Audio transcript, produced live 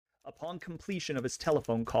Upon completion of his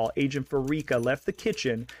telephone call, Agent Farica left the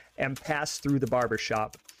kitchen and passed through the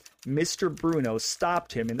barbershop. Mr. Bruno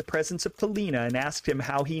stopped him in the presence of Polina and asked him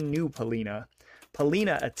how he knew Polina.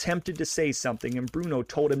 Polina attempted to say something and Bruno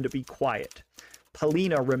told him to be quiet.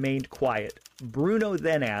 Polina remained quiet. Bruno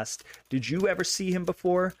then asked, "Did you ever see him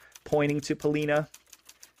before?" pointing to Polina.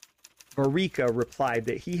 Farica replied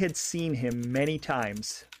that he had seen him many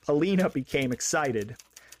times. Polina became excited.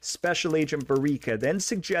 Special Agent Farica then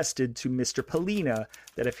suggested to Mr. Polina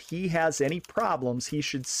that if he has any problems, he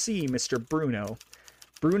should see Mr. Bruno.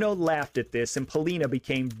 Bruno laughed at this and Polina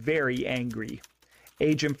became very angry.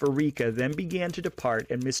 Agent Farica then began to depart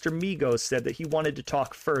and Mr. Migos said that he wanted to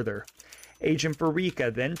talk further. Agent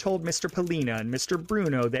Farica then told Mr. Polina and Mr.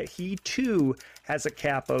 Bruno that he too has a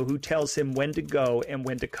capo who tells him when to go and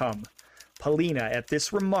when to come. Polina at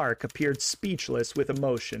this remark appeared speechless with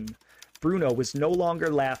emotion. Bruno was no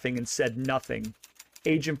longer laughing and said nothing.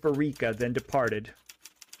 Agent Farica then departed.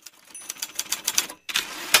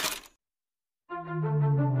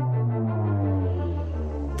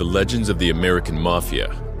 The legends of the American Mafia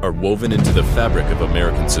are woven into the fabric of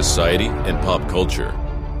American society and pop culture.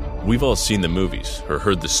 We've all seen the movies or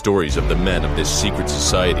heard the stories of the men of this secret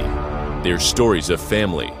society. They are stories of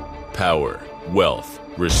family, power, wealth,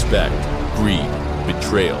 respect, greed,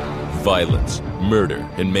 betrayal, violence, murder,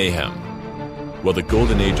 and mayhem. While the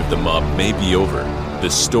golden age of the mob may be over, the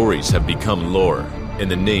stories have become lore, and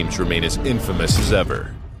the names remain as infamous as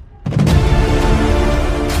ever.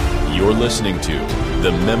 You're listening to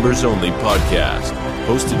the Members Only Podcast,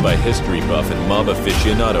 hosted by history buff and mob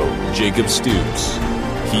aficionado Jacob Stoops.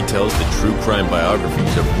 He tells the true crime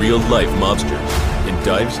biographies of real-life mobsters and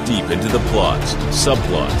dives deep into the plots,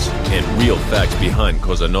 subplots, and real facts behind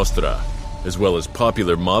Cosa Nostra, as well as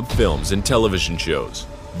popular mob films and television shows.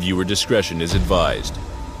 Viewer discretion is advised.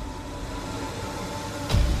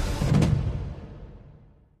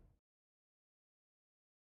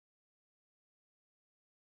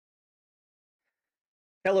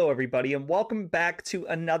 Hello, everybody, and welcome back to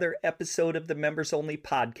another episode of the Members Only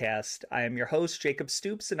Podcast. I am your host, Jacob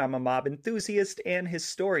Stoops, and I'm a mob enthusiast and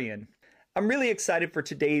historian. I'm really excited for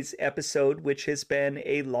today's episode, which has been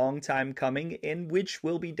a long time coming, in which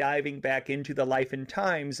we'll be diving back into the life and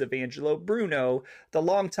times of Angelo Bruno, the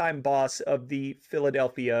longtime boss of the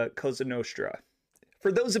Philadelphia Cosa Nostra.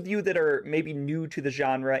 For those of you that are maybe new to the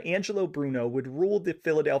genre, Angelo Bruno would rule the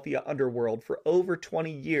Philadelphia underworld for over 20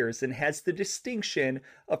 years and has the distinction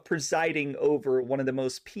of presiding over one of the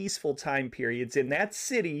most peaceful time periods in that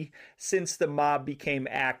city since the mob became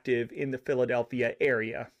active in the Philadelphia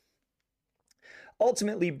area.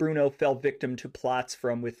 Ultimately, Bruno fell victim to plots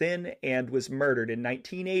from within and was murdered in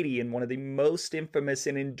 1980 in one of the most infamous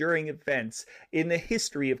and enduring events in the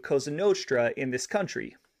history of Cosa Nostra in this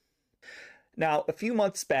country. Now, a few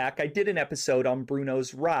months back, I did an episode on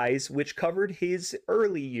Bruno's rise, which covered his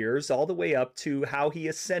early years all the way up to how he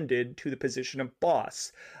ascended to the position of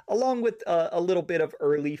boss, along with a little bit of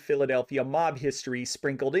early Philadelphia mob history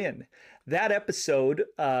sprinkled in. That episode,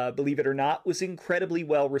 believe it or not, was incredibly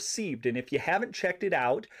well received, and if you haven't checked it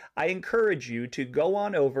out, I encourage you to go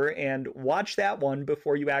on over and watch that one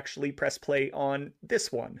before you actually press play on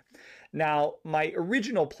this one. Now, my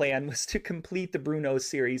original plan was to complete the Bruno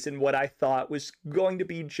series in what I thought was going to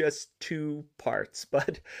be just 2 parts,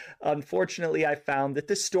 but unfortunately I found that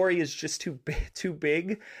this story is just too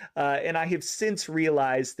big, and I have since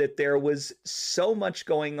realized that there was so much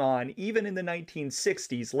going on, even in the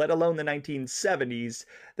 1960s, let alone the 1970s,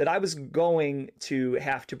 that I was going to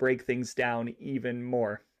have to break things down even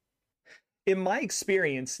more. In my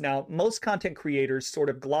experience, now, most content creators sort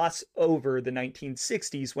of gloss over the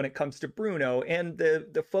 1960s when it comes to Bruno, and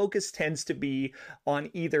the focus tends to be on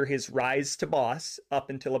either his rise to boss up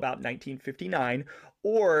until about 1959,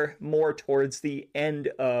 or more towards the end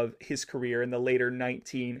of his career in the later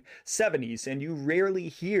 1970s. And you rarely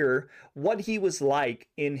hear what he was like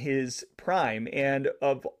in his prime and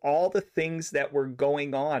of all the things that were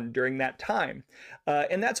going on during that time.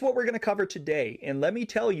 And that's what we're going to cover today. And let me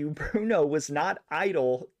tell you, Bruno was not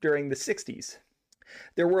idle during the 60s.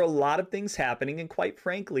 There were a lot of things happening, and quite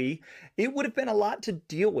frankly, it would have been a lot to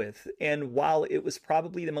deal with. And while it was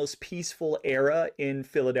probably the most peaceful era in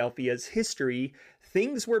Philadelphia's history,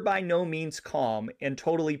 things were by no means calm and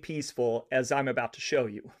totally peaceful, as I'm about to show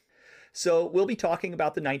you. So we'll be talking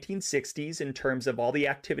about the 1960s in terms of all the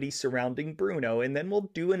activity surrounding Bruno, and then we'll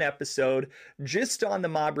do an episode just on the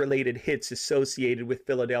mob-related hits associated with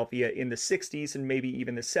Philadelphia in the 60s and maybe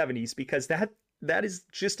even the 70s, because that is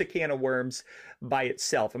just a can of worms by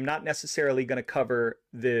itself. I'm not necessarily going to cover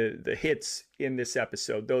the hits in this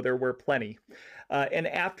episode, though there were plenty. And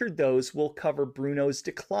after those, we'll cover Bruno's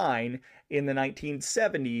decline in the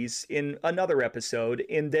 1970s in another episode,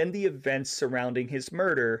 and then the events surrounding his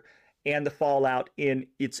murder and the fallout in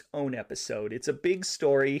its own episode. It's a big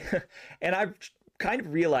story, and I've kind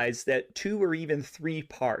of realized that 2 or even 3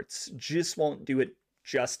 parts just won't do it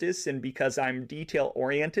justice. And because I'm detail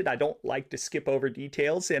oriented, I don't like to skip over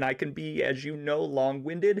details, and I can be, as you know,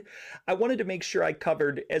 long-winded. I wanted to make sure I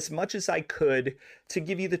covered as much as I could to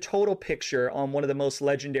give you the total picture on one of the most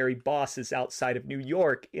legendary bosses outside of New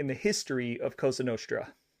York in the history of Cosa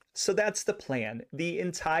Nostra. So that's the plan. The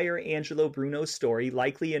entire Angelo Bruno story,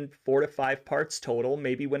 likely in 4 to 5 parts total.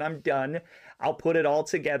 Maybe when I'm done, I'll put it all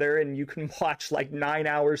together and you can watch like 9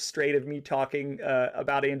 hours straight of me talking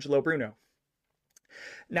about Angelo Bruno.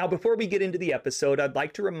 Now, before we get into the episode, I'd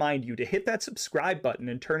like to remind you to hit that subscribe button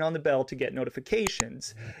and turn on the bell to get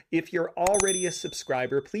notifications. If you're already a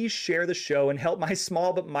subscriber, please share the show and help my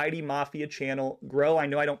small but mighty Mafia channel grow. I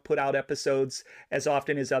know I don't put out episodes as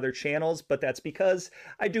often as other channels, but that's because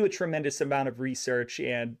I do a tremendous amount of research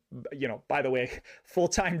and, by the way,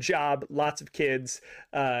 full-time job, lots of kids,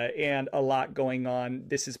 and a lot going on.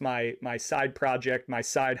 This is my side project, my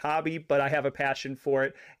side hobby, but I have a passion for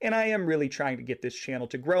it, and I am really trying to get this channel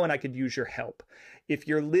to grow, and I could use your help. If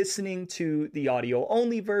you're listening to the audio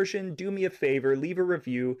only version, do me a favor, leave a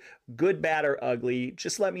review, good, bad, or ugly.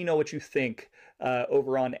 Just let me know what you think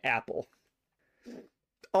over on Apple.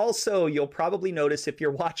 Also, you'll probably notice if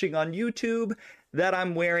you're watching on YouTube that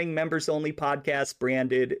I'm wearing Members Only Podcast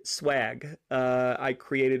branded swag. I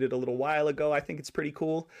created it a little while ago. I think it's pretty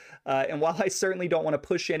cool. And while I certainly don't want to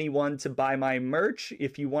push anyone to buy my merch,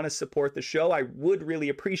 if you want to support the show, I would really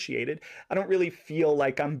appreciate it. I don't really feel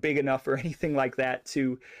like I'm big enough or anything like that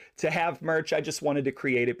to have merch. I just wanted to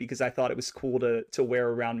create it because I thought it was cool to wear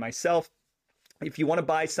around myself. If you want to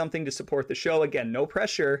buy something to support the show, again, no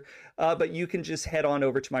pressure, but you can just head on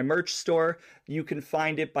over to my merch store. You can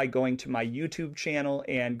find it by going to my YouTube channel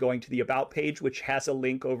and going to the About page, which has a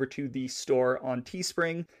link over to the store on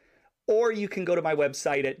Teespring. Or you can go to my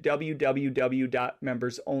website at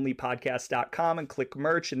www.membersonlypodcast.com and click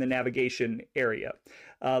merch in the navigation area.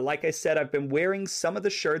 Like I said, I've been wearing some of the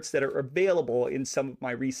shirts that are available in some of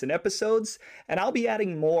my recent episodes, and I'll be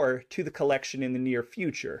adding more to the collection in the near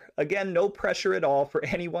future. Again, no pressure at all for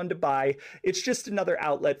anyone to buy. It's just another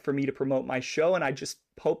outlet for me to promote my show, and I just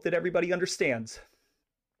hope that everybody understands.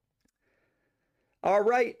 All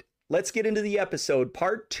right, let's get into the episode.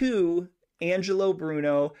 Part 2, Angelo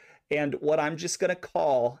Bruno, and what I'm just going to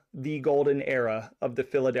call the golden era of the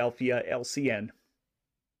Philadelphia LCN.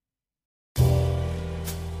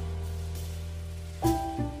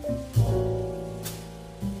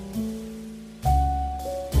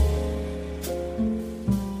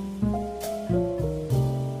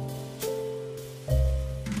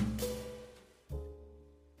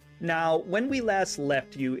 Now, when we last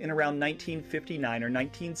left you in around 1959 or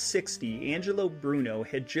 1960, Angelo Bruno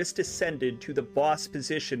had just ascended to the boss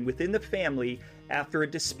position within the family after a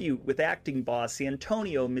dispute with acting boss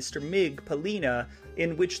Antonio Mr. Mig Polina,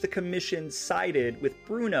 in which the commission sided with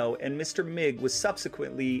Bruno and Mr. Mig was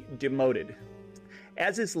subsequently demoted.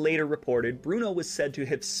 As is later reported, Bruno was said to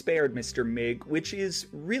have spared Mr. Mig, which is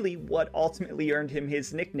really what ultimately earned him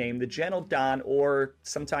his nickname, the Gentle Don, or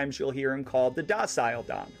sometimes you'll hear him called the Docile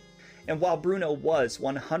Don. And while Bruno was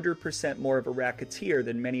 100% more of a racketeer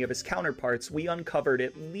than many of his counterparts, we uncovered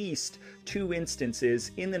at least 2 instances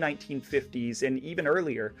in the 1950s and even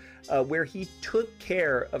earlier where he took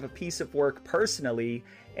care of a piece of work personally.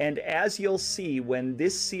 And as you'll see when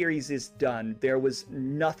this series is done, there was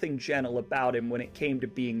nothing gentle about him when it came to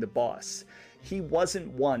being the boss. He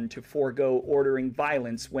wasn't one to forego ordering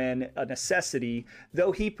violence when a necessity,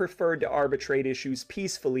 though he preferred to arbitrate issues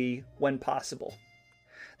peacefully when possible.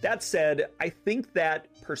 That said, I think that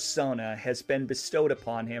persona has been bestowed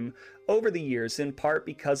upon him over the years, in part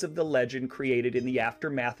because of the legend created in the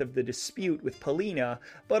aftermath of the dispute with Polina,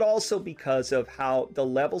 but also because of how the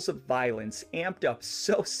levels of violence amped up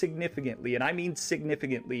so significantly, and I mean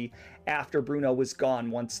significantly, after Bruno was gone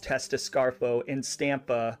once Testa Scarfo and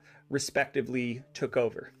Stampa respectively took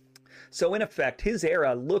over. So in effect, his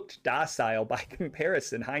era looked docile by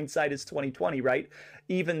comparison. Hindsight is 20/20, right?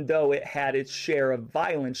 Even though it had its share of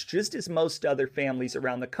violence, just as most other families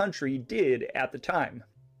around the country did at the time.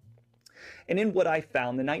 And in what I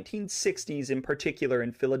found, the 1960s in particular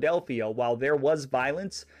in Philadelphia, while there was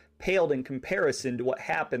violence, paled in comparison to what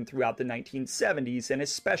happened throughout the 1970s and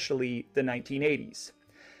especially the 1980s.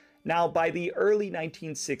 Now, by the early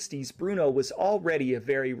 1960s, Bruno was already a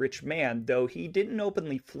very rich man, though he didn't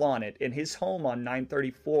openly flaunt it, and his home on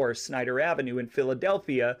 934 Snyder Avenue in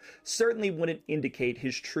Philadelphia certainly wouldn't indicate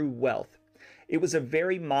his true wealth. It was a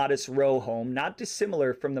very modest row home, not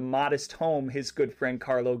dissimilar from the modest home his good friend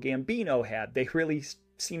Carlo Gambino had. They really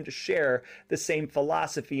seem to share the same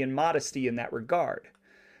philosophy and modesty in that regard.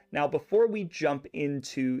 Now, before we jump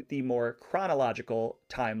into the more chronological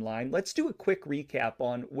timeline, let's do a quick recap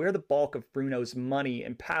on where the bulk of Bruno's money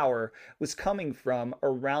and power was coming from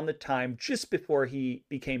around the time just before he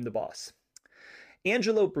became the boss.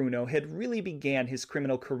 Angelo Bruno had really began his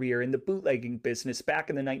criminal career in the bootlegging business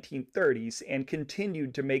back in the 1930s and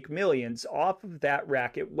continued to make millions off of that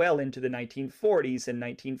racket well into the 1940s and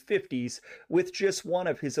 1950s, with just one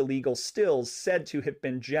of his illegal stills said to have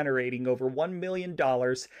been generating over $1 million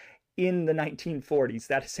in the 1940s.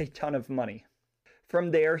 That is a ton of money.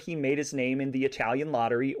 From there, he made his name in the Italian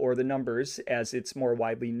lottery, or the numbers as it's more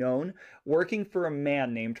widely known, working for a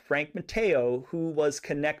man named Frank Matteo, who was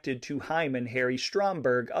connected to Hyman Harry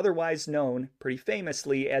Stromberg, otherwise known pretty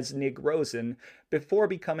famously as Nig Rosen, before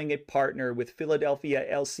becoming a partner with Philadelphia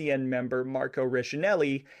LCN member Marco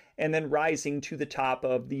Reginelli, and then rising to the top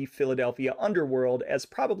of the Philadelphia underworld as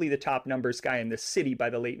probably the top numbers guy in the city by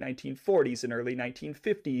the late 1940s and early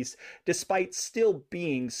 1950s, despite still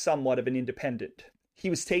being somewhat of an independent. He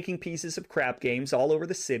was taking pieces of crap games all over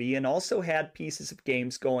the city and also had pieces of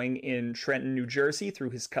games going in Trenton, New Jersey through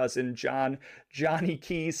his cousin Johnny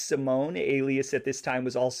Keys Simone, alias at this time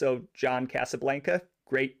was also John Casablanca,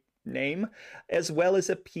 great name, as well as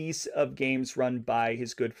a piece of games run by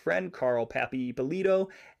his good friend Carl Papi Ippolito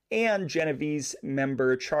and Genovese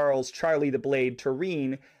member Charles Charlie the Blade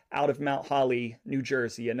Tureen out of Mount Holly, New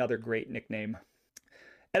Jersey, another great nickname.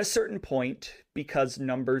 At a certain point, because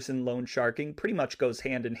numbers and loan sharking pretty much goes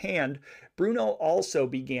hand in hand, Bruno also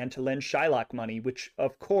began to lend Shylock money, which,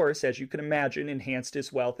 of course, as you can imagine, enhanced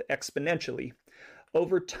his wealth exponentially.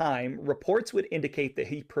 Over time, reports would indicate that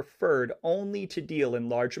he preferred only to deal in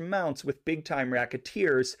large amounts with big-time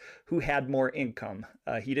racketeers who had more income.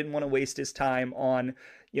 He didn't want to waste his time on,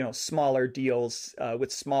 smaller deals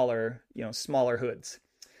with smaller hoods.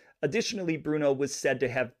 Additionally, Bruno was said to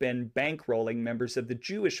have been bankrolling members of the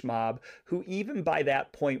Jewish mob, who even by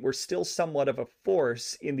that point were still somewhat of a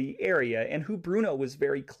force in the area, and who Bruno was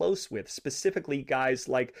very close with, specifically guys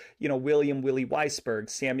like, William Willie Weisberg,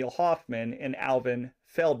 Samuel Hoffman, and Alvin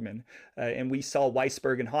Feldman. And we saw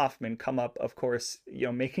Weisberg and Hoffman come up, of course,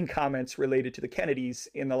 making comments related to the Kennedys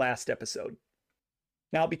in the last episode.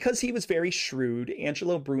 Now, because he was very shrewd,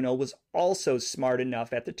 Angelo Bruno was also smart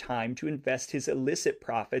enough at the time to invest his illicit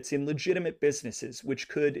profits in legitimate businesses, which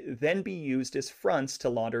could then be used as fronts to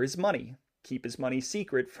launder his money, keep his money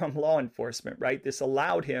secret from law enforcement, right? This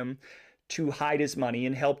allowed him to hide his money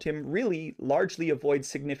and helped him really largely avoid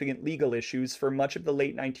significant legal issues for much of the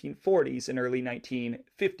late 1940s and early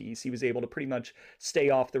 1950s. He was able to pretty much stay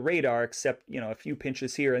off the radar, except, a few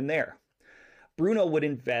pinches here and there. Bruno would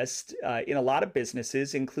invest in a lot of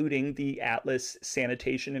businesses, including the Atlas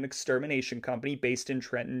Sanitation and Extermination Company based in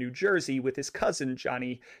Trenton, New Jersey, with his cousin,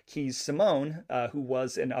 Johnny Keys Simone, who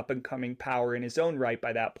was an up-and-coming power in his own right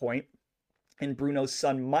by that point. And Bruno's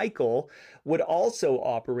son, Michael, would also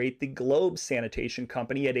operate the Globe Sanitation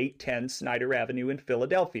Company at 810 Snyder Avenue in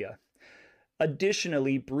Philadelphia.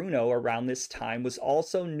 Additionally, Bruno, around this time, was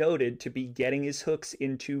also noted to be getting his hooks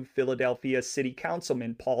into Philadelphia City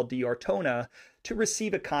Councilman Paul D'Ortona to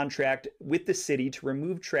receive a contract with the city to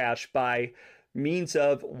remove trash by means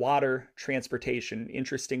of water transportation.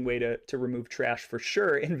 Interesting way to remove trash for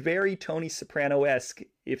sure, and very Tony Soprano-esque,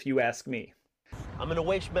 if you ask me. I'm in a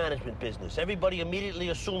waste management business. Everybody immediately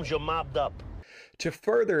assumes you're mobbed up. To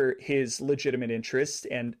further his legitimate interests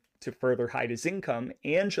and to further hide his income,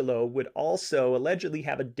 Angelo would also allegedly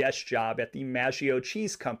have a desk job at the Maggio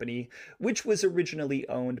Cheese Company, which was originally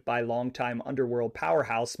owned by longtime underworld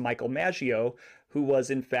powerhouse Michael Maggio, who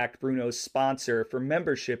was in fact Bruno's sponsor for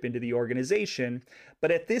membership into the organization.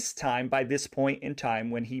 But at this time, by this point in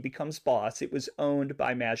time when he becomes boss, it was owned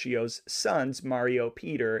by Maggio's sons, Mario,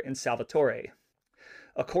 Peter, and Salvatore.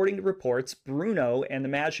 According to reports, Bruno and the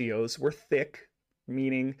Maggios were thick,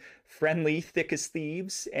 meaning friendly, thick as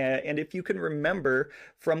thieves. And if you can remember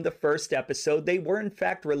from the first episode, they were in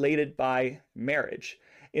fact related by marriage.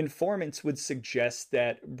 Informants would suggest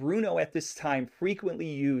that Bruno at this time frequently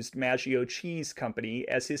used Maggio Cheese Company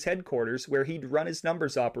as his headquarters where he'd run his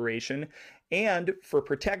numbers operation, and for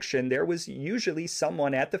protection there was usually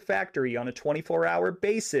someone at the factory on a 24-hour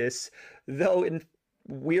basis, though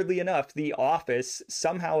weirdly enough, the office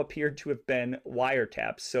somehow appeared to have been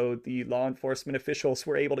wiretapped, so the law enforcement officials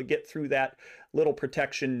were able to get through that little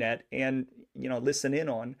protection net and, listen in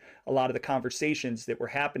on a lot of the conversations that were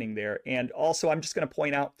happening there. And also, I'm just going to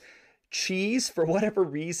point out, Cheese, for whatever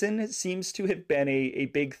reason, seems to have been a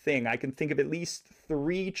big thing. I can think of at least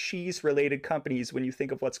 3 cheese-related companies when you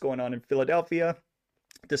think of what's going on in Philadelphia,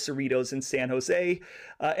 the Cerritos in San Jose,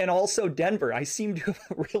 and also Denver. I seem to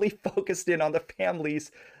have really focused in on the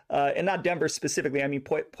families, and not Denver specifically, I mean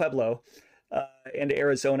Pueblo, and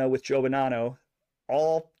Arizona with Joe Bonanno,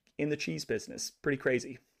 all in the cheese business. Pretty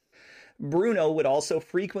crazy. Bruno would also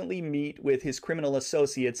frequently meet with his criminal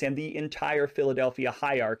associates and the entire Philadelphia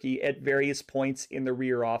hierarchy at various points in the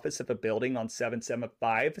rear office of a building on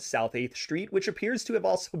 775 South 8th Street, which appears to have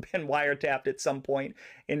also been wiretapped at some point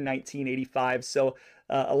in 1985. So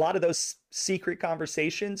a lot of those secret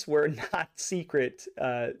conversations were not secret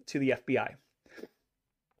to the FBI.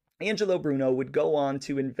 Angelo Bruno would go on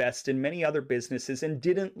to invest in many other businesses and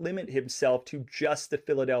didn't limit himself to just the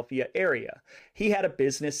Philadelphia area. He had a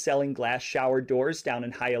business selling glass shower doors down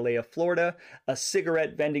in Hialeah, Florida, a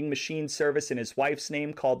cigarette vending machine service in his wife's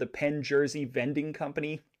name called the Penn Jersey Vending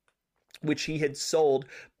Company, which he had sold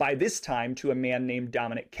by this time to a man named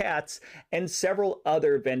Dominic Katz, and several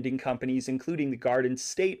other vending companies, including the Garden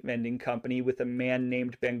State Vending Company with a man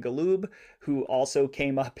named Ben Galoob, who also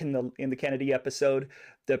came up in the Kennedy episode,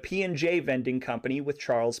 the P&J Vending Company with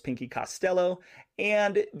Charles Pinky Costello,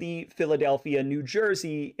 and the Philadelphia, New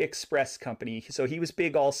Jersey Express Company. So he was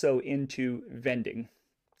big also into vending.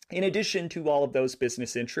 In addition to all of those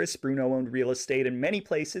business interests, Bruno owned real estate in many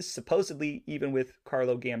places, supposedly even with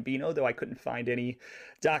Carlo Gambino, though I couldn't find any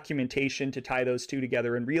documentation to tie those two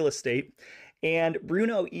together in real estate. And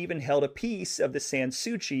Bruno even held a piece of the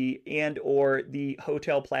Sanssouci and or the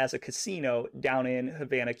Hotel Plaza Casino down in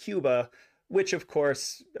Havana, Cuba, which of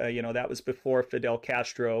course, that was before Fidel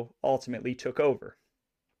Castro ultimately took over.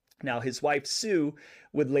 Now, his wife, Sue,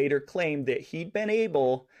 would later claim that he'd been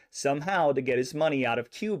able somehow to get his money out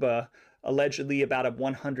of Cuba, allegedly about a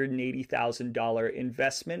 $180,000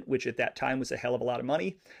 investment, which at that time was a hell of a lot of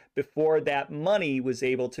money, before that money was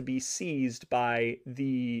able to be seized by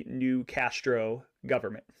the new Castro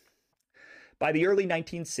government. By the early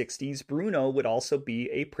 1960s, Bruno would also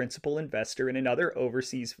be a principal investor in another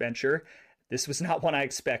overseas venture. This was not one I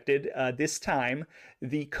expected. This time,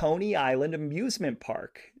 the Coney Island Amusement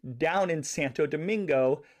Park down in Santo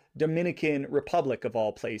Domingo, Dominican Republic of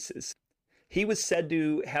all places. He was said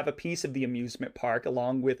to have a piece of the amusement park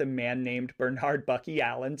along with a man named Bernard Bucky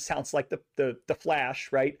Allen. Sounds like the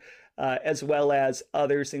Flash, right? As well as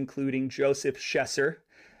others including Joseph Chesser,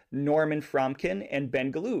 Norman Fromkin, and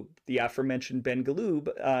Ben Galoob, the aforementioned Ben Galoob.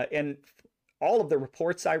 And all of the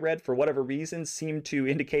reports I read, for whatever reason, seemed to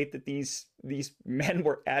indicate that these men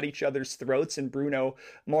were at each other's throats, and Bruno,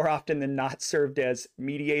 more often than not, served as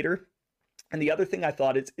mediator. And the other thing I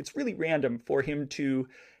thought, it's really random for him to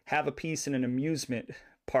have a piece in an amusement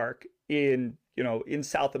park in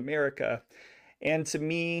South America. And to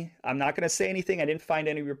me, I'm not going to say anything. I didn't find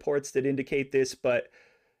any reports that indicate this, but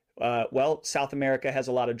South America has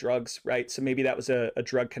a lot of drugs, right? So maybe that was a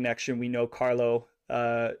drug connection. We know Carlo,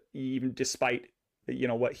 even despite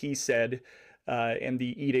what he said and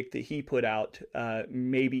the edict that he put out,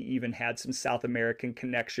 maybe even had some South American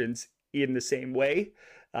connections in the same way.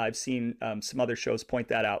 I've seen some other shows point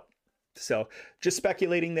that out. So just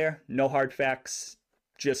speculating there, no hard facts,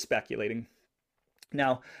 just speculating.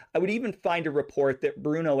 Now, I would even find a report that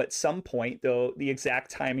Bruno at some point, though the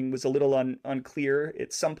exact timing was a little unclear,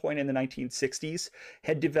 at some point in the 1960s,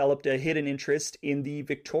 had developed a hidden interest in the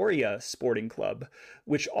Victoria Sporting Club,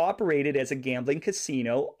 which operated as a gambling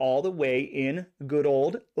casino all the way in good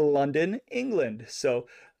old London, England. So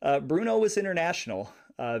Bruno was international,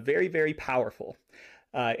 very, very powerful.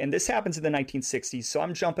 And this happens in the 1960s, so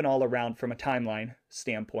I'm jumping all around from a timeline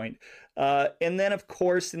standpoint. And then, of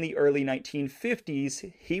course, in the early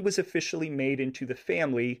 1950s, he was officially made into the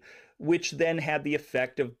family, which then had the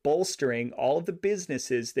effect of bolstering all of the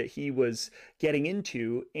businesses that he was getting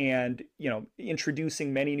into and,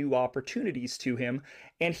 introducing many new opportunities to him.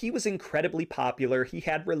 And he was incredibly popular. He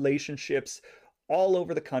had relationships all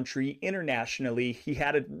over the country, internationally. He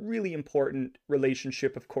had a really important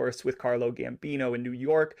relationship, of course, with Carlo Gambino in New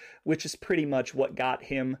York, which is pretty much what got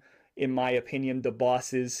him, in my opinion, the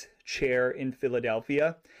boss's chair in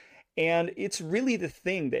Philadelphia. And it's really the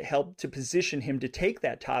thing that helped to position him to take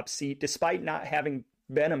that top seat, despite not having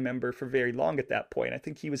been a member for very long at that point. I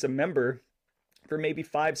think he was a member for maybe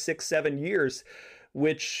 5, 6, 7 years,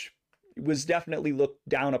 which was definitely looked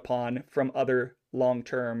down upon from other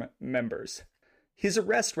long-term members. His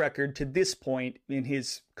arrest record to this point in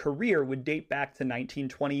his career would date back to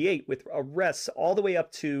 1928, with arrests all the way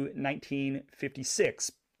up to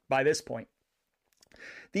 1956 by this point.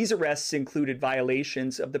 These arrests included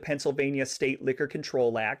violations of the Pennsylvania State Liquor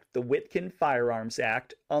Control Act, the Whitkin Firearms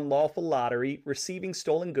Act, unlawful lottery, receiving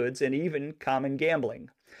stolen goods, and even common gambling.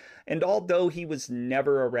 And although he was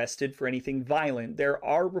never arrested for anything violent, there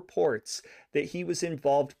are reports that he was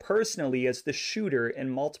involved personally as the shooter in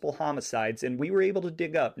multiple homicides, and we were able to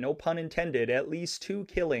dig up, no pun intended, at least 2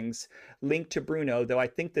 killings linked to Bruno, though I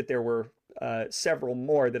think that there were several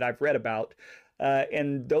more that I've read about.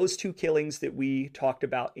 And those 2 killings that we talked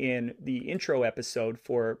about in the intro episode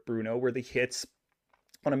for Bruno were the hits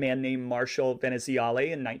on a man named Marshall Veneziale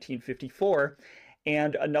in 1954,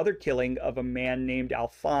 and another killing of a man named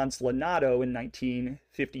Alphonse Lenato in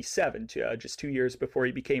 1957, just 2 years before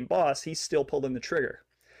he became boss. He's still pulling the trigger.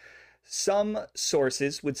 Some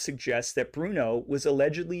sources would suggest that Bruno was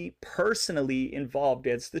allegedly personally involved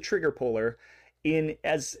as the trigger puller in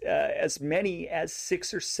as many as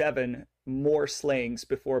 6 or 7 more slayings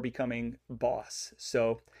before becoming boss.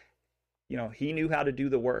 So, he knew how to do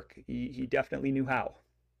the work. He definitely knew how.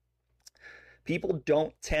 People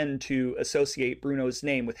don't tend to associate Bruno's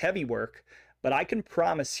name with heavy work, but I can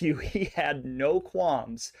promise you he had no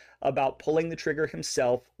qualms about pulling the trigger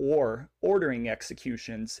himself or ordering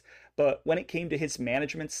executions. But when it came to his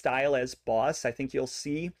management style as boss, I think you'll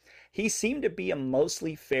see he seemed to be a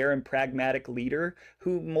mostly fair and pragmatic leader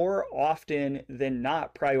who more often than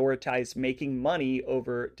not prioritized making money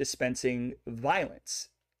over dispensing violence.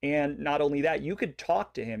 And not only that, you could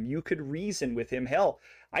talk to him, you could reason with him. Hell,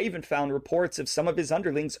 I even found reports of some of his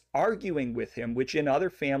underlings arguing with him, which in other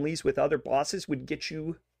families with other bosses would get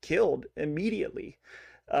you killed immediately.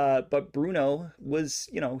 But Bruno was,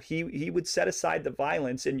 he would set aside the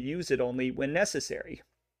violence and use it only when necessary.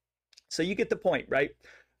 So you get the point, right?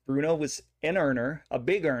 Bruno was an earner, a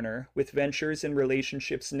big earner, with ventures and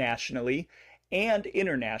relationships nationally and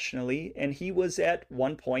internationally, and he was at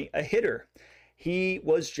one point a hitter. He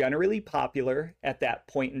was generally popular at that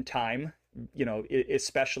point in time,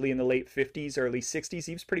 especially in the late 50s, early 60s.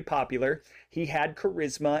 He was pretty popular. He had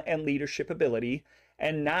charisma and leadership ability,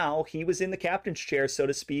 and now he was in the captain's chair, so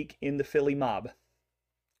to speak, in the Philly mob.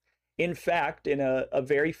 In fact, in a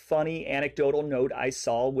very funny anecdotal note I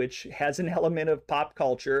saw, which has an element of pop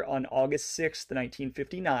culture, on August 6th,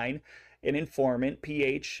 1959, an informant,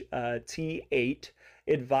 PHT8,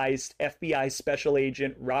 advised FBI Special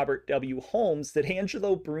Agent Robert W. Holmes that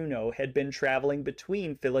Angelo Bruno had been traveling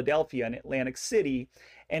between Philadelphia and Atlantic City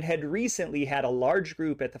and had recently had a large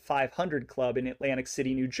group at the 500 Club in Atlantic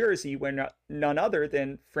City, New Jersey, where none other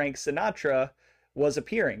than Frank Sinatra was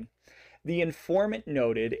appearing. The informant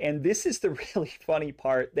noted, and this is the really funny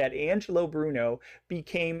part, that Angelo Bruno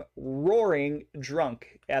became roaring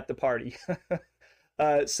drunk at the party.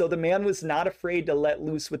 So the man was not afraid to let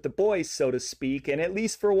loose with the boys, so to speak, and at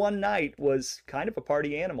least for one night was kind of a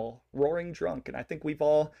party animal, roaring drunk. And I think we've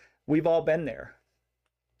all been there.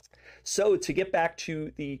 So to get back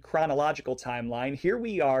to the chronological timeline, here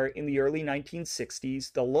we are in the early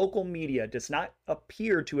 1960s. The local media does not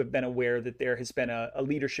appear to have been aware that there has been a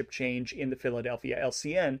leadership change in the Philadelphia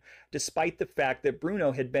LCN, despite the fact that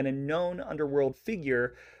Bruno had been a known underworld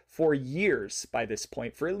figure for years by this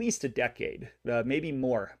point, for at least a decade, maybe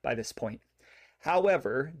more by this point.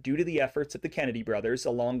 However, due to the efforts of the Kennedy brothers,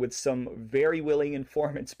 along with some very willing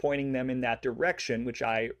informants pointing them in that direction, which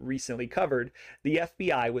I recently covered, the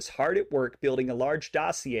FBI was hard at work building a large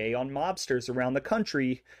dossier on mobsters around the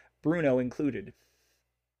country, Bruno included.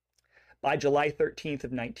 By July 13th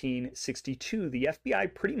of 1962, the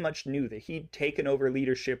FBI pretty much knew that he'd taken over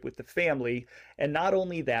leadership with the family, and not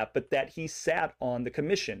only that, but that he sat on the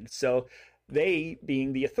commission. So they,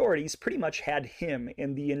 being the authorities, pretty much had him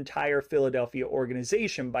and the entire Philadelphia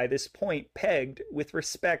organization by this point pegged with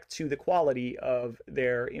respect to the quality of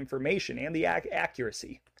their information and the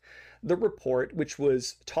accuracy. The report, which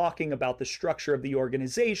was talking about the structure of the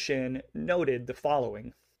organization, noted the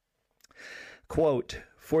following. Quote,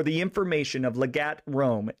 "For the information of Legat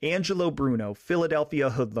Rome, Angelo Bruno,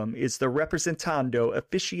 Philadelphia hoodlum, is the representando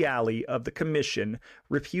officiale of the Commission,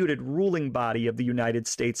 reputed ruling body of the United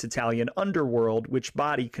States Italian underworld, which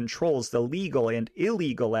body controls the legal and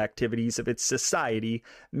illegal activities of its society,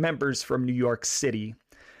 members from New York City.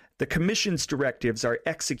 The Commission's directives are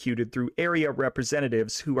executed through area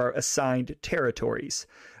representatives who are assigned territories.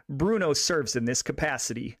 Bruno serves in this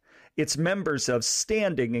capacity. Its members of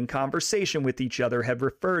standing in conversation with each other have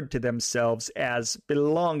referred to themselves as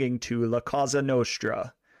belonging to La Cosa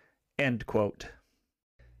Nostra." End quote.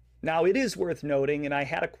 Now, it is worth noting, and I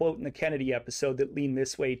had a quote in the Kennedy episode that leaned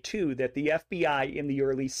this way too, that the FBI in the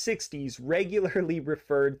early 60s regularly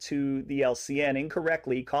referred to the LCN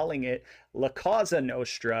incorrectly, calling it La Cosa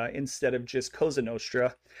Nostra instead of just Cosa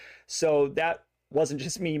Nostra. So that wasn't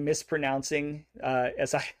just me mispronouncing,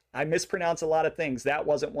 as I mispronounce a lot of things. That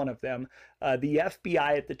wasn't one of them. The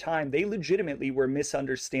FBI at the time, they legitimately were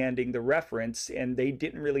misunderstanding the reference, and they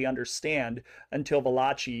didn't really understand until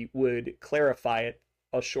Valachi would clarify it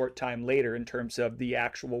a short time later in terms of the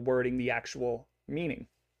actual wording, the actual meaning.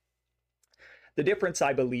 The difference,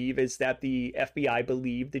 I believe, is that the FBI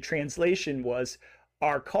believed the translation was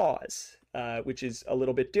our cause, which is a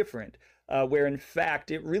little bit different. Where in fact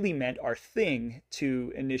it really meant our thing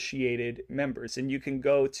to initiated members. And you can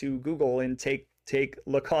go to Google and take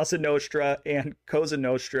La Cosa Nostra and Cosa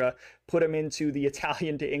Nostra, put them into the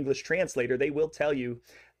Italian to English translator. They will tell you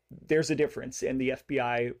there's a difference, and the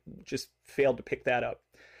FBI just failed to pick that up.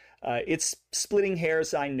 It's splitting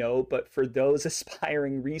hairs, I know, but for those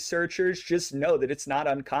aspiring researchers, just know that it's not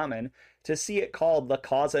uncommon to see it called La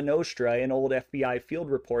Cosa Nostra in old FBI field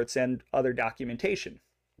reports and other documentation.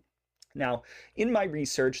 Now, in my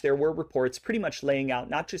research, there were reports pretty much laying out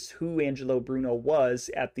not just who Angelo Bruno was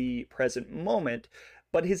at the present moment,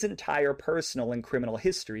 but his entire personal and criminal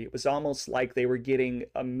history. It was almost like they were getting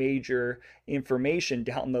a major information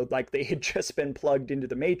download, like they had just been plugged into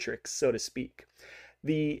the Matrix, so to speak.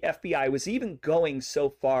 The FBI was even going so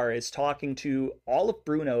far as talking to all of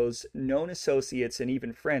Bruno's known associates and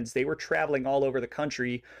even friends. They were traveling all over the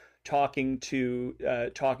country talking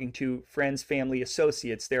to friends, family,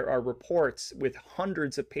 associates. There are reports with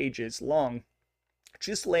hundreds of pages long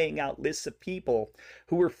just laying out lists of people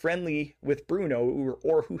who were friendly with Bruno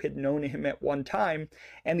or who had known him at one time,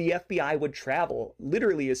 and the FBI would travel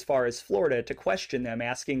literally as far as Florida to question them,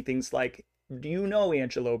 asking things like, do you know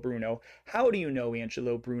Angelo Bruno? How do you know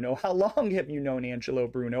Angelo Bruno? How long have you known Angelo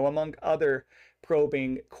Bruno? Among other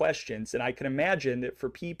probing questions. And I can imagine that for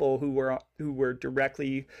people who were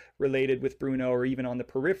directly related with Bruno or even on the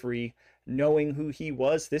periphery, knowing who he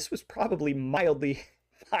was, this was probably mildly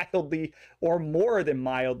or more than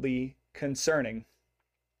mildly concerning.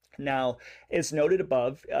 Now, as noted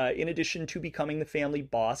above, in addition to becoming the family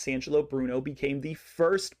boss, Angelo Bruno became the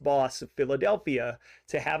first boss of Philadelphia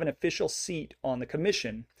to have an official seat on the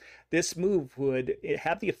commission. This move would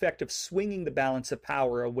have the effect of swinging the balance of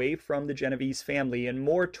power away from the Genovese family and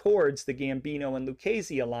more towards the Gambino and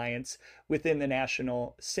Lucchese alliance within the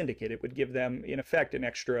national syndicate. It would give them, in effect, an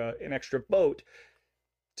extra vote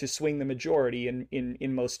to swing the majority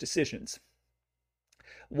in most decisions.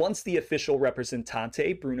 Once the official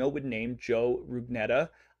representante, Bruno would name Joe Rugnetta,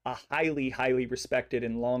 a highly respected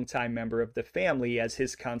and longtime member of the family, as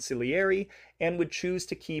his consigliere, and would choose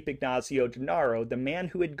to keep Ignazio Denaro, the man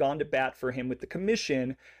who had gone to bat for him with the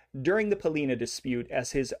commission during the Polina dispute,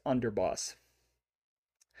 as his underboss.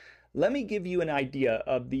 Let me give you an idea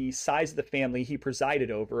of the size of the family he presided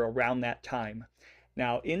over around that time.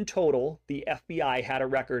 Now, in total, the FBI had a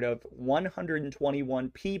record of 121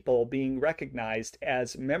 people being recognized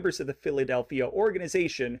as members of the Philadelphia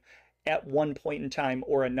organization at one point in time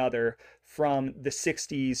or another from the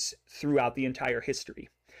 60s throughout the entire history.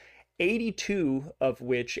 82 of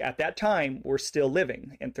which at that time were still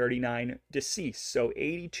living and 39 deceased. So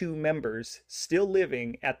 82 members still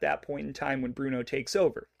living at that point in time when Bruno takes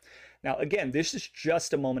over. Now, again, this is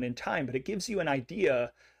just a moment in time, but it gives you an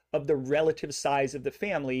idea of the relative size of the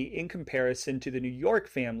family in comparison to the New York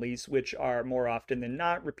families, which are more often than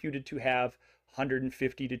not reputed to have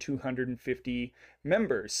 150 to 250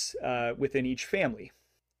 members within each family.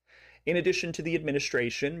 In addition to the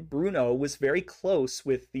administration, Bruno was very close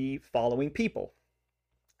with the following people.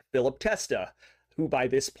 Philip Testa, who by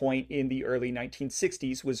this point in the early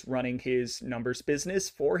 1960s was running his numbers business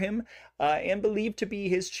for him and believed to be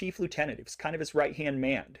his chief lieutenant. It was kind of his right-hand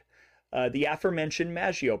man. The aforementioned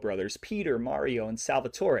Maggio brothers, Peter, Mario, and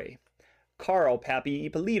Salvatore. Carl Pappy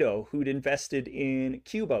Ippolito, who'd invested in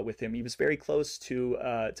Cuba with him. He was very close to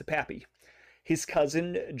Pappy. His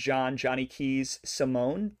cousin, Johnny Keys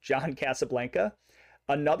Simone, John Casablanca.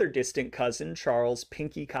 Another distant cousin, Charles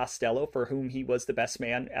Pinky Costello, for whom he was the best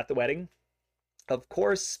man at the wedding. Of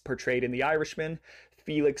course, portrayed in The Irishman,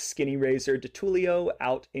 Felix Skinny Razor DiTullio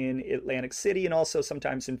out in Atlantic City and also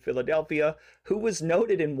sometimes in Philadelphia, who was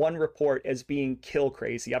noted in one report as being kill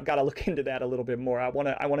crazy. I've got to look into that a little bit more. I want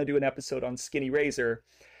to do an episode on Skinny Razor,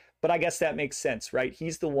 but I guess that makes sense, right?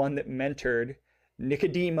 He's the one that mentored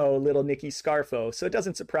Nicodemo, Little Nicky Scarfo. So it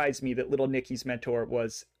doesn't surprise me that Little Nicky's mentor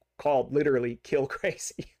was called literally kill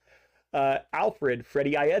crazy. Alfred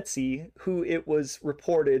Freddie Iezzi, who it was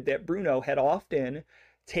reported that Bruno had often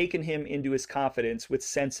taken him into his confidence with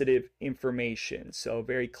sensitive information. So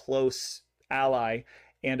very close ally.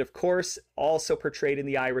 And of course, also portrayed in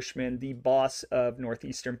The Irishman, the boss of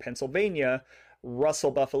northeastern Pennsylvania,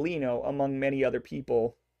 Russell Buffalino, among many other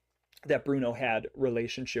people that Bruno had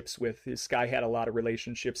relationships with. This guy had a lot of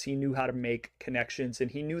relationships. He knew how to make connections,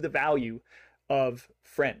 and he knew the value of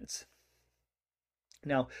friends.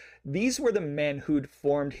 Now, these were the men who'd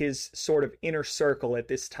formed his sort of inner circle at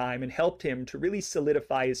this time and helped him to really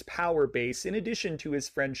solidify his power base, in addition to his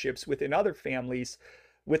friendships within other families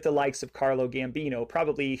with the likes of Carlo Gambino,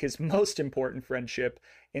 probably his most important friendship,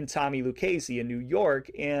 in Tommy Lucchese in New York.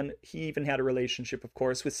 And he even had a relationship, of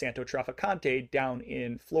course, with Santo Trafficante down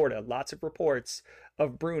in Florida. Lots of reports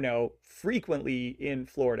of Bruno frequently in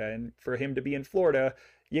Florida. And for him to be in Florida,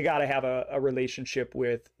 you got to have a relationship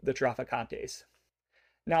with the Trafficantes.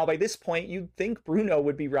 Now, by this point, you'd think Bruno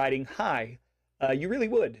would be riding high. You really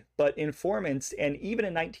would. But informants and even a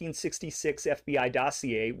 1966 FBI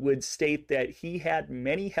dossier would state that he had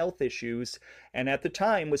many health issues and at the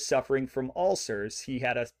time was suffering from ulcers. He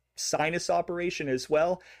had a sinus operation as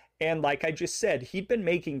well. And like I just said, he'd been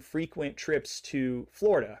making frequent trips to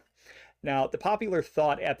Florida. Now, the popular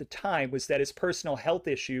thought at the time was that his personal health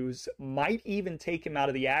issues might even take him out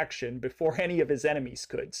of the action before any of his enemies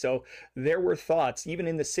could. So there were thoughts, even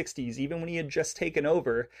in the 60s, even when he had just taken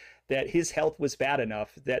over, that his health was bad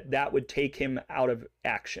enough that that would take him out of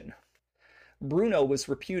action. Bruno was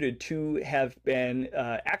reputed to have been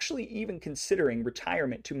actually even considering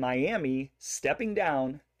retirement to Miami, stepping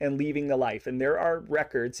down and leaving the life. And there are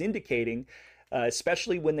records indicating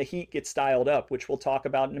especially when the heat gets dialed up, which we'll talk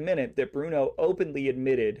about in a minute, that Bruno openly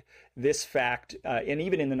admitted this fact, and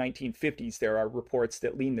even in the 1950s, there are reports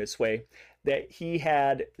that lean this way, that he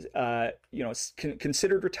had,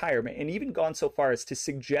 considered retirement and even gone so far as to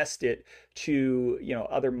suggest it to,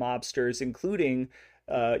 other mobsters, including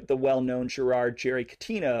the well-known Gerard Jerry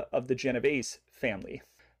Katina of the Genovese family.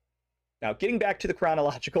 Now, getting back to the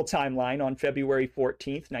chronological timeline, on February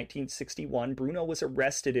 14th, 1961, Bruno was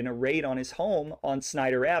arrested in a raid on his home on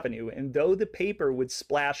Snyder Avenue. And though the paper would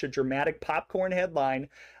splash a dramatic popcorn headline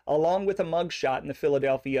along with a mugshot in the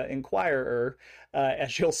Philadelphia Inquirer,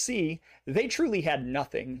 as you'll see, they truly had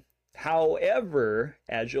nothing. However,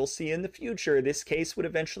 as you'll see in the future, this case would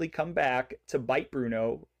eventually come back to bite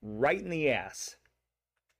Bruno right in the ass.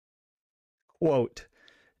 Quote,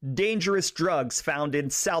 "Dangerous drugs found in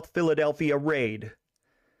South Philadelphia raid.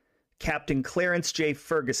 Captain Clarence J.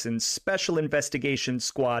 Ferguson's Special Investigations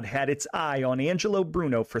Squad had its eye on Angelo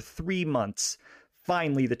Bruno for 3 months.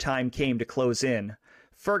 Finally, the time came to close in.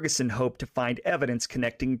 Ferguson hoped to find evidence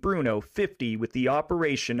connecting Bruno, 50, with the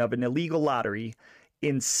operation of an illegal lottery.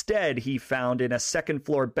 Instead, he found in a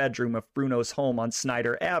second-floor bedroom of Bruno's home on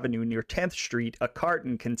Snyder Avenue near 10th Street a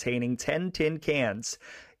carton containing 10 tin cans.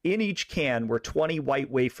 In each can were 20 white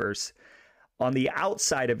wafers. On the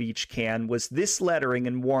outside of each can was this lettering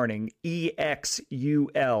and warning,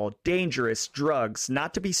 EXUL, dangerous drugs,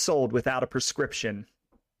 not to be sold without a prescription."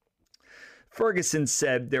 Ferguson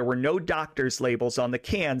said there were no doctor's labels on the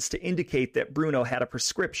cans to indicate that Bruno had a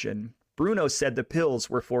prescription. Bruno said the pills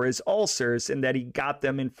were for his ulcers and that he got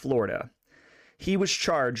them in Florida. He was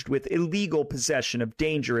charged with illegal possession of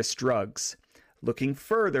dangerous drugs. Looking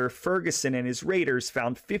further, Ferguson and his raiders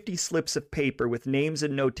found 50 slips of paper with names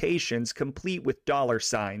and notations complete with dollar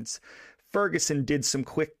signs. Ferguson did some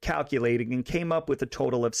quick calculating and came up with a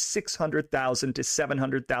total of $600,000 to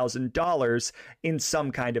 $700,000 in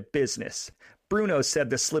some kind of business. Bruno said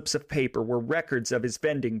the slips of paper were records of his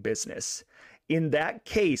vending business. In that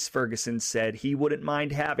case, Ferguson said, he wouldn't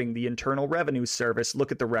mind having the Internal Revenue Service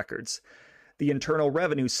look at the records. The Internal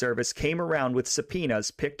Revenue Service came around with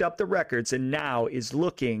subpoenas, picked up the records, and now is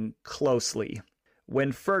looking closely.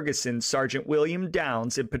 When Ferguson, Sergeant William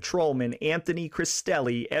Downs, and Patrolman Anthony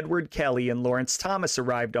Cristelli, Edward Kelly, and Lawrence Thomas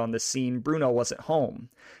arrived on the scene, Bruno wasn't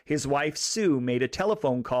home. His wife, Sue, made a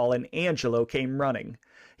telephone call, and Angelo came running.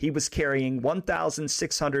 He was carrying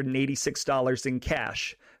 $1,686 in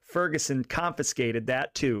cash. Ferguson confiscated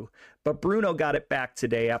that, too. But Bruno got it back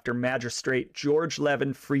today after Magistrate George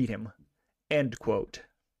Levin freed him. End quote.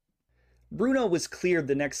 Bruno was cleared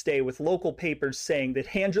the next day, with local papers saying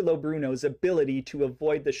that Angelo Bruno's ability to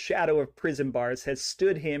avoid the shadow of prison bars has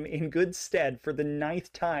stood him in good stead for the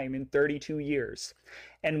 9th time in 32 years.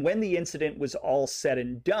 And when the incident was all said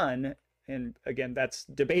and done, and again, that's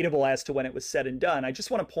debatable as to when it was said and done, I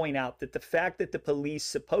just want to point out that the fact that the police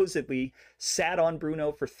supposedly sat on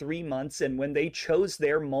Bruno for 3 months, and when they chose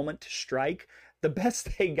their moment to strike, the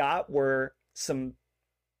best they got were some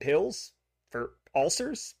pills for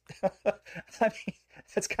ulcers? I mean,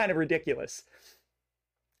 that's kind of ridiculous.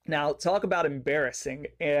 Now, talk about embarrassing.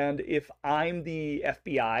 And if I'm the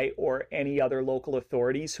FBI or any other local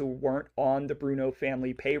authorities who weren't on the Bruno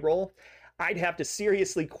family payroll, I'd have to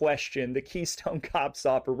seriously question the Keystone Cops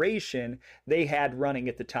operation they had running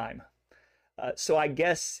at the time. So I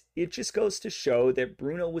guess it just goes to show that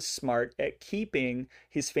Bruno was smart at keeping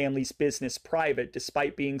his family's business private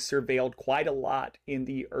despite being surveilled quite a lot in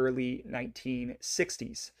the early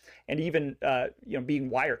 1960s and even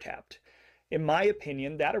being wiretapped. In my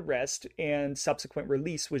opinion, that arrest and subsequent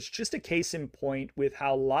release was just a case in point with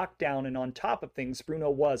how locked down and on top of things Bruno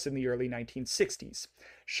was in the early 1960s.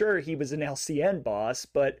 Sure, he was an LCN boss,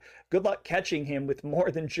 but good luck catching him with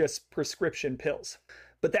more than just prescription pills.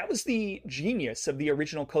 But that was the genius of the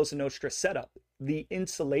original Cosa Nostra setup, the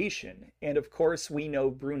insulation. And of course, we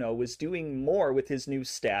know Bruno was doing more with his new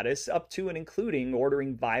status, up to and including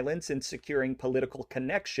ordering violence and securing political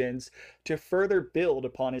connections to further build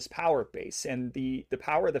upon his power base. And the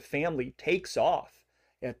power of the family takes off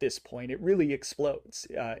at this point. It really explodes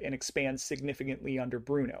and expands significantly under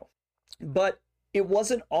Bruno. But it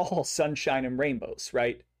wasn't all sunshine and rainbows,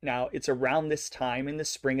 right? Now, it's around this time in the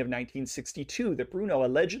spring of 1962 that Bruno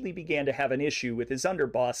allegedly began to have an issue with his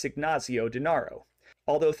underboss, Ignazio Denaro.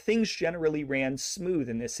 Although things generally ran smooth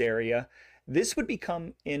in this area, this would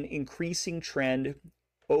become an increasing trend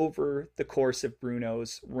over the course of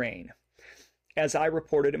Bruno's reign. As I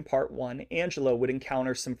reported in part 1, Angelo would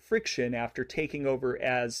encounter some friction after taking over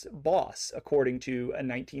as boss, according to a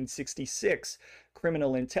 1966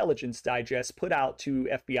 Criminal Intelligence Digest put out to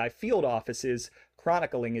FBI field offices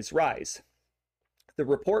chronicling his rise. The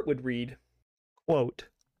report would read, quote,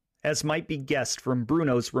 "As might be guessed from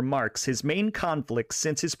Bruno's remarks, his main conflicts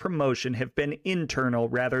since his promotion have been internal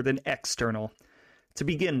rather than external. To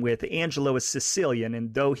begin with, Angelo is Sicilian,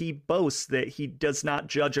 and though he boasts that he does not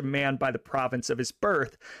judge a man by the province of his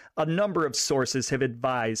birth, a number of sources have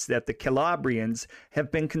advised that the Calabrians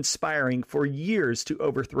have been conspiring for years to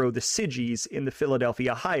overthrow the Sigis in the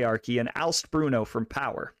Philadelphia hierarchy and oust Bruno from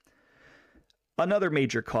power." Another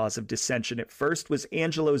major cause of dissension at first was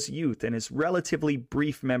Angelo's youth and his relatively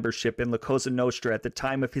brief membership in La Cosa Nostra at the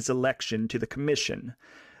time of his election to the commission.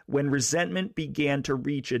 When resentment began to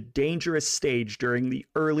reach a dangerous stage during the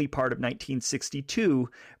early part of 1962,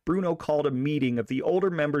 Bruno called a meeting of the older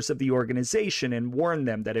members of the organization and warned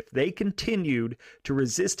them that if they continued to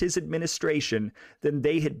resist his administration, then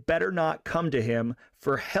they had better not come to him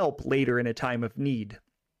for help later in a time of need.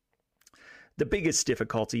 The biggest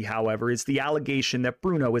difficulty, however, is the allegation that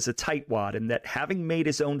Bruno is a tightwad and that having made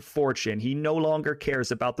his own fortune, he no longer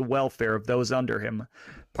cares about the welfare of those under him.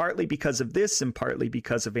 Partly because of this and partly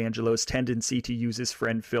because of Angelo's tendency to use his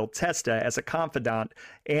friend Phil Testa as a confidant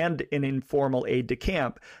and an informal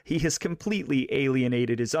aide-de-camp, he has completely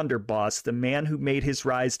alienated his underboss, the man who made his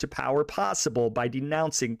rise to power possible by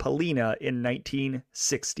denouncing Polina in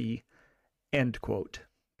 1960. End quote.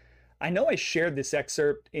 I know I shared this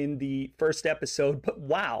excerpt in the first episode, but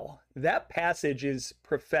wow, that passage is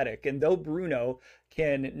prophetic. And though Bruno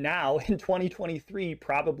can now, in 2023,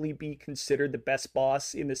 probably be considered the best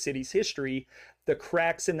boss in the city's history, the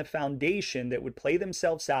cracks in the foundation that would play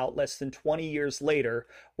themselves out less than 20 years later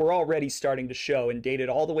were already starting to show and dated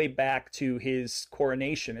all the way back to his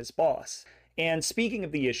coronation as boss. And speaking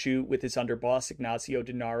of the issue with his underboss, Ignazio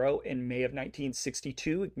Denaro, in May of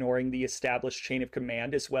 1962, ignoring the established chain of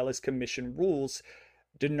command as well as commission rules,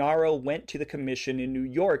 Denaro went to the commission in New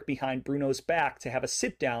York behind Bruno's back to have a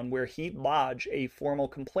sit-down where he'd lodge a formal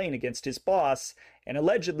complaint against his boss and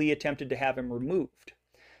allegedly attempted to have him removed.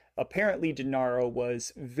 Apparently, Denaro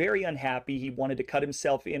was very unhappy. He wanted to cut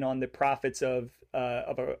himself in on the profits of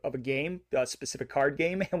a game, a specific card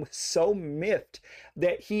game, and was so miffed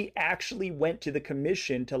that he actually went to the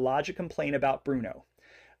commission to lodge a complaint about Bruno.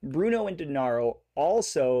 Bruno and Denaro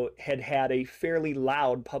also had a fairly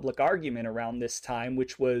loud public argument around this time,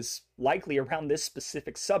 which was likely around this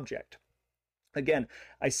specific subject. Again,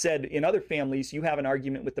 I said in other families, you have an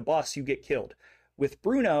argument with the boss, you get killed. With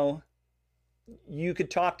Bruno, you could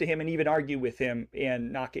talk to him and even argue with him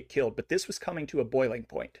and not get killed, but this was coming to a boiling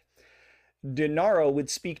point. Denaro would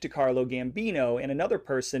speak to Carlo Gambino and another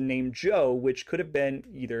person named Joe, which could have been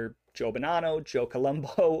either Joe Bonanno, Joe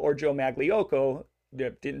Colombo, or Joe Magliocco,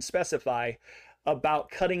 didn't specify, about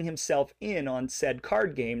cutting himself in on said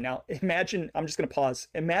card game. Now, imagine, I'm just going to pause,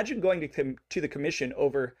 imagine going to the commission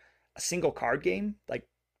over a single card game. Like,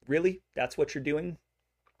 really? That's what you're doing?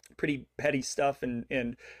 Pretty petty stuff,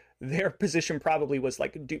 and their position probably was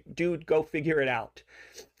like, dude, go figure it out.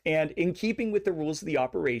 And in keeping with the rules of the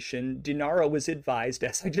operation, Denaro was advised,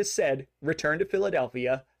 as I just said, return to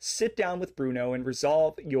Philadelphia, sit down with Bruno, and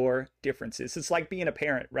resolve your differences. It's like being a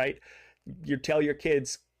parent, right? You tell your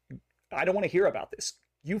kids, I don't want to hear about this.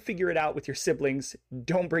 You figure it out with your siblings.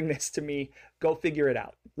 Don't bring this to me. Go figure it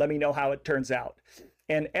out. Let me know how it turns out.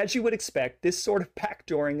 And as you would expect, this sort of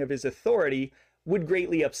backdooring of his authority would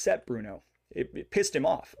greatly upset Bruno. It pissed him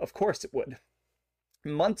off. Of course it would.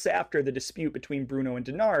 Months after the dispute between Bruno and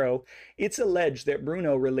Denaro, it's alleged that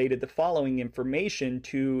Bruno related the following information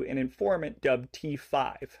to an informant dubbed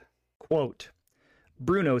T5. Quote,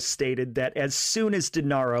 Bruno stated that as soon as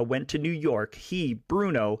Denaro went to New York, he,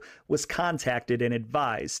 Bruno, was contacted and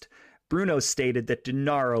advised. Bruno stated that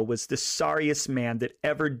Denaro was the sorriest man that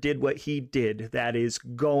ever did what he did, that is,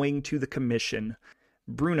 going to the commission.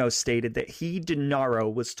 Bruno stated that he,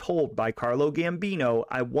 Denaro, was told by Carlo Gambino,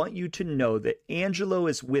 I want you to know that Angelo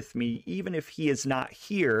is with me even if he is not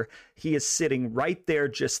here. He is sitting right there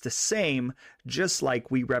just the same, just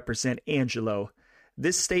like we represent Angelo.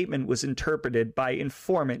 This statement was interpreted by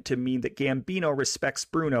informant to mean that Gambino respects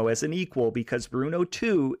Bruno as an equal because Bruno,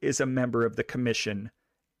 too, is a member of the commission.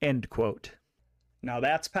 End quote. Now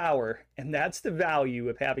that's power, and that's the value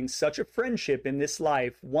of having such a friendship in this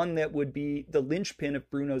life, one that would be the linchpin of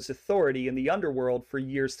Bruno's authority in the underworld for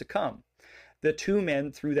years to come. The two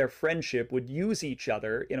men, through their friendship, would use each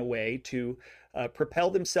other in a way to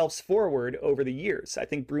propel themselves forward over the years. I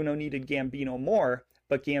think Bruno needed Gambino more,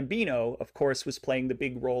 but Gambino, of course, was playing the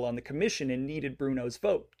big role on the commission and needed Bruno's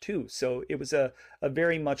vote, too. So it was a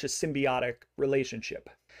very much a symbiotic relationship.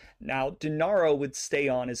 Now, Denaro would stay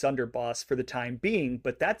on as underboss for the time being,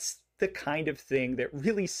 but that's the kind of thing that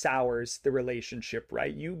really sours the relationship,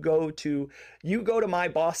 right? You go to my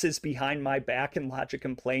bosses behind my back and lodge a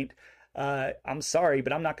complaint. I'm sorry,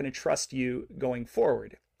 but I'm not going to trust you going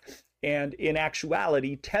forward. And in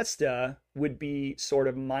actuality, Testa would be sort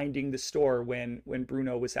of minding the store when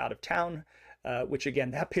Bruno was out of town, which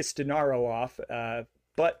again, that pissed Denaro off,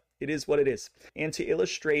 but it is what it is. And to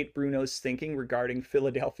illustrate Bruno's thinking regarding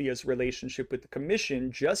Philadelphia's relationship with the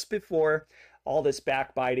commission, just before all this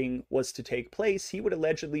backbiting was to take place, he would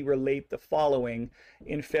allegedly relate the following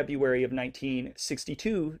in February of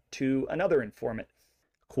 1962 to another informant.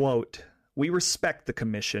 Quote, we respect the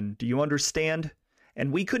commission, do you understand?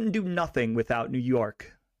 And we couldn't do nothing without New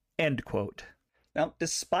York. End quote. Now,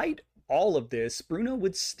 despite all of this, Bruno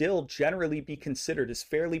would still generally be considered as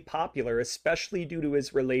fairly popular, especially due to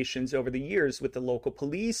his relations over the years with the local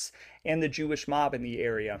police and the Jewish mob in the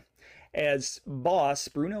area. As boss,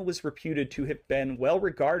 Bruno was reputed to have been well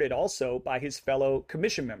regarded also by his fellow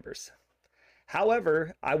commission members.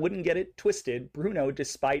 However, I wouldn't get it twisted. Bruno,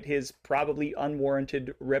 despite his probably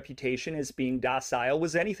unwarranted reputation as being docile,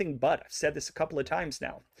 was anything but. I've said this a couple of times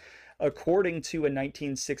now. According to a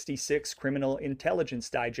 1966 Criminal Intelligence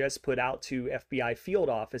Digest put out to FBI field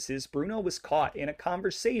offices, Bruno was caught in a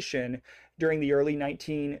conversation during the early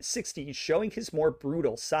 1960s showing his more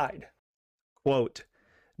brutal side. Quote,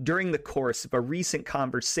 during the course of a recent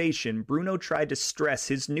conversation, Bruno tried to stress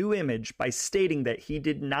his new image by stating that he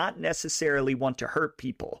did not necessarily want to hurt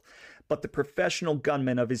people, but the professional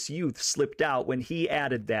gunman of his youth slipped out when he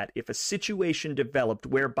added that if a situation developed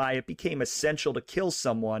whereby it became essential to kill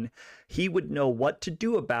someone, he would know what to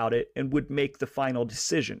do about it and would make the final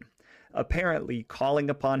decision. Apparently, calling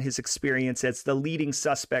upon his experience as the leading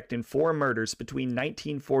suspect in 4 murders between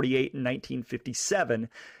 1948 and 1957,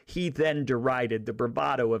 he then derided the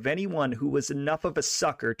bravado of anyone who was enough of a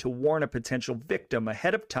sucker to warn a potential victim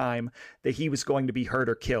ahead of time that he was going to be hurt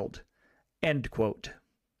or killed. End quote.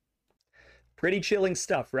 Pretty chilling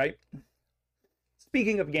stuff, right?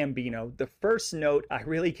 Speaking of Gambino, the first note I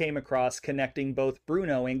really came across connecting both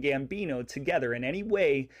Bruno and Gambino together in any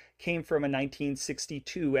way came from a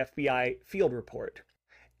 1962 FBI field report.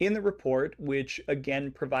 In the report, which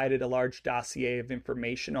again provided a large dossier of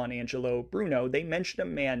information on Angelo Bruno, they mentioned a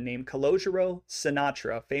man named Calogero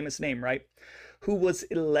Sinatra, famous name, right? Who was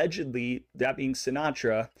allegedly, that being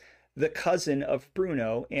Sinatra, the cousin of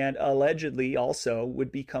Bruno, and allegedly also would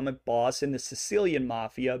become a boss in the Sicilian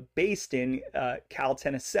Mafia based in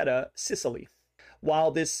Caltanissetta, Sicily.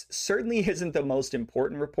 While this certainly isn't the most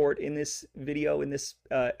important report in this video, in this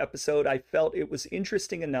episode, I felt it was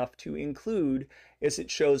interesting enough to include as it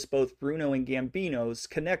shows both Bruno and Gambino's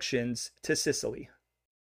connections to Sicily.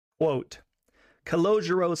 Quote,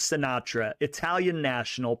 Calogero Sinatra, Italian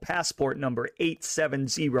national, passport number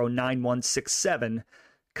 8709167,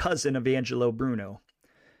 cousin of Angelo Bruno.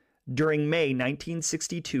 During May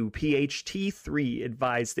 1962, PHT-3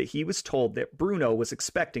 advised that he was told that Bruno was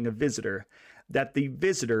expecting a visitor, that the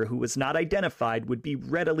visitor, who was not identified, would be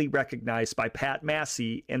readily recognized by Pat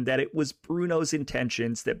Massey, and that it was Bruno's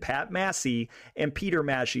intentions that Pat Massey and Peter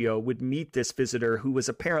Maggio would meet this visitor who was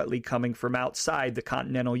apparently coming from outside the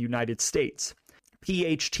continental United States.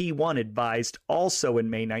 PHT-1 advised also in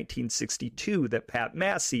May 1962 that Pat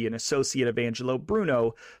Massey, an associate of Angelo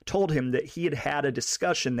Bruno, told him that he had had a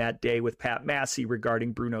discussion that day with Pat Massey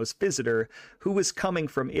regarding Bruno's visitor, who was coming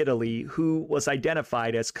from Italy, who was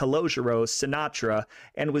identified as Calogero Sinatra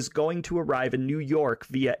and was going to arrive in New York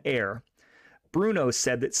via air. Bruno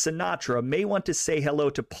said that Sinatra may want to say hello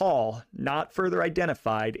to Paul, not further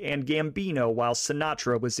identified, and Gambino while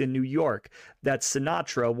Sinatra was in New York, that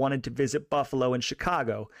Sinatra wanted to visit Buffalo and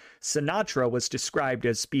Chicago. Sinatra was described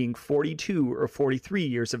as being 42 or 43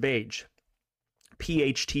 years of age.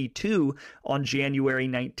 PHT-2 on January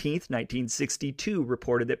 19, 1962,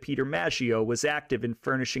 reported that Peter Maggio was active in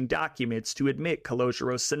furnishing documents to admit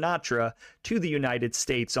Calogero Sinatra to the United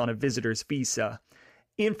States on a visitor's visa.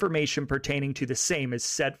 Information pertaining to the same is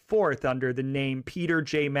set forth under the name Peter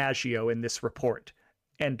J. Maggio in this report.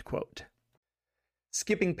 End quote.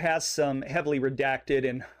 Skipping past some heavily redacted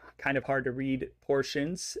and kind of hard to read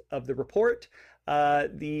portions of the report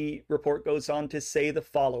goes on to say the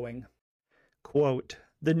following. Quote,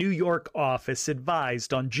 the New York office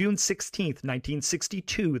advised on June 16,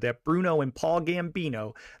 1962, that Bruno and Paul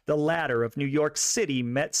Gambino, the latter of New York City,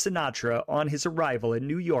 met Sinatra on his arrival in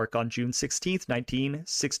New York on June 16,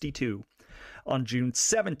 1962. On June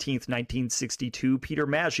 17, 1962, Peter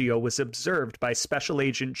Maggio was observed by Special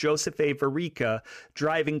Agent Joseph A. Varica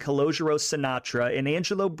driving Calogero Sinatra and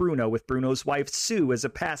Angelo Bruno with Bruno's wife Sue as a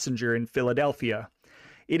passenger in Philadelphia.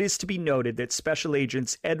 It is to be noted that Special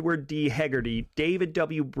Agents Edward D. Hegarty, David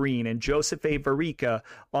W. Breen, and Joseph A. Varica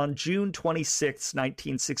on June 26,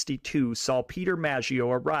 1962 saw Peter Maggio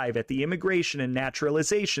arrive at the Immigration and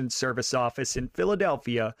Naturalization Service office in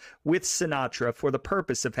Philadelphia with Sinatra for the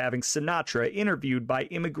purpose of having Sinatra interviewed by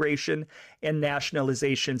Immigration and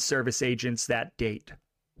Nationalization Service agents that date.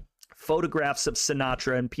 Photographs of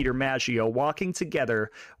Sinatra and Peter Maggio walking together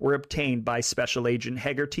were obtained by Special Agent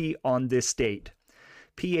Hegarty on this date.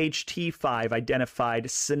 PHT-5 identified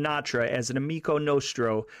Sinatra as an amico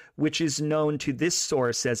nostro, which is known to this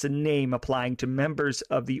source as a name applying to members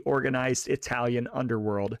of the organized Italian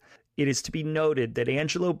underworld. It is to be noted that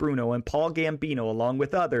Angelo Bruno and Paul Gambino, along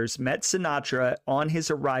with others, met Sinatra on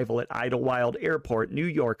his arrival at Idlewild Airport, New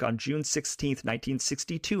York on June 16,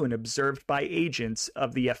 1962, and observed by agents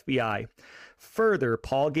of the FBI. Further,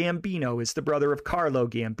 Paul Gambino is the brother of Carlo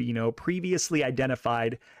Gambino, previously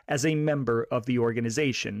identified as a member of the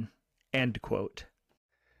organization. End quote.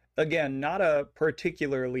 Again, not a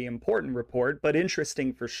particularly important report, but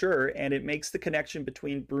interesting for sure, and it makes the connection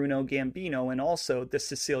between Bruno Gambino and also the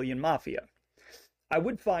Sicilian Mafia. I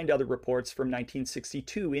would find other reports from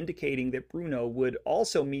 1962 indicating that Bruno would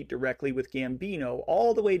also meet directly with Gambino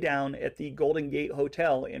all the way down at the Golden Gate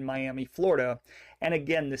Hotel in Miami, Florida, and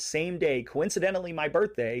again the same day, coincidentally my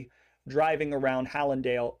birthday, driving around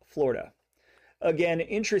Hallandale, Florida. Again,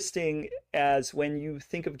 interesting, as when you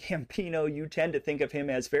think of Gambino, you tend to think of him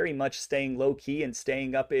as very much staying low-key and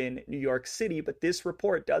staying up in New York City, but this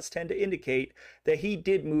report does tend to indicate that he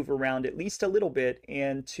did move around at least a little bit,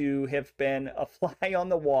 and to have been a fly on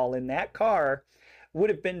the wall in that car would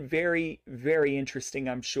have been very, very interesting,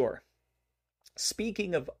 I'm sure.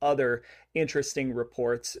 Speaking of other interesting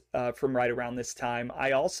reports from right around this time,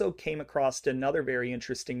 I also came across another very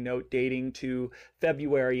interesting note dating to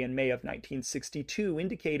February and May of 1962,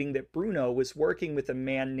 indicating that Bruno was working with a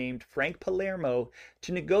man named Frank Palermo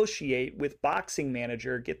to negotiate with boxing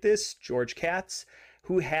manager, get this, George Katz,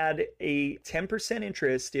 who had a 10%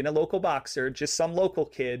 interest in a local boxer, just some local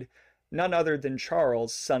kid, none other than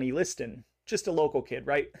Charles Sonny Liston. Just a local kid,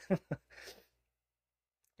 right?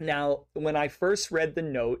 Now, when I first read the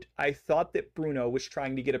note, I thought that Bruno was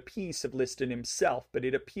trying to get a piece of Liston himself, but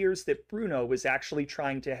it appears that Bruno was actually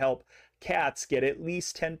trying to help Katz get at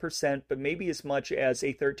least 10%, but maybe as much as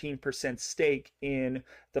a 13% stake in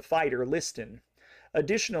the fighter Liston.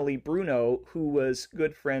 Additionally, Bruno, who was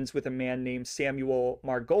good friends with a man named Samuel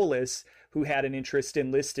Margolis, who had an interest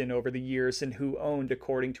in Liston over the years and who owned,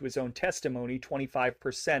 according to his own testimony,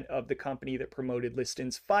 25% of the company that promoted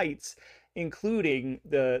Liston's fights, including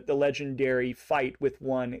the legendary fight with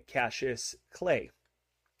one Cassius Clay.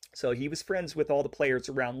 So he was friends with all the players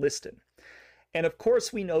around Liston. And of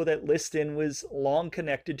course, we know that Liston was long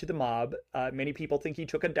connected to the mob. Many people think he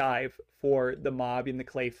took a dive for the mob in the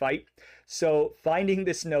Clay fight. So finding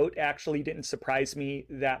this note actually didn't surprise me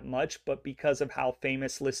that much, but because of how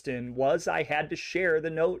famous Liston was, I had to share the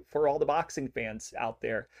note for all the boxing fans out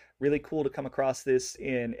there. Really cool to come across this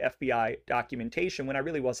in FBI documentation when I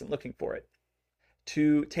really wasn't looking for it.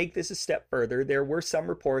 To take this a step further, there were some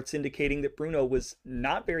reports indicating that Bruno was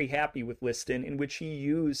not very happy with Liston, in which he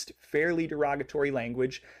used fairly derogatory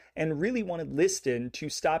language and really wanted Liston to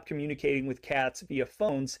stop communicating with cats via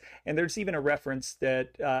phones. And there's even a reference that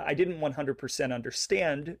I didn't 100%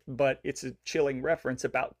 understand, but it's a chilling reference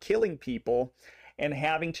about killing people and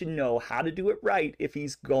having to know how to do it right if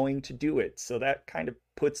he's going to do it. So that kind of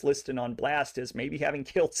puts Liston on blast as maybe having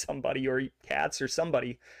killed somebody or cats or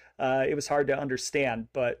somebody. It was hard to understand,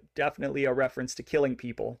 but definitely a reference to killing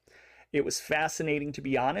people. It was fascinating, to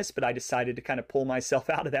be honest, but I decided to kind of pull myself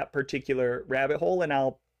out of that particular rabbit hole, and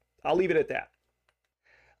I'll leave it at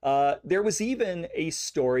that. There was even a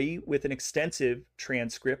story with an extensive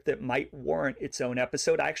transcript that might warrant its own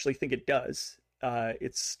episode. I actually think it does.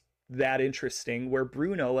 It's that interesting, where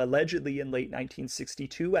Bruno allegedly in late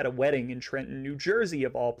 1962 at a wedding in Trenton, New Jersey,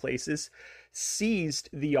 of all places, seized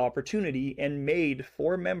the opportunity and made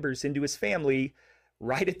 4 members into his family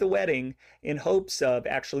right at the wedding in hopes of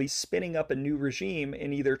actually spinning up a new regime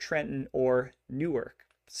in either Trenton or Newark.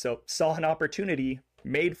 So saw an opportunity,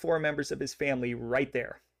 made 4 members of his family right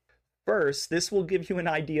there. First, this will give you an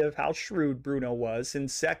idea of how shrewd Bruno was, and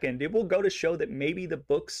second, it will go to show that maybe the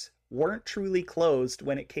books weren't truly closed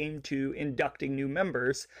when it came to inducting new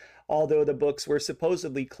members, although the books were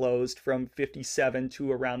supposedly closed from 57 to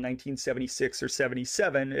around 1976 or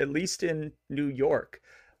 77, at least in New York.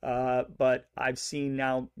 But I've seen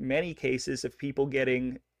now many cases of people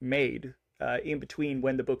getting made in between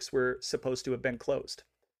when the books were supposed to have been closed.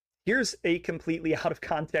 Here's a completely out of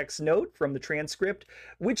context note from the transcript,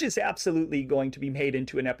 which is absolutely going to be made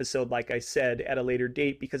into an episode, like I said, at a later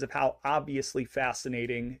date because of how obviously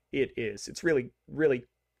fascinating it is. It's really, really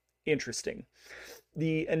interesting.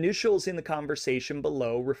 The initials in the conversation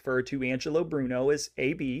below refer to Angelo Bruno as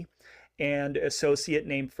AB, and associate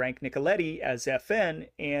named Frank Nicoletti as FN,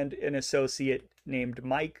 and an associate named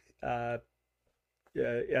Mike as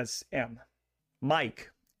M.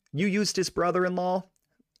 Mike, you used his brother-in-law?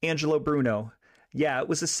 Angelo Bruno. Yeah, it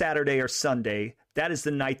was a Saturday or Sunday. That is the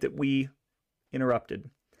night that we interrupted.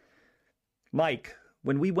 Mike,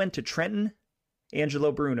 when we went to Trenton?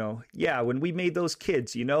 Angelo Bruno. Yeah, when we made those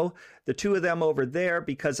kids, you know, the 2 of them over there,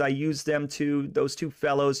 because I used them to, those 2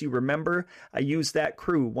 fellows, you remember? I used that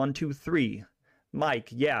crew, 1, 2, 3. Mike,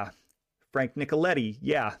 yeah. Frank Nicoletti,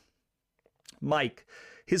 yeah. Mike,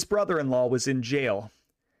 his brother-in-law was in jail.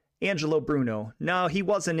 Angelo Bruno. No, he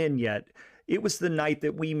wasn't in yet. It was the night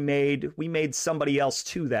that we made somebody else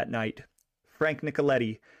too that night. Frank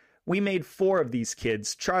Nicoletti. We made 4 of these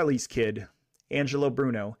kids. Charlie's kid. Angelo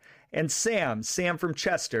Bruno. And Sam from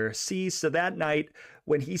Chester. See, so that night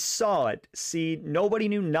when he saw it, see, nobody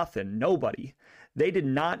knew nothing. Nobody. They did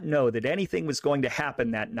not know that anything was going to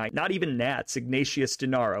happen that night. Not even Nats, Ignatius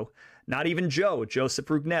Denaro. Not even Joe, Joseph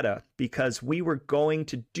Rugnetta, because we were going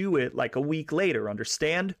to do it like a week later,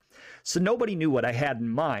 understand? So nobody knew what I had in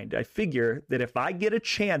mind. I figure that if I get a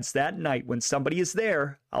chance that night when somebody is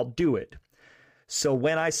there, I'll do it. So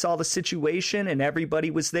when I saw the situation and everybody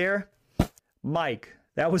was there, Mike,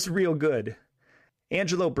 that was real good.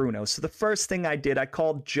 Angelo Bruno. So the first thing I did, I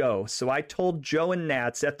called Joe. So I told Joe and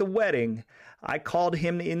Nats at the wedding, I called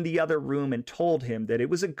him in the other room and told him that it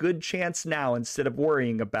was a good chance now instead of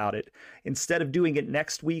worrying about it. Instead of doing it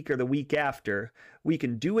next week or the week after, we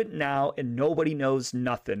can do it now and nobody knows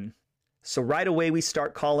nothing. So right away we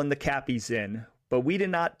start calling the Cappies in. But we did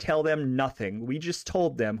not tell them nothing. We just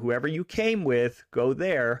told them, whoever you came with, go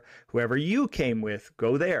there. Whoever you came with,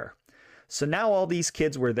 go there. So now all these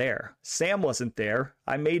kids were there. Sam wasn't there.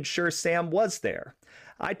 I made sure Sam was there.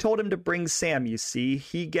 I told him to bring Sam, you see.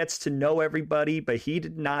 He gets to know everybody, but he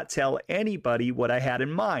did not tell anybody what I had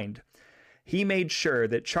in mind. He made sure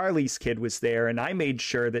that Charlie's kid was there, and I made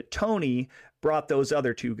sure that Tony brought those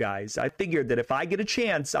other 2 guys. I figured that if I get a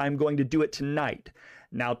chance, I'm going to do it tonight.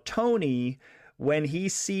 Now, Tony, when he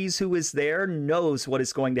sees who is there, knows what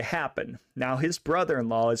is going to happen. Now, his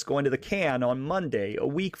brother-in-law is going to the can on Monday, a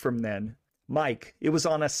week from then. Mike, it was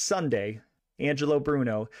on a Sunday. Angelo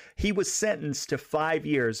Bruno. He was sentenced to 5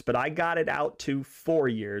 years, but I got it out to 4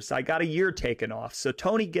 years. I got a year taken off. So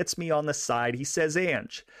Tony gets me on the side. He says,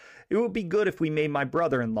 Ange, it would be good if we made my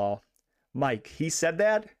brother-in-law. Mike, he said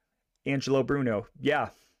that? Angelo Bruno. Yeah.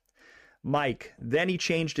 Mike, then he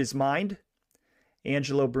changed his mind?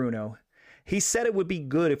 Angelo Bruno. He said it would be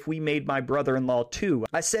good if we made my brother-in-law too.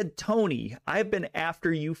 I said, Tony, I've been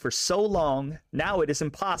after you for so long. Now it is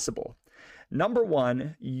impossible. Number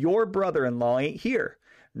 1, your brother-in-law ain't here.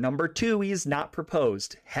 Number 2, he is not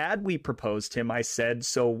proposed. Had we proposed him, I said,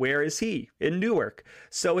 so where is he? In Newark.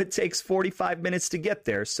 So it takes 45 minutes to get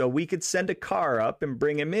there, so we could send a car up and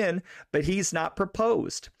bring him in, but he's not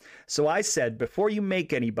proposed. So I said, before you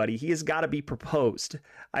make anybody, he has got to be proposed.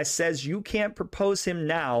 I says, you can't propose him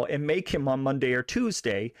now and make him on Monday or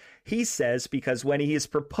Tuesday. He says, because when he is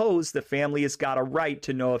proposed, the family has got a right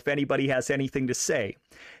to know if anybody has anything to say.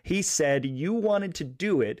 He said, you wanted to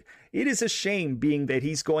do it. It is a shame being that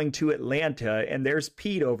he's going to Atlanta and there's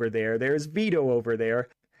Pete over there, there's Vito over there.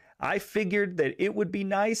 I figured that it would be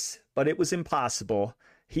nice, but it was impossible.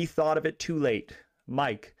 He thought of it too late.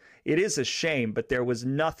 Mike, it is a shame, but there was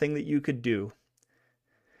nothing that you could do.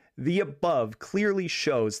 The above clearly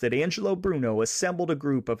shows that Angelo Bruno assembled a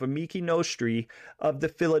group of amici nostri of the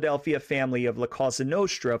Philadelphia family of La Cosa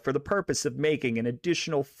Nostra for the purpose of making an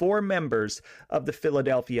additional 4 members of the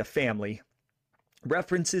Philadelphia family.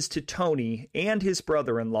 References to Tony and his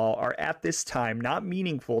brother-in-law are at this time not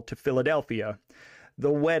meaningful to Philadelphia.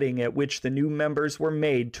 The wedding at which the new members were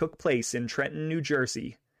made took place in Trenton, New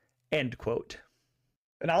Jersey. End quote.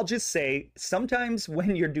 And I'll just say, sometimes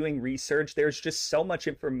when you're doing research, there's just so much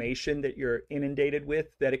information that you're inundated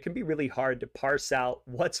with that it can be really hard to parse out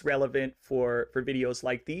what's relevant for videos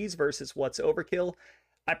like these versus what's overkill.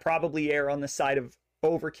 I probably err on the side of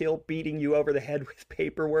overkill, beating you over the head with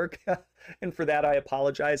paperwork. And for that, I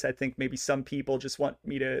apologize. I think maybe some people just want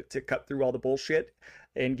me to cut through all the bullshit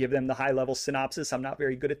and give them the high-level synopsis. I'm not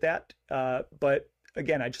very good at that. But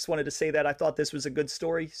again, I just wanted to say that I thought this was a good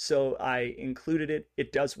story, so I included it.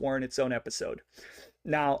 It does warrant its own episode.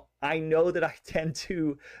 Now, I know that I tend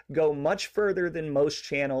to go much further than most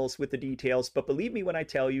channels with the details, but believe me when I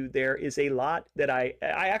tell you, there is a lot that I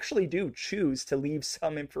actually do choose to leave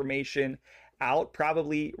some information out,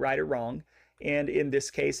 probably right or wrong. And in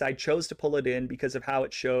this case, I chose to pull it in because of how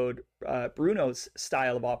it showed Bruno's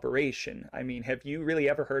style of operation. I mean, have you really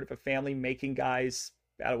ever heard of a family making guys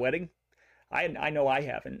at a wedding? I know I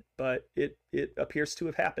haven't, but it appears to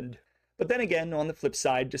have happened. But then again, on the flip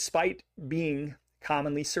side, despite being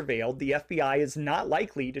commonly surveilled, the FBI is not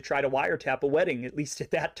likely to try to wiretap a wedding, at least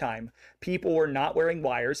at that time. People were not wearing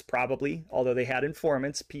wires, probably, although they had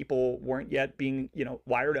informants. People weren't yet being,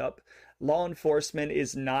 wired up. Law enforcement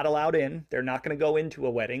is not allowed in. They're not going to go into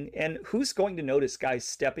a wedding. And who's going to notice guys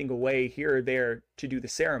stepping away here or there to do the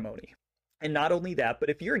ceremony? And not only that, but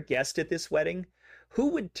if you're a guest at this wedding, who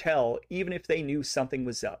would tell even if they knew something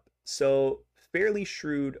was up? So fairly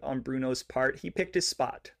shrewd on Bruno's part, he picked his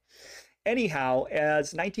spot. Anyhow,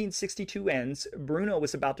 as 1962 ends, Bruno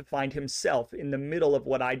was about to find himself in the middle of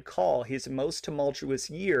what I'd call his most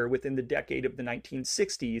tumultuous year within the decade of the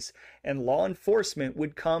 1960s, and law enforcement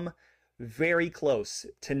would come very close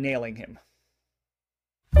to nailing him.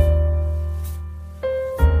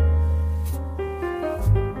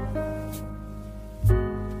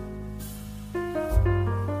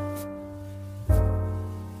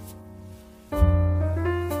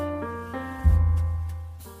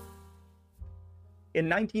 In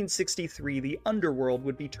 1963, the underworld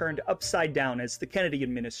would be turned upside down as the Kennedy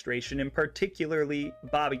administration, and particularly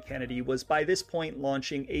Bobby Kennedy, was by this point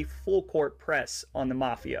launching a full-court press on the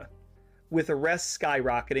Mafia. With arrests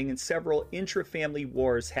skyrocketing and several intra-family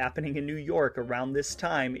wars happening in New York around this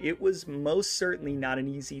time, it was most certainly not an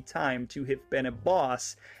easy time to have been a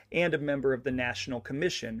boss and a member of the National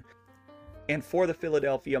Commission. And for the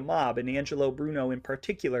Philadelphia mob, and Angelo Bruno in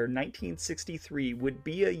particular, 1963 would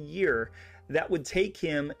be a year that would take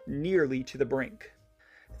him nearly to the brink.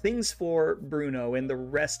 Things for Bruno and the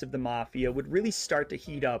rest of the Mafia would really start to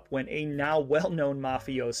heat up when a now well-known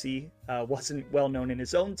mafiosi, wasn't well-known in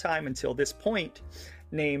his own time until this point,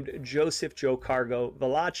 named Joseph Joe Cargo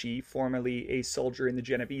Valachi, formerly a soldier in the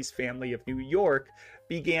Genovese family of New York,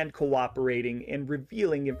 began cooperating and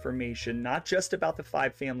revealing information not just about the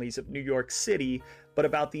 5 families of New York City, but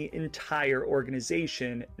about the entire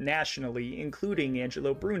organization nationally, including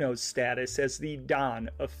Angelo Bruno's status as the Don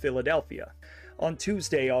of Philadelphia. On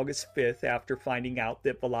Tuesday, August 5th, after finding out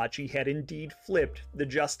that Valachi had indeed flipped, the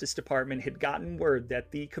Justice Department had gotten word that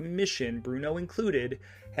the commission, Bruno included,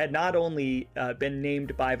 had not only been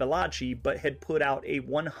named by Valachi, but had put out a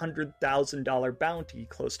 $100,000 bounty,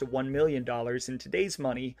 close to $1 million in today's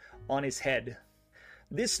money, on his head.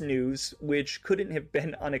 This news, which couldn't have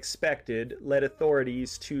been unexpected, led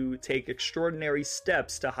authorities to take extraordinary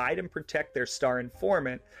steps to hide and protect their star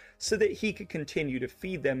informant so that he could continue to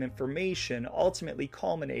feed them information, ultimately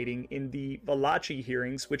culminating in the Valachi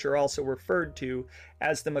hearings, which are also referred to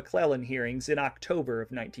as the McClellan hearings in October of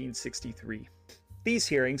 1963. These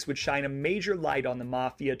hearings would shine a major light on the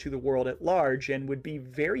Mafia to the world at large and would be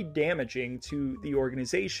very damaging to the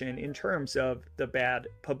organization in terms of the bad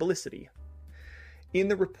publicity. In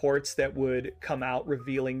the reports that would come out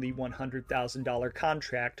revealing the $100,000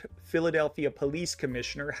 contract, Philadelphia Police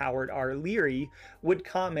Commissioner Howard R. Leary would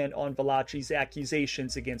comment on Valachi's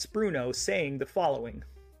accusations against Bruno, saying the following,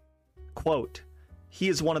 quote, "He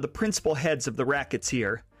is one of the principal heads of the rackets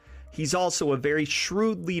here. He's also a very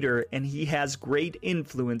shrewd leader, and he has great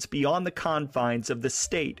influence beyond the confines of the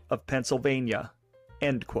state of Pennsylvania."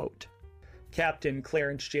 End quote. Captain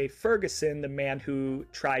Clarence J. Ferguson, the man who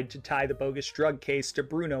tried to tie the bogus drug case to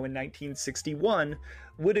Bruno in 1961,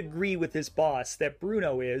 would agree with his boss that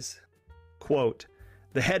Bruno is, quote,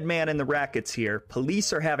 "the head man in the rackets here.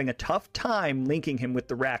 Police are having a tough time linking him with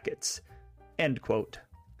the rackets." End quote.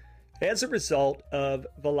 As a result of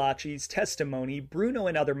Valachi's testimony, Bruno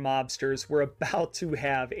and other mobsters were about to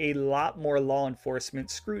have a lot more law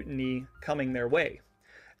enforcement scrutiny coming their way.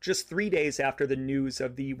 Just 3 days after the news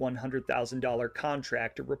of the $100,000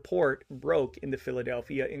 contract, a report broke in the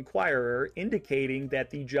Philadelphia Inquirer indicating that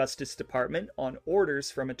the Justice Department, on orders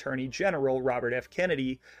from Attorney General Robert F.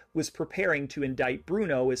 Kennedy, was preparing to indict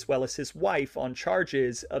Bruno as well as his wife on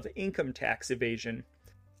charges of income tax evasion.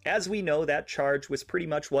 As we know, that charge was pretty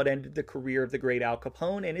much what ended the career of the great Al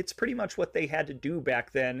Capone, and it's pretty much what they had to do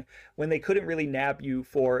back then when they couldn't really nab you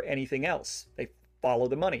for anything else. They follow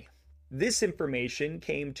the money. This information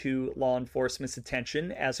came to law enforcement's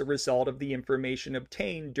attention as a result of the information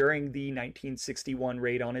obtained during the 1961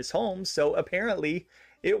 raid on his home, so apparently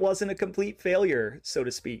it wasn't a complete failure, so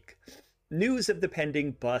to speak. News of the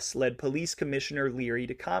pending bust led Police Commissioner Leary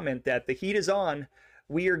to comment that the heat is on,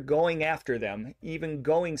 we are going after them, even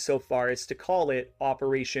going so far as to call it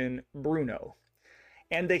Operation Bruno.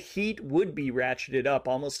 And the heat would be ratcheted up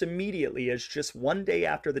almost immediately, as just 1 day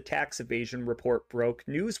after the tax evasion report broke,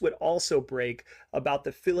 news would also break about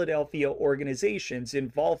the Philadelphia organization's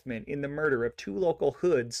involvement in the murder of 2 local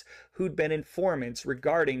hoods who'd been informants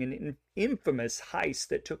regarding an infamous heist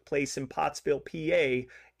that took place in Pottsville, PA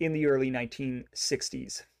in the early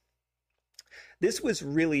 1960s. This was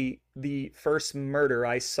really the first murder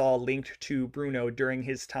I saw linked to Bruno during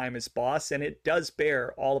his time as boss, and it does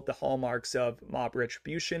bear all of the hallmarks of mob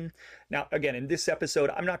retribution. Now, again, in this episode,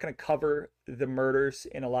 I'm not going to cover the murders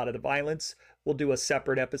and a lot of the violence. We'll do a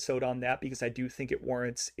separate episode on that because I do think it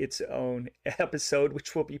warrants its own episode,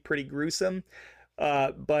 which will be pretty gruesome.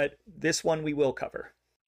 But this one we will cover.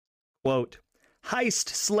 Quote, "Heist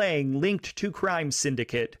slaying linked to crime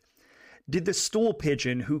syndicate. Did the stool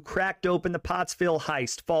pigeon who cracked open the Pottsville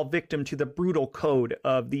heist fall victim to the brutal code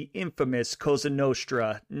of the infamous Cosa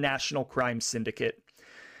Nostra National Crime Syndicate?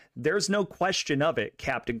 There's no question of it,"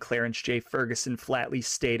 Captain Clarence J. Ferguson flatly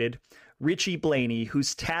stated. Richie Blaney,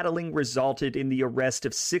 whose tattling resulted in the arrest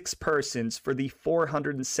of 6 persons for the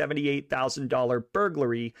 $478,000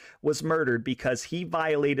 burglary, was murdered because he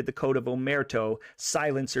violated the code of omerta,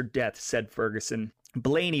 silence or death, said Ferguson.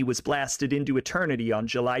 Blaney was blasted into eternity on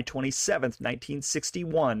July 27,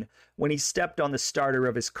 1961, when he stepped on the starter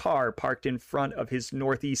of his car parked in front of his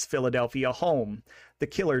Northeast Philadelphia home. The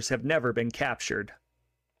killers have never been captured.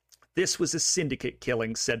 This was a syndicate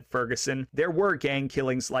killing, said Ferguson. There were gang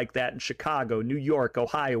killings like that in Chicago, New York,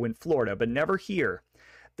 Ohio, and Florida, but never here.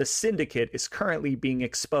 The syndicate is currently being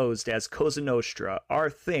exposed as Cosa Nostra, our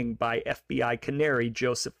thing, by FBI canary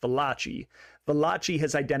Joseph Valachi. Valachi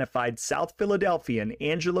has identified South Philadelphian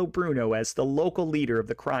Angelo Bruno as the local leader of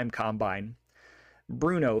the crime combine.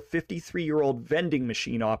 Bruno, 53-year-old vending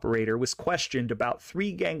machine operator, was questioned about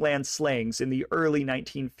 3 gangland slayings in the early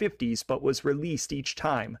 1950s, but was released each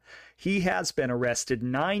time. He has been arrested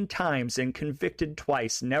 9 times and convicted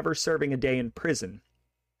twice, never serving a day in prison.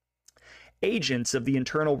 Agents of the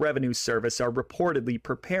Internal Revenue Service are reportedly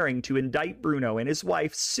preparing to indict Bruno and his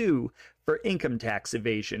wife, Sue, for income tax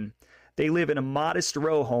evasion. They live in a modest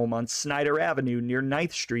row home on Snyder Avenue near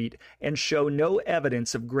 9th Street and show no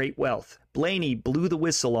evidence of great wealth. Blaney blew the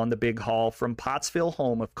whistle on the big haul from Pottsville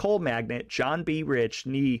home of coal magnate John B. Rich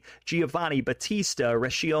nee Giovanni Battista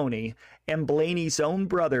Rescioni, and Blaney's own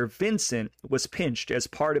brother Vincent was pinched as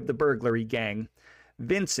part of the burglary gang.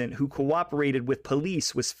 Vincent, who cooperated with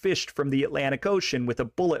police, was fished from the Atlantic Ocean with a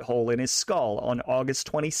bullet hole in his skull on August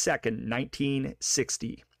 22,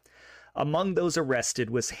 1960. Among those arrested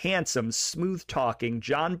was handsome, smooth-talking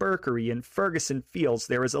John Berkery, and Ferguson feels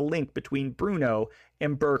there is a link between Bruno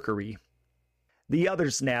and Berkery. The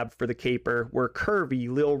others nabbed for the caper were curvy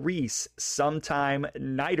Lil Reese, sometime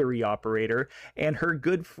nightery operator, and her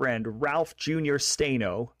good friend Ralph Jr.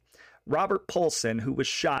 Stano. Robert Polson, who was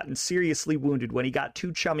shot and seriously wounded when he got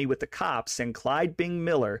too chummy with the cops, and Clyde Bing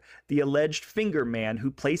Miller, the alleged finger man who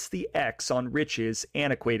placed the X on Rich's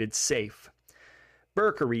antiquated safe.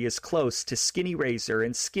 Burkery is close to Skinny Razor,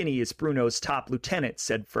 and Skinny is Bruno's top lieutenant,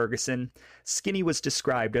 said Ferguson. Skinny was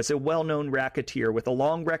described as a well-known racketeer with a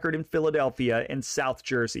long record in Philadelphia and South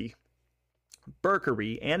Jersey.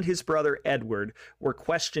 Burkery and his brother Edward were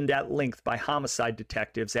questioned at length by homicide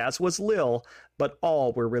detectives, as was Lil, but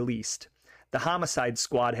all were released. The homicide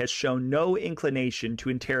squad has shown no inclination to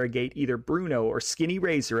interrogate either Bruno or Skinny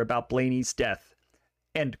Razor about Blaney's death.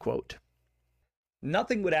 End quote.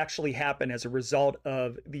 Nothing would actually happen as a result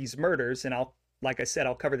of these murders, and like I said,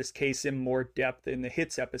 I'll cover this case in more depth in the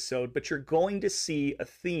Hits episode, but you're going to see a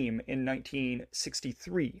theme in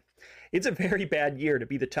 1963. It's a very bad year to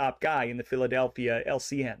be the top guy in the Philadelphia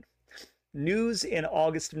LCN. News in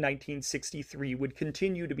August of 1963 would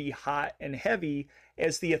continue to be hot and heavy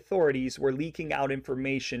as the authorities were leaking out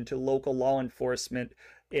information to local law enforcement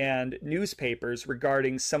and newspapers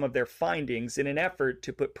regarding some of their findings in an effort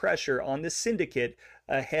to put pressure on the syndicate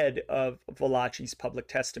ahead of Valachi's public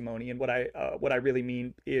testimony. And what I really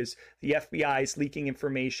mean is the FBI is leaking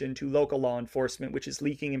information to local law enforcement, which is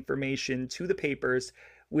leaking information to the papers,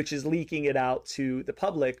 which is leaking it out to the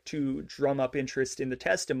public to drum up interest in the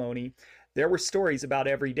testimony. There were stories about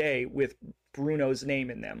every day with Bruno's name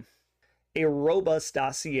in them. A robust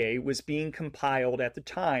dossier was being compiled at the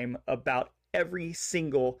time about every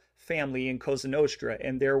single family in Cosa Nostra,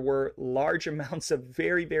 and there were large amounts of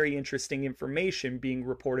very, very interesting information being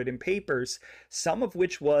reported in papers, some of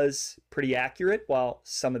which was pretty accurate, while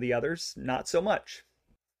some of the others not so much.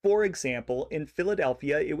 For example, in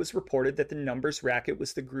Philadelphia, it was reported that the numbers racket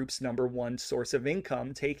was the group's #1 source of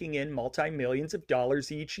income, taking in multi-millions of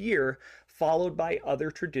dollars each year, followed by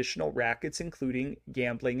other traditional rackets, including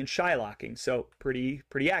gambling and shylocking. So pretty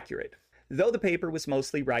accurate. Though the paper was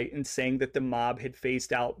mostly right in saying that the mob had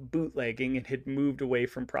phased out bootlegging and had moved away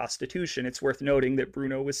from prostitution, it's worth noting that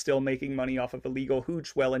Bruno was still making money off of illegal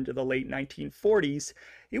hooch well into the late 1940s.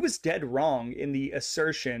 It was dead wrong in the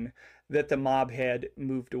assertion that the mob had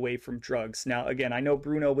moved away from drugs. Now, again, I know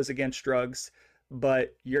Bruno was against drugs,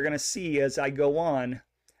 but you're going to see as I go on,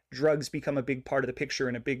 drugs become a big part of the picture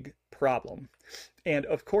and a big problem. And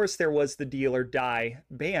of course, there was the deal or die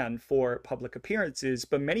ban for public appearances,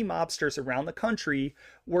 but many mobsters around the country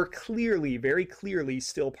were clearly, very clearly,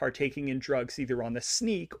 still partaking in drugs, either on the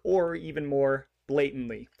sneak or even more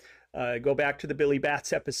blatantly. Go back to the Billy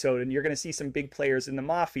Bats episode, and you're going to see some big players in the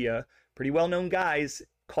Mafia, pretty well-known guys,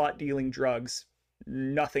 caught dealing drugs.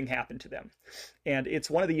 Nothing happened to them. And it's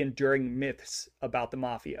one of the enduring myths about the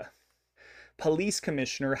Mafia. Police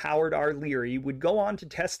Commissioner Howard R. Leary would go on to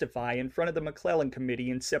testify in front of the McClellan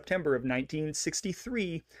Committee in September of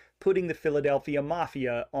 1963, putting the Philadelphia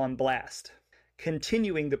Mafia on blast.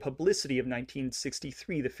 Continuing the publicity of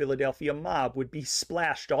 1963, the Philadelphia mob would be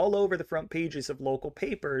splashed all over the front pages of local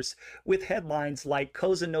papers with headlines like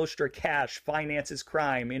Cosa Nostra Cash Finances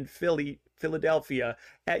Crime in Philadelphia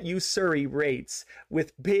at Usuri rates,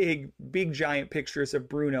 with big giant pictures of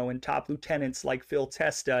Bruno and top lieutenants like Phil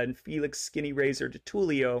Testa and Felix Skinny Razor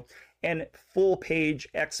DiTullio, and full page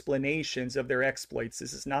explanations of their exploits.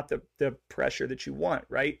 This is not the pressure that you want,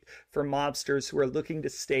 right? For mobsters who are looking to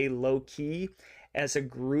stay low key as a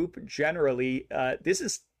group, generally, this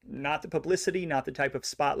is not the publicity, not the type of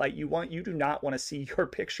spotlight you want. You do not want to see your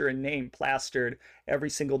picture and name plastered every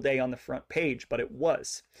single day on the front page, but it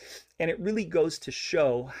was. And it really goes to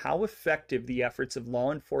show how effective the efforts of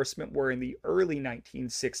law enforcement were in the early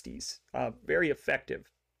 1960s. Very effective.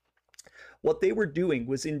 What they were doing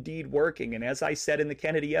was indeed working, and as I said in the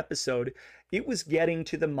Kennedy episode, it was getting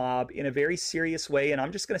to the mob in a very serious way, and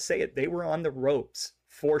I'm just going to say it, they were on the ropes,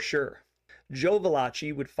 for sure. Joe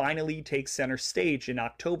Valachi would finally take center stage in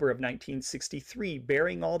October of 1963,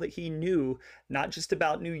 bearing all that he knew, not just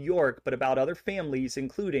about New York, but about other families,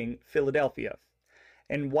 including Philadelphia.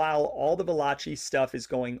 And while all the Valachi stuff is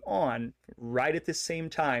going on, right at the same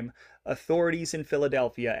time, authorities in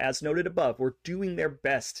Philadelphia, as noted above, were doing their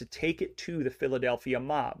best to take it to the Philadelphia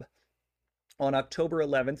mob. On October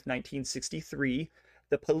 11th, 1963,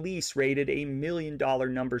 the police raided a $1 million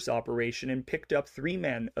numbers operation and picked up 3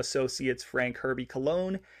 men, associates Frank Herbie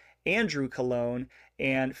Cologne, Andrew Cologne,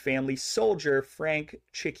 and family soldier Frank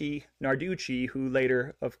Chicky Narducci, who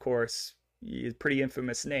later, of course, is a pretty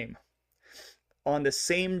infamous name. On the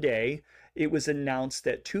same day, it was announced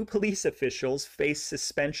that 2 police officials faced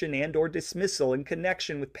suspension and or dismissal in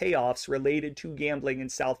connection with payoffs related to gambling in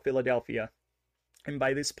South Philadelphia. And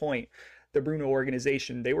by this point, the Bruno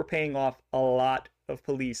organization, they were paying off a lot of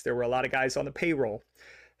police. There were a lot of guys on the payroll.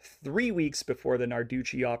 3 weeks before the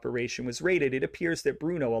Narducci operation was raided, it appears that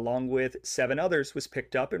Bruno, along with 7 others, was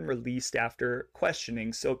picked up and released after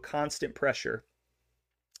questioning, so constant pressure.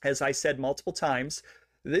 As I said multiple times,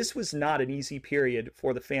 this was not an easy period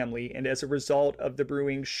for the family, and as a result of the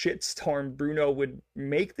brewing shitstorm, Bruno would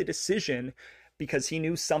make the decision, because he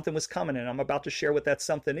knew something was coming, and I'm about to share what that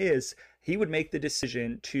something is. He would make the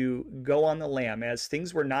decision to go on the lam, as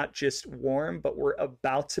things were not just warm, but were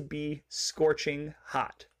about to be scorching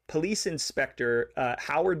hot. Police Inspector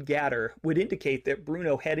Howard Gatter would indicate that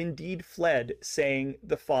Bruno had indeed fled, saying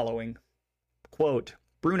the following, quote,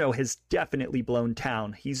 "Bruno has definitely blown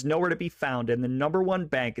town. He's nowhere to be found, and the number one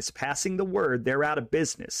bank is passing the word they're out of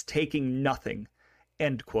business, taking nothing."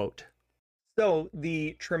 End quote. So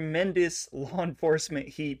the tremendous law enforcement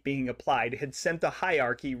heat being applied had sent the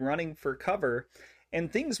hierarchy running for cover,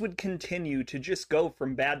 and things would continue to just go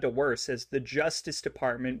from bad to worse as the Justice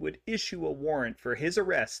Department would issue a warrant for his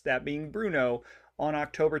arrest, that being Bruno, on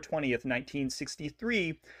October 20th,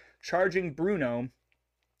 1963, charging Bruno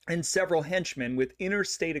and several henchmen with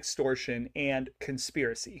interstate extortion and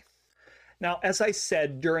conspiracy. Now, as I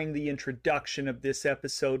said during the introduction of this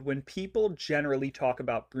episode, when people generally talk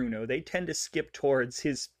about Bruno, they tend to skip towards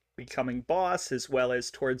his becoming boss as well as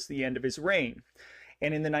towards the end of his reign.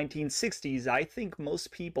 And in the 1960s, I think most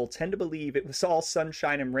people tend to believe it was all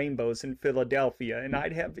sunshine and rainbows in Philadelphia, and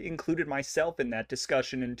I'd have included myself in that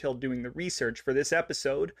discussion until doing the research for this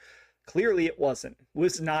episode. Clearly it wasn't. It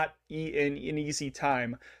was not an easy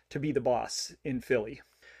time to be the boss in Philly.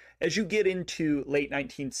 As you get into late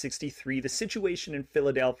 1963, the situation in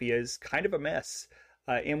Philadelphia is kind of a mess.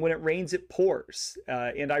 And when it rains, it pours.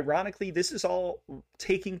 And ironically, this is all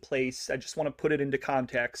taking place, I just want to put it into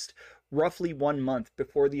context, roughly 1 month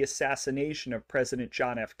before the assassination of President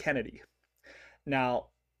John F. Kennedy. Now,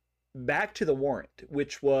 back to the warrant,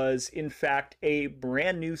 which was in fact a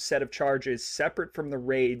brand new set of charges separate from the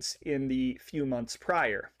raids in the few months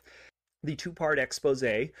prior. The 2-part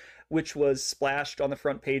expose, which was splashed on the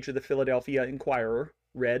front page of the Philadelphia Inquirer,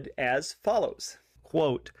 read as follows,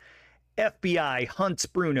 quote, "FBI hunts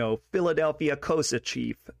Bruno, Philadelphia COSA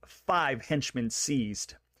chief, 5 henchmen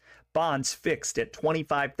seized. Bonds fixed at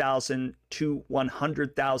 $25,000 to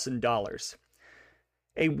 $100,000.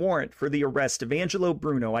 A warrant for the arrest of Angelo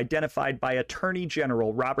Bruno, identified by Attorney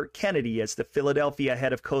General Robert Kennedy as the Philadelphia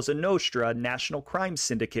head of Cosa Nostra National Crime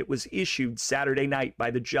Syndicate, was issued Saturday night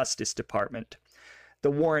by the Justice Department.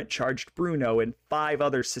 The warrant charged Bruno and 5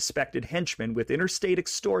 other suspected henchmen with interstate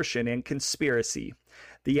extortion and conspiracy.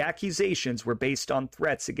 The accusations were based on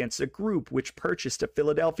threats against a group which purchased a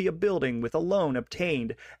Philadelphia building with a loan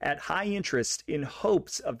obtained at high interest in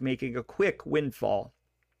hopes of making a quick windfall.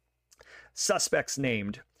 Suspects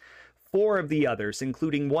named. 4 of the others,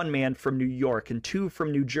 including 1 man from New York and 2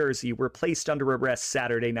 from New Jersey, were placed under arrest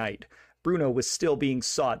Saturday night. Bruno was still being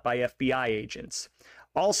sought by FBI agents.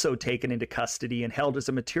 Also taken into custody and held as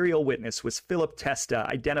a material witness was Philip Testa,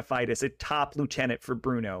 identified as a top lieutenant for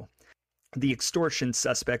Bruno. The extortion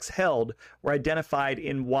suspects held were identified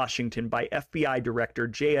in Washington by FBI Director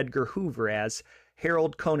J. Edgar Hoover as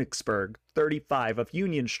Harold Konigsberg, 35 of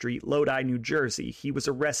Union Street, Lodi, New Jersey. He was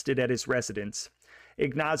arrested at his residence.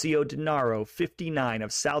 Ignazio Denaro, 59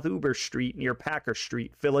 of South Uber Street near Packer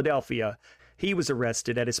Street, Philadelphia. He was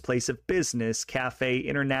arrested at his place of business, Cafe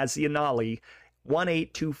Internazionale,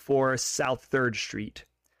 1824 South 3rd Street.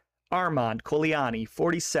 Armand Coliani,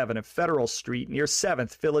 47 of Federal Street near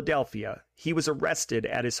 7th, Philadelphia. He was arrested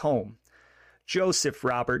at his home. Joseph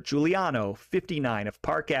Robert Giuliano, 59 of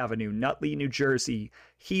Park Avenue, Nutley, New Jersey.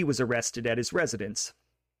 He was arrested at his residence.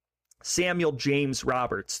 Samuel James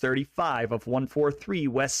Roberts, 35 of 143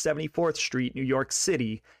 West 74th Street, New York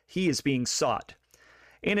City. He is being sought.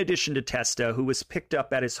 In addition to Testa, who was picked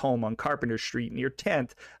up at his home on Carpenter Street near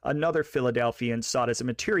 10th, another Philadelphian sought as a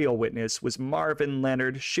material witness was Marvin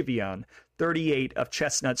Leonard Chivion, 38 of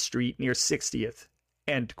Chestnut Street near 60th.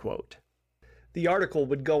 End quote. The article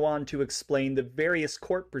would go on to explain the various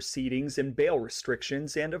court proceedings and bail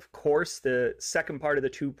restrictions, and of course the second part of the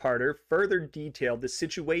 2-parter further detailed the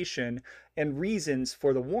situation and reasons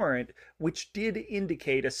for the warrant, which did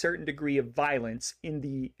indicate a certain degree of violence in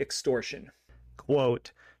the extortion.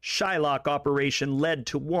 Quote, Shylock operation led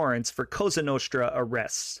to warrants for Cosa Nostra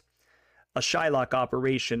arrests. A Shylock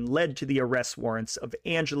operation led to the arrest warrants of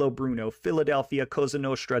Angelo Bruno, Philadelphia Cosa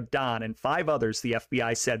Nostra Don, and 5 others, the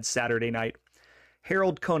FBI said Saturday night.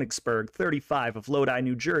 Harold Konigsberg, 35 of Lodi,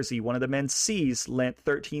 New Jersey, one of the men seized, lent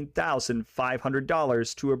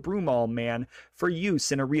 $13,500 to a Broomall man for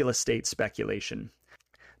use in a real estate speculation.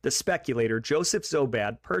 The speculator, Joseph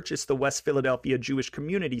Zobad, purchased the West Philadelphia Jewish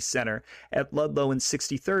Community Center at Ludlow and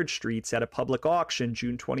 63rd Streets at a public auction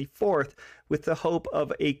June 24th with the hope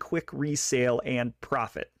of a quick resale and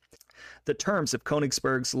profit. The terms of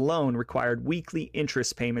Konigsberg's loan required weekly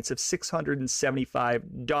interest payments of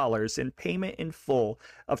 $675 and payment in full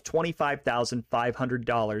of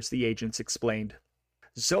 $25,500, the agents explained.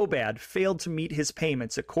 Zobad failed to meet his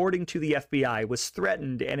payments, according to the FBI, was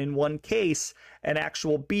threatened, and in one case, an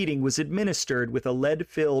actual beating was administered with a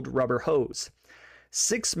lead-filled rubber hose.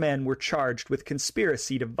 6 men were charged with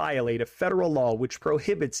conspiracy to violate a federal law which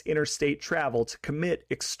prohibits interstate travel to commit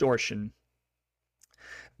extortion.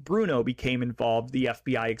 Bruno became involved, the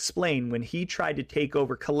FBI explained, when he tried to take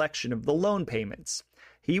over collection of the loan payments.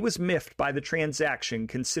 He was miffed by the transaction,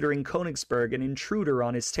 considering Konigsberg an intruder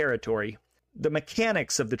on his territory. The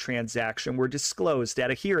mechanics of the transaction were disclosed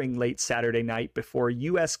at a hearing late Saturday night before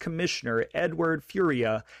U.S. Commissioner Edward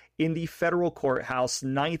Furia in the federal courthouse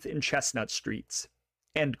 9th and Chestnut Streets.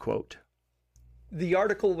 End quote. The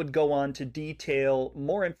article would go on to detail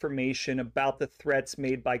more information about the threats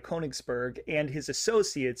made by Konigsberg and his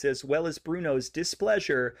associates, as well as Bruno's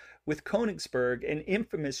displeasure with Konigsberg, an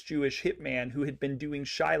infamous Jewish hitman who had been doing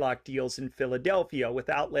Shylock deals in Philadelphia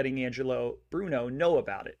without letting Angelo Bruno know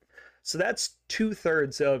about it. So that's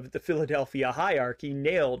 2/3 of the Philadelphia hierarchy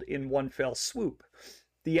nailed in one fell swoop.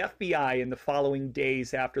 The FBI in the following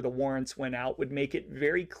days after the warrants went out would make it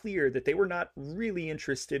very clear that they were not really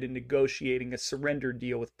interested in negotiating a surrender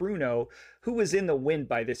deal with Bruno, who was in the wind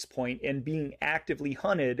by this point and being actively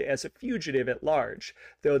hunted as a fugitive at large,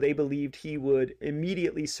 though they believed he would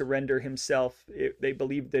immediately surrender himself. They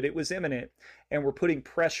believed that it was imminent and were putting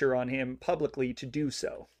pressure on him publicly to do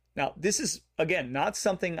so. Now, this is, again, not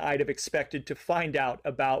something I'd have expected to find out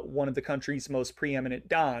about one of the country's most preeminent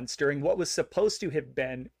dons during what was supposed to have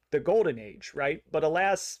been the golden age, right? But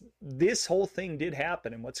alas, this whole thing did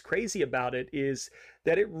happen. And what's crazy about it is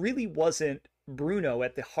that it really wasn't Bruno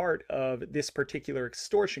at the heart of this particular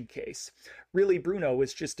extortion case. Really, Bruno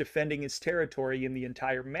was just defending his territory in the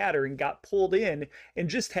entire matter and got pulled in and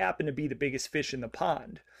just happened to be the biggest fish in the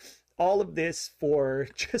pond. All of this for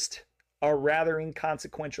just a rather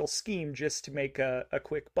inconsequential scheme just to make a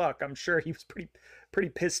quick buck. I'm sure he was pretty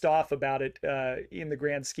pissed off about it in the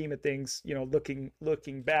grand scheme of things, you know,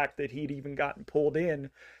 looking back, that he'd even gotten pulled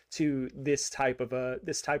in to this type of a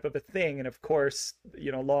thing. And of course,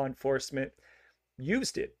 you know, law enforcement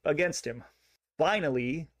used it against him.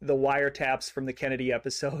 Finally, the wiretaps from the Kennedy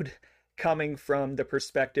episode, coming from the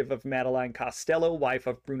perspective of Madeline Costello, wife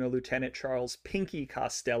of Bruno Lieutenant Charles Pinky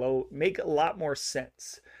Costello, make a lot more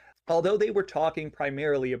sense. Although they were talking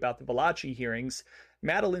primarily about the Valachi hearings,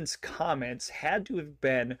 Madeline's comments had to have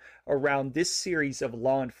been around this series of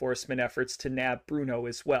law enforcement efforts to nab Bruno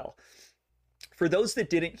as well. For those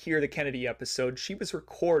that didn't hear the Kennedy episode, she was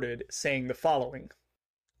recorded saying the following,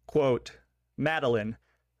 quote, "Madeline,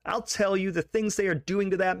 I'll tell you, the things they are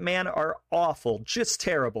doing to that man are awful, just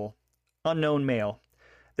terrible. Unknown male.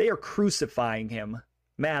 They are crucifying him.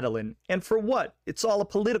 Madeline. And for what? It's all a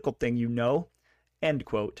political thing, you know." End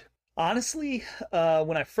quote. Honestly,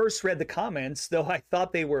 when I first read the comments, though I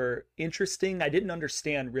thought they were interesting, I didn't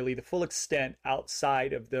understand really the full extent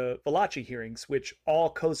outside of the Valachi hearings, which all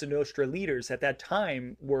Cosa Nostra leaders at that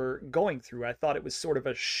time were going through. I thought it was sort of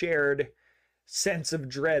a shared sense of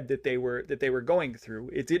dread that they were going through.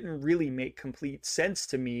 It didn't really make complete sense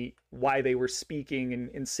to me why they were speaking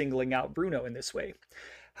and singling out Bruno in this way.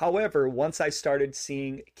 However, once I started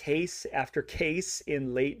seeing case after case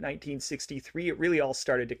in late 1963, it really all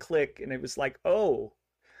started to click, and it was like, oh,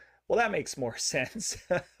 well, that makes more sense.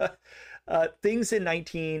 Things in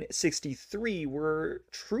 1963 were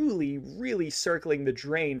truly, really circling the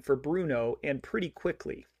drain for Bruno, and pretty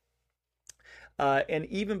quickly. And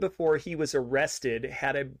even before he was arrested,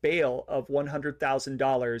 had a bail of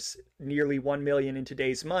 $100,000, nearly $1 million in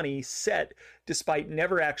today's money, set, despite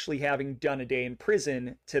never actually having done a day in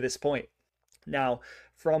prison to this point. Now,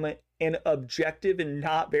 from an objective and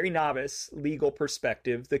not very novice legal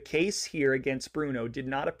perspective, the case here against Bruno did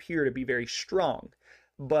not appear to be very strong.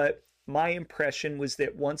 But my impression was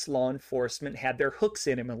that once law enforcement had their hooks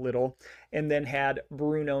in him a little, and then had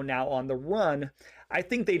Bruno now on the run, I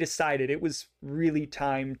think they decided it was really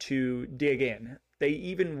time to dig in. They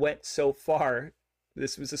even went so far,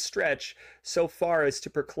 this was a stretch, so far as to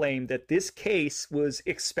proclaim that this case was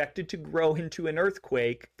expected to grow into an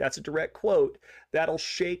earthquake, that's a direct quote, that'll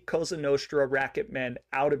shake Cosa Nostra racket men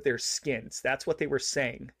out of their skins. That's what they were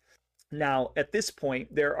saying. Now, at this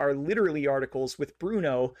point, there are literally articles with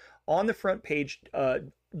Bruno on the front page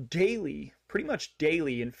daily, pretty much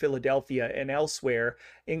daily in Philadelphia and elsewhere,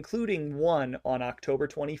 including one on October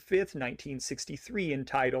 25th, 1963,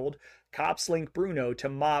 entitled "Cops Link Bruno to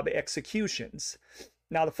Mob Executions."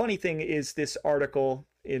 Now, the funny thing is, this article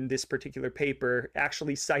in this particular paper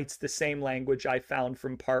actually cites the same language I found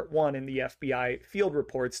from part one in the FBI field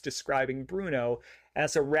reports describing Bruno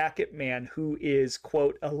as a racket man who is,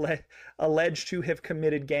 quote, alleged to have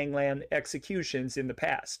committed gangland executions in the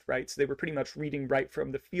past, right? So they were pretty much reading right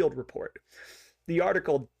from the field report. The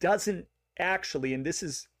article doesn't actually, and this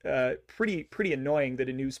is pretty annoying that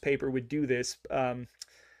a newspaper would do this,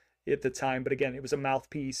 at the time, but again, it was a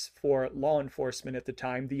mouthpiece for law enforcement at the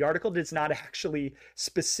time. The article does not actually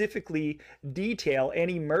specifically detail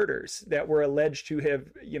any murders that were alleged to have,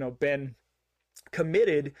 been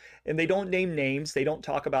committed, and they don't name names. They don't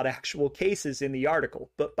talk about actual cases in the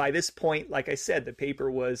article. But by this point, like I said, the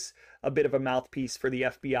paper was a bit of a mouthpiece for the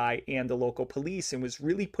FBI and the local police, and was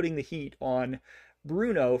really putting the heat on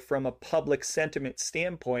Bruno from a public sentiment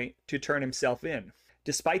standpoint to turn himself in.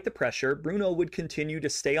 Despite the pressure, Bruno would continue to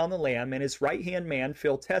stay on the lam, and his right-hand man,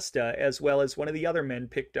 Phil Testa, as well as one of the other men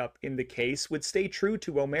picked up in the case, would stay true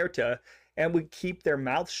to Omerta and would keep their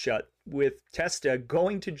mouths shut, with Testa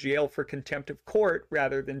going to jail for contempt of court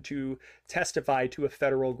rather than to testify to a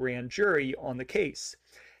federal grand jury on the case.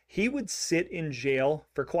 He would sit in jail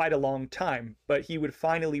for quite a long time, but he would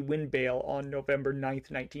finally win bail on November 9th,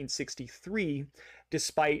 1963,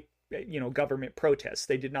 despite, government protests.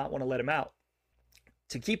 They did not want to let him out.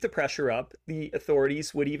 To keep the pressure up, the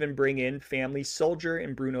authorities would even bring in family soldier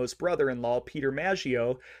and Bruno's brother-in-law, Peter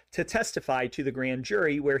Maggio, to testify to the grand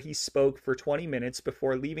jury, where he spoke for 20 minutes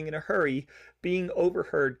before leaving in a hurry, being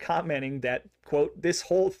overheard commenting that, quote, "This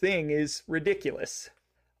whole thing is ridiculous."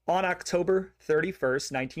 On October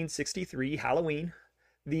 31st, 1963, Halloween,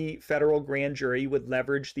 the federal grand jury would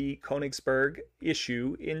leverage the Königsberg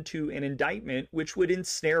issue into an indictment which would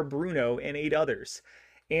ensnare Bruno and 8 others.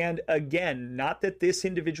 And again, not that this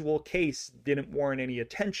individual case didn't warrant any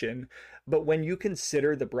attention, but when you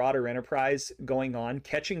consider the broader enterprise going on,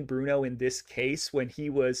 catching Bruno in this case when he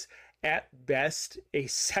was at best a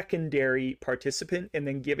secondary participant and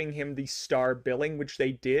then giving him the star billing, which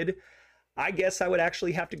they did, I guess I would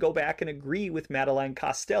actually have to go back and agree with Madeline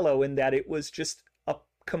Costello in that it was just a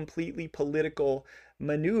completely political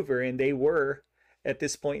maneuver, and they were, at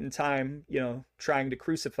this point in time, trying to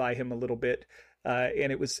crucify him a little bit.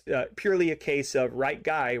 And it was purely a case of right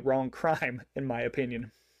guy, wrong crime, in my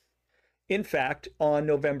opinion. In fact, on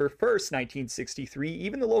November 1st, 1963,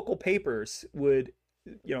 even the local papers would,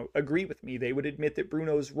 agree with me. They would admit that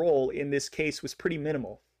Bruno's role in this case was pretty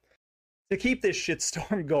minimal. To keep this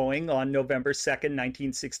shitstorm going, on November 2nd,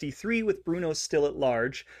 1963, with Bruno still at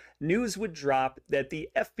large, news would drop that the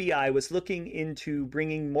FBI was looking into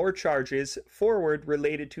bringing more charges forward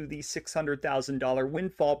related to the $600,000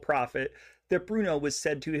 windfall profit that Bruno was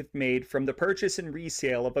said to have made from the purchase and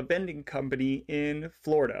resale of a vending company in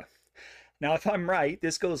Florida. Now, if I'm right,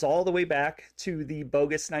 this goes all the way back to the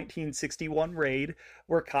bogus 1961 raid,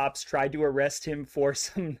 where cops tried to arrest him for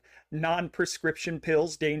some non-prescription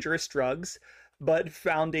pills, dangerous drugs, but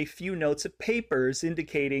found a few notes of papers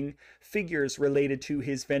indicating figures related to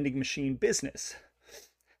his vending machine business.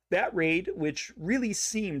 That raid, which really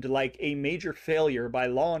seemed like a major failure by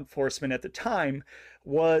law enforcement at the time,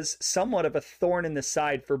 was somewhat of a thorn in the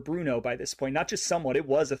side for Bruno by this point. Not just somewhat, it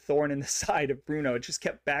was a thorn in the side of Bruno. It just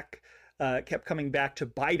kept coming back to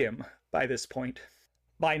bite him by this point.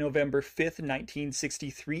 By November 5th,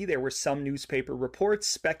 1963, there were some newspaper reports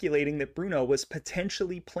speculating that Bruno was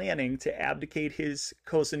potentially planning to abdicate his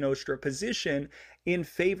Cosa Nostra position in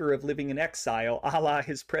favor of living in exile, a la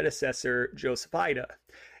his predecessor, Joseph Ida.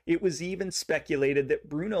 It was even speculated that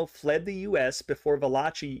Bruno fled the U.S. before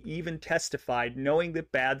Valachi even testified, knowing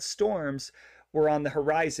that bad storms were on the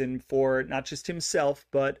horizon for not just himself,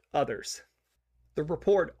 but others. The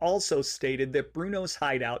report also stated that Bruno's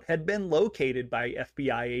hideout had been located by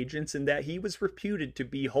FBI agents and that he was reputed to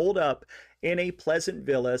be holed up in a pleasant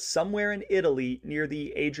villa somewhere in Italy near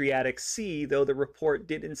the Adriatic Sea, though the report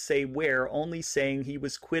didn't say where, only saying he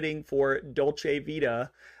was quitting for dolce vita,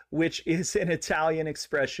 which is an Italian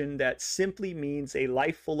expression that simply means a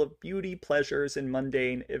life full of beauty, pleasures, and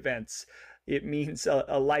mundane events. It means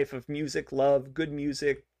a life of music, love, good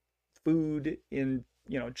music, food,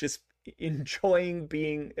 just enjoying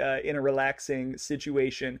being in a relaxing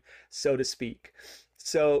situation, so to speak.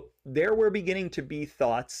 So there were beginning to be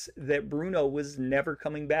thoughts that Bruno was never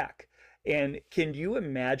coming back. And can you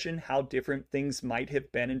imagine how different things might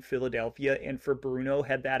have been in Philadelphia and for Bruno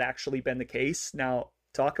had that actually been the case? Now,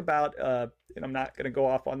 talk about, and I'm not going to go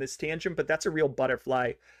off on this tangent, but that's a real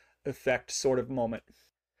butterfly effect sort of moment.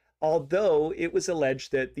 although it was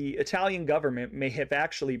alleged that the Italian government may have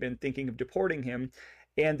actually been thinking of deporting him,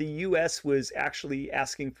 and the US was actually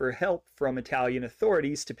asking for help from Italian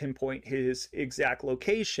authorities to pinpoint his exact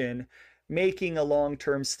location, making a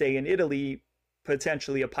long-term stay in Italy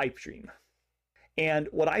potentially a pipe dream. And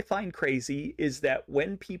what I find crazy is that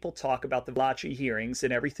when people talk about the Valachi hearings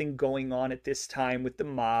and everything going on at this time with the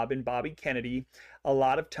mob and Bobby Kennedy, a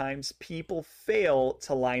lot of times people fail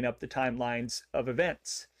to line up the timelines of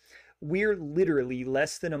events. We're literally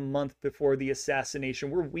less than a month before the assassination.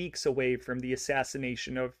 We're weeks away from the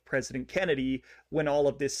assassination of President Kennedy when all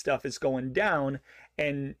of this stuff is going down.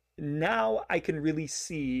 And now I can really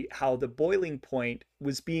see how the boiling point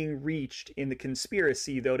was being reached in the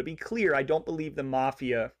conspiracy. Though, to be clear, I don't believe the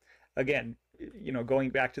Mafia, again, going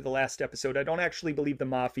back to the last episode, I don't actually believe the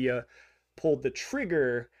Mafia pulled the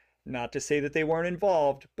trigger. Not to say that they weren't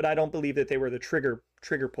involved, but I don't believe that they were the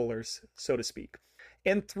trigger pullers, so to speak.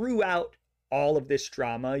 And throughout all of this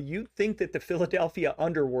drama, you'd think that the Philadelphia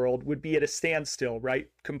underworld would be at a standstill, right?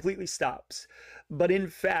 Completely stops. But in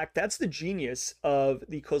fact, that's the genius of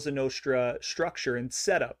the Cosa Nostra structure and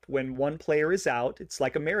setup. When one player is out, it's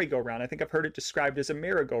like a merry-go-round. I think I've heard it described as a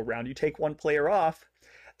merry-go-round. You take one player off,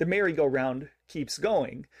 the merry-go-round keeps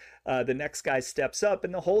going. The next guy steps up,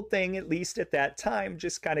 and the whole thing, at least at that time,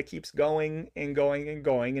 just kind of keeps going and going and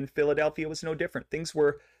going. And Philadelphia was no different. Things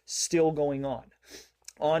were still going on.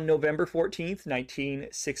 On November 14th,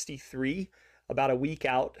 1963, about a week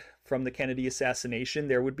out from the Kennedy assassination,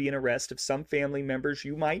 there would be an arrest of some family members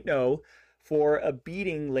you might know for a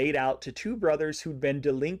beating laid out to two brothers who'd been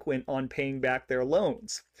delinquent on paying back their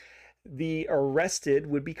loans. The arrested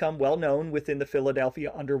would become well known within the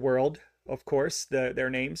Philadelphia underworld. Of course, their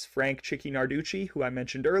names, Frank Chicky Narducci, who I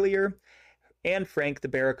mentioned earlier, and Frank the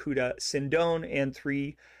Barracuda Sindone, and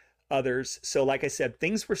three others. So like I said,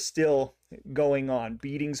 things were still going on.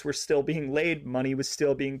 Beatings were still being laid. Money was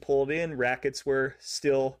still being pulled in. Rackets were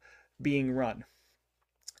still being run.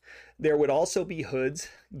 There would also be hoods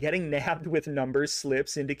getting nabbed with number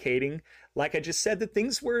slips indicating, like I just said, that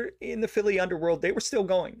things were in the Philly underworld. They were still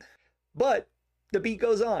going. But the beat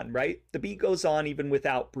goes on, right? The beat goes on even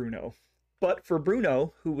without Bruno. But for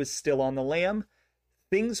Bruno, who was still on the lam,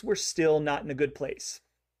 things were still not in a good place.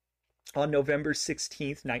 On November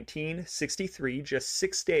 16th, 1963, just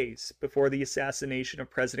 6 days before the assassination of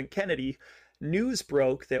President Kennedy, news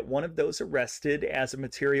broke that one of those arrested as a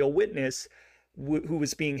material witness who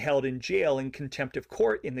was being held in jail in contempt of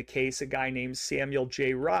court in the case, a guy named Samuel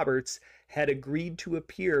J. Roberts, had agreed to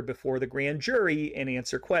appear before the grand jury and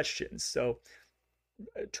answer questions. So,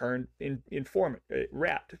 turned informant,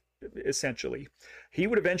 rat, essentially. He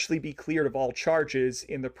would eventually be cleared of all charges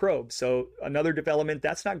in the probe. So another development,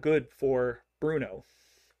 that's not good for Bruno.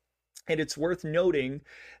 And it's worth noting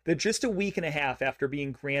that just a week and a half after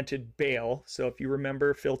being granted bail, so if you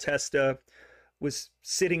remember, Phil Testa was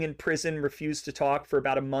sitting in prison, refused to talk for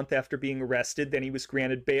about a month after being arrested. Then he was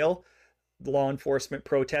granted bail. Law enforcement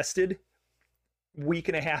protested. Week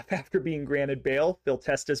and a half after being granted bail, Phil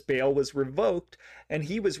Testa's bail was revoked and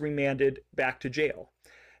he was remanded back to jail.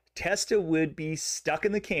 Testa would be stuck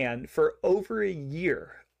in the can for over a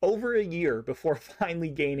year before finally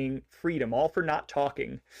gaining freedom, all for not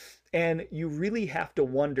talking. And you really have to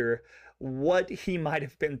wonder what he might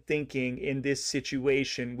have been thinking in this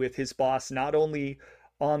situation with his boss not only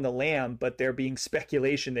on the lam, but there being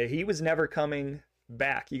speculation that he was never coming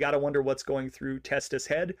back. You got to wonder what's going through Testa's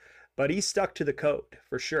head, but he stuck to the code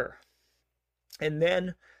for sure. And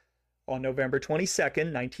then on November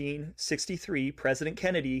 22nd, 1963, President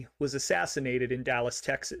Kennedy was assassinated in Dallas,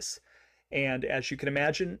 Texas. And as you can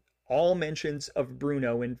imagine, all mentions of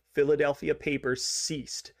Bruno in Philadelphia papers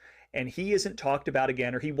ceased. And he isn't talked about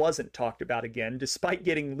again, or he wasn't talked about again, despite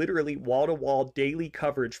getting literally wall-to-wall daily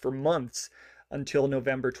coverage for months until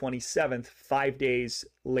November 27th, 5 days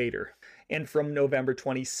later. And from November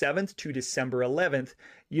 27th to December 11th,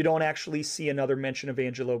 you don't actually see another mention of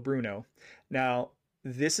Angelo Bruno. Now,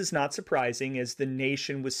 this is not surprising, as the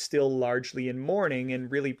nation was still largely in mourning and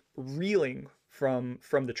really reeling from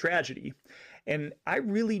the tragedy. And I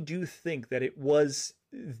really do think that it was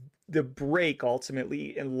the break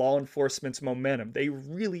ultimately in law enforcement's momentum. They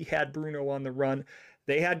really had Bruno on the run.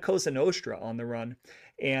 They had Cosa Nostra on the run.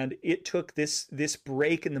 And it took this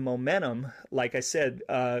break in the momentum, like I said,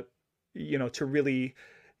 to really,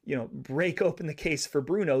 break open the case for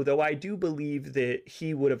Bruno, though I do believe that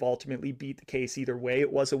he would have ultimately beat the case either way.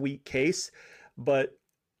 It was a weak case, but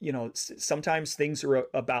sometimes things are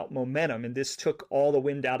about momentum, and this took all the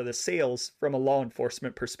wind out of the sails from a law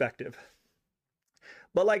enforcement perspective.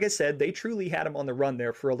 But like I said, they truly had him on the run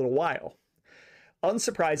there for a little while.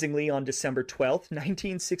 Unsurprisingly, on December 12th,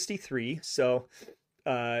 1963, so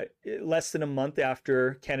less than a month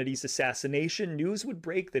after Kennedy's assassination, news would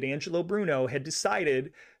break that Angelo Bruno had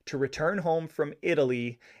decided to return home from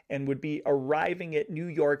Italy and would be arriving at New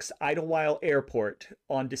York's Idlewild Airport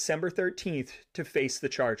on December 13th to face the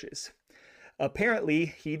charges. Apparently,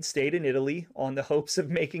 he'd stayed in Italy on the hopes of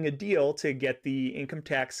making a deal to get the income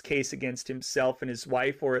tax case against himself and his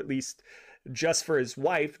wife, or at least just for his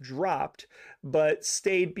wife, dropped, but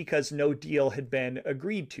stayed because no deal had been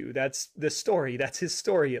agreed to. That's the story. That's his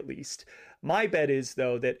story, at least. My bet is,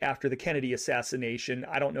 though, that after the Kennedy assassination,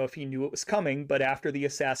 I don't know if he knew it was coming, but after the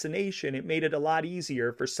assassination, it made it a lot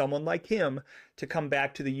easier for someone like him to come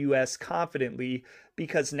back to the U.S. confidently,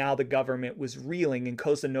 because now the government was reeling and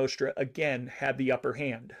Cosa Nostra again had the upper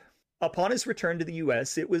hand. Upon his return to the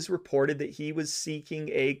U.S., it was reported that he was seeking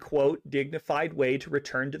a, quote, dignified way to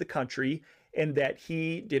return to the country, and that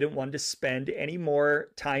he didn't want to spend any more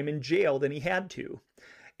time in jail than he had to.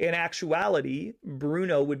 In actuality,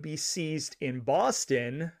 Bruno would be seized in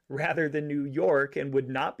Boston rather than New York and would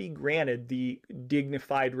not be granted the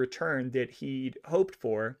dignified return that he'd hoped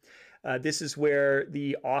for. This is where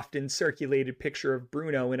the often circulated picture of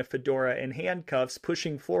Bruno in a fedora and handcuffs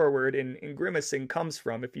pushing forward and grimacing comes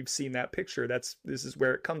from. If you've seen that picture, this is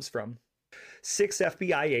where it comes from. 6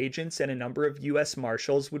 FBI agents and a number of U.S.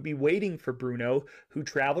 Marshals would be waiting for Bruno, who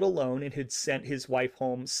traveled alone and had sent his wife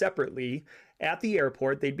home separately. At the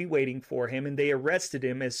airport, they'd be waiting for him, and they arrested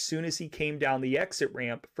him as soon as he came down the exit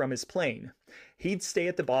ramp from his plane. He'd stay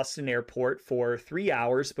at the Boston airport for 3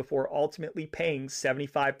 hours before ultimately paying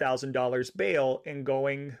 $75,000 bail and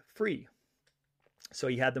going free. So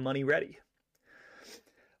he had the money ready.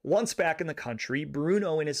 Once back in the country,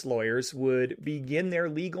 Bruno and his lawyers would begin their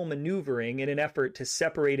legal maneuvering in an effort to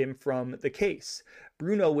separate him from the case.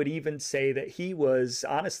 Bruno would even say that he was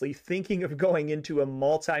honestly thinking of going into a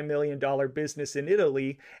multi-million-dollar business in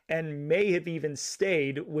Italy and may have even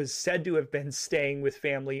was said to have been staying with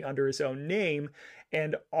family under his own name.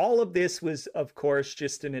 And all of this was, of course,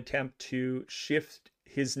 just an attempt to shift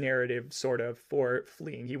his narrative sort of for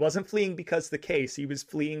fleeing. He wasn't fleeing because of the case. He was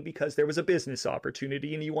fleeing because there was a business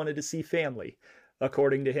opportunity and he wanted to see family,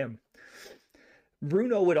 according to him.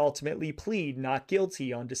 Bruno would ultimately plead not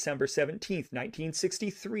guilty on December 17th,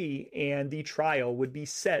 1963, and the trial would be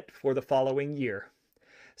set for the following year.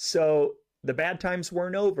 So the bad times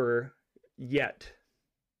weren't over yet.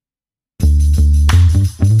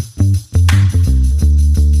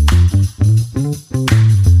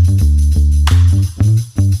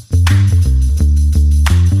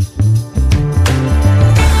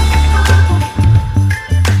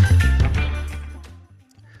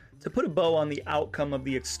 To put a bow on the outcome of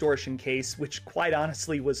the extortion case, which quite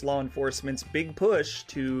honestly was law enforcement's big push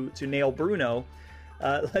to nail Bruno,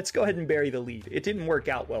 let's go ahead and bury the lead. It didn't work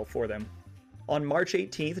out well for them. On March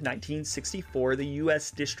 18th, 1964, the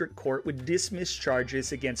U.S. District Court would dismiss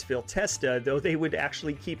charges against Phil Testa, though they would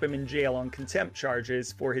actually keep him in jail on contempt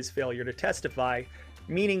charges for his failure to testify,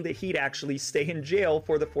 meaning that he'd actually stay in jail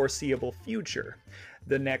for the foreseeable future.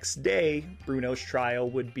 The next day, Bruno's trial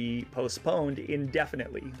would be postponed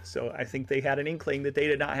indefinitely, so I think they had an inkling that they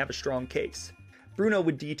did not have a strong case. Bruno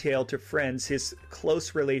would detail to friends his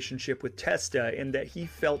close relationship with Testa and that he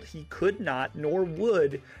felt he could not nor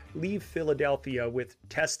would leave Philadelphia with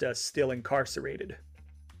Testa still incarcerated.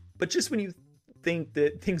 But just when you think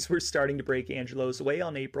that things were starting to break Angelo's way,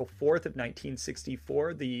 on April 4th of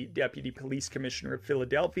 1964, the Deputy Police Commissioner of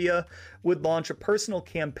Philadelphia would launch a personal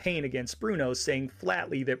campaign against Bruno, saying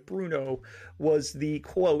flatly that Bruno was the,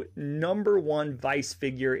 quote, #1 vice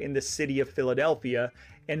figure in the city of Philadelphia,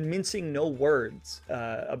 and mincing no words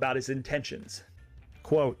about his intentions.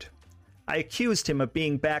 Quote, "I accused him of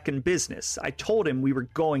being back in business. I told him we were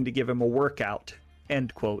going to give him a workout."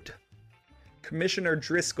 End quote. Commissioner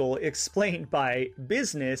Driscoll explained by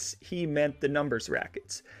business he meant the numbers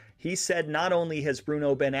rackets. He said not only has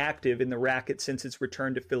Bruno been active in the racket since his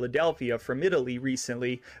return to Philadelphia from Italy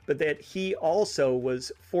recently, but that he also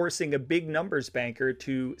was forcing a big numbers banker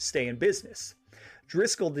to stay in business.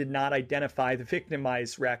 Driscoll did not identify the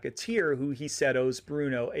victimized racketeer, who he said owes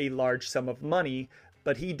Bruno a large sum of money,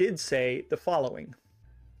 but he did say the following,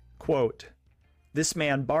 quote, "This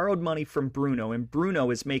man borrowed money from Bruno, and Bruno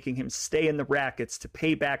is making him stay in the rackets to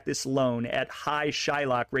pay back this loan at high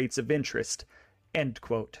Shylock rates of interest." End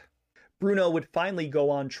quote. Bruno would finally go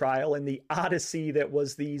on trial in the odyssey that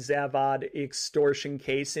was the Zavad extortion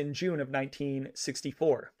case in June of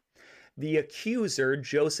 1964. The accuser,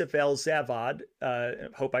 Joseph L. Zavad,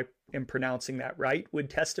 hope I am pronouncing that right, would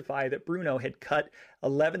testify that Bruno had cut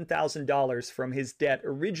 $11,000 from his debt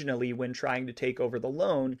originally when trying to take over the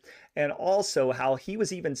loan, and also how he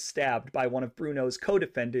was even stabbed by one of Bruno's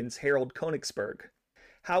co-defendants, Harold Konigsberg.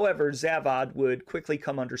 However, Zavad would quickly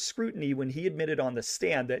come under scrutiny when he admitted on the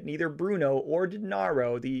stand that neither Bruno or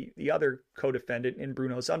Denaro, the other co-defendant and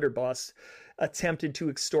Bruno's underboss, attempted to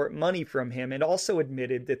extort money from him, and also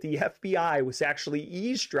admitted that the FBI was actually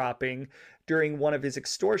eavesdropping during one of his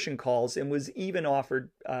extortion calls and was even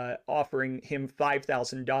offering him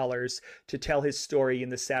 $5,000 to tell his story in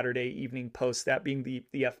the Saturday Evening Post, that being the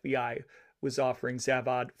FBI was offering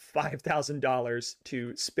Zavad $5,000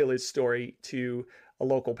 to spill his story to a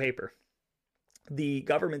local paper. The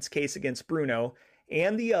government's case against Bruno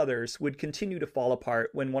and the others would continue to fall apart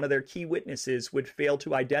when one of their key witnesses would fail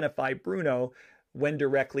to identify Bruno when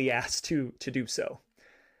directly asked to do so.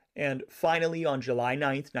 And finally, on July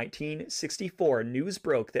 9th, 1964, news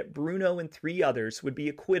broke that Bruno and 3 others would be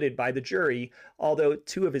acquitted by the jury, although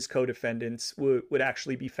 2 of his co-defendants would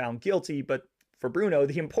actually be found guilty. But for Bruno,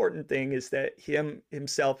 the important thing is that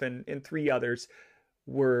himself and 3 others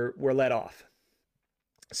were let off.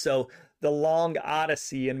 So the long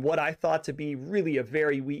odyssey and what I thought to be really a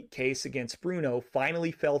very weak case against Bruno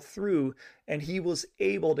finally fell through, and he was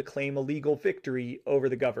able to claim a legal victory over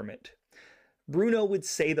the government. Bruno would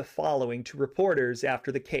say the following to reporters after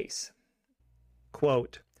the case.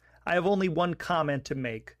 Quote, "I have only one comment to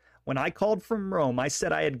make. When I called from Rome, I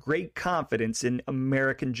said I had great confidence in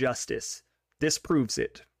American justice. This proves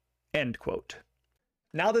it." End quote.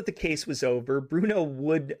 Now that the case was over, Bruno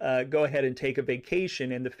would go ahead and take a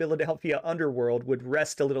vacation, and the Philadelphia underworld would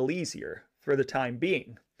rest a little easier for the time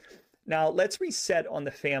being. Now, let's reset on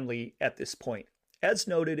the family at this point. As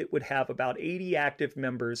noted, it would have about 80 active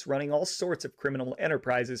members running all sorts of criminal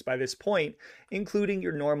enterprises by this point, including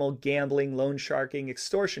your normal gambling, loan sharking,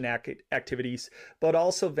 extortion activities, but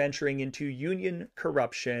also venturing into union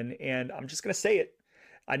corruption. And I'm just going to say it.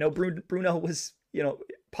 I know Bruno was,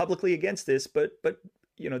 publicly against this, but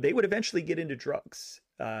they would eventually get into drugs.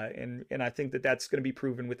 And I think that that's going to be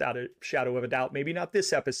proven without a shadow of a doubt. Maybe not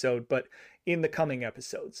this episode, but in the coming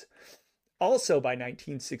episodes. Also, by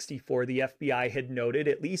 1964, the FBI had noted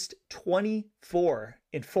at least 24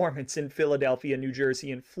 informants in Philadelphia, New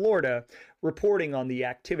Jersey, and Florida reporting on the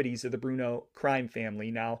activities of the Bruno crime family.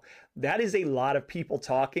 Now, that is a lot of people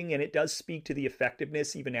talking, and it does speak to the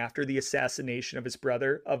effectiveness, even after the assassination of his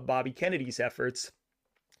brother, of Bobby Kennedy's efforts,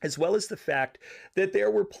 as well as the fact that there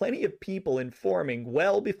were plenty of people informing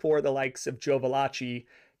well before the likes of Joe Valachi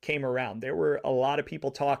came around. There were a lot of people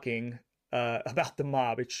talking about the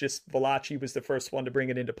mob. It's just Valachi was the first one to bring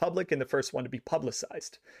it into public and the first one to be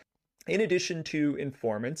publicized. In addition to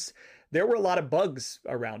informants, there were a lot of bugs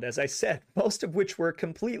around, as I said, most of which were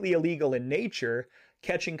completely illegal in nature,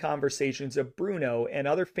 catching conversations of Bruno and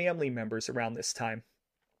other family members around this time.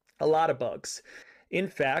 A lot of bugs. In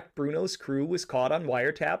fact, Bruno's crew was caught on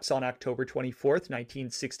wiretaps on October 24th,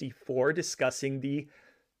 1964, discussing the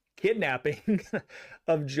kidnapping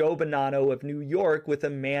of Joe Bonanno of New York with a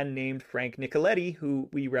man named Frank Nicoletti, who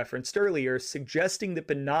we referenced earlier, suggesting that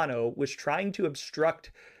Bonanno was trying to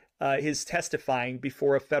obstruct his testifying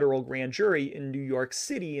before a federal grand jury in New York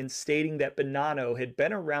City, and stating that Bonanno had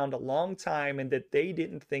been around a long time and that they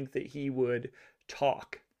didn't think that he would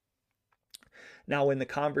talk. Now, when the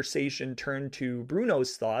conversation turned to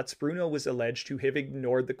Bruno's thoughts, Bruno was alleged to have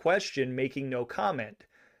ignored the question, making no comment.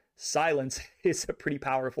 Silence is a pretty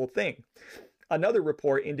powerful thing. Another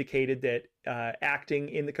report indicated that acting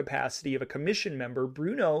in the capacity of a commission member,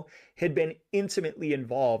 Bruno had been intimately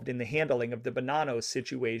involved in the handling of the Bonanno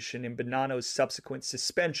situation and Bonanno's subsequent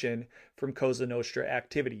suspension from Cosa Nostra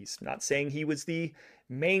activities. Not saying he was the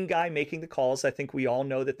main guy making the calls. I think we all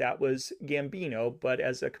know that that was Gambino, but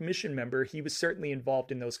as a commission member, he was certainly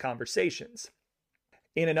involved in those conversations.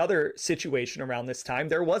 In another situation around this time,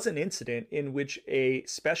 there was an incident in which a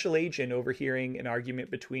special agent overhearing an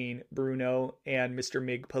argument between Bruno and Mr.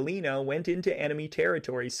 Mig Polino went into enemy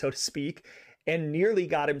territory, so to speak, and nearly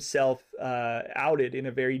got himself outed in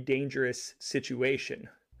a very dangerous situation.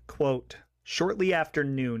 Quote, "Shortly after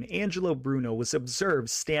noon, Angelo Bruno was observed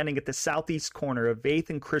standing at the southeast corner of 8th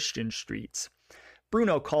and Christian Streets.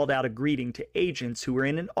 Bruno called out a greeting to agents who were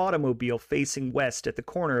in an automobile facing west at the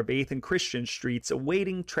corner of 8th and Christian Streets,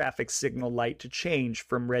 awaiting traffic signal light to change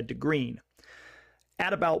from red to green.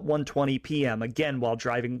 At about 1:20 p.m., again while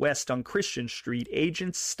driving west on Christian Street,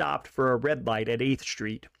 agents stopped for a red light at 8th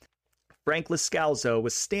Street. Frank Lascalzo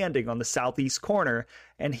was standing on the southeast corner,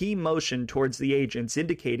 and he motioned towards the agents,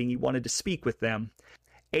 indicating he wanted to speak with them.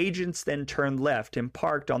 Agents then turned left and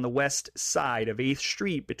parked on the west side of 8th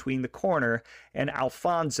Street between the corner and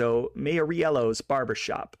Alfonso Mayariello's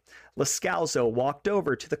barbershop. Lascalzo walked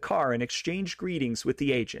over to the car and exchanged greetings with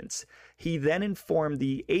the agents. He then informed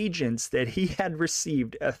the agents that he had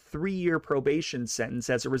received a 3-year probation sentence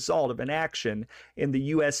as a result of an action in the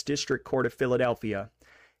U.S. District Court of Philadelphia.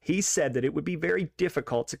 He said that it would be very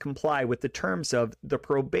difficult to comply with the terms of the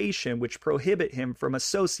probation which prohibit him from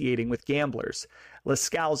associating with gamblers.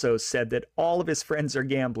 Lascalzo said that all of his friends are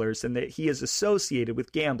gamblers and that he is associated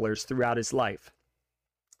with gamblers throughout his life.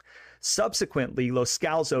 Subsequently,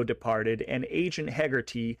 Lascalzo departed, and Agent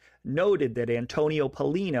Hegarty noted that Antonio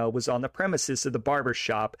Polina was on the premises of the barber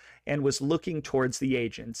shop and was looking towards the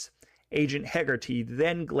agents. Agent Hegarty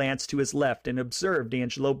then glanced to his left and observed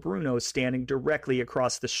Angelo Bruno standing directly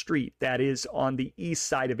across the street, that is, on the east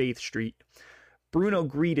side of 8th Street. Bruno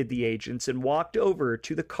greeted the agents and walked over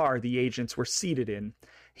to the car the agents were seated in.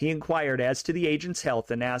 He inquired as to the agents'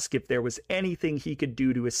 health and asked if there was anything he could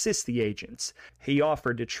do to assist the agents. He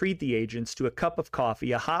offered to treat the agents to a cup of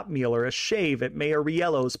coffee, a hot meal, or a shave at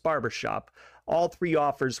Mayariello's barbershop. All 3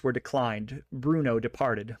 offers were declined. Bruno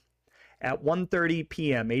departed. At 1:30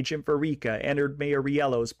 p.m., Agent Verica entered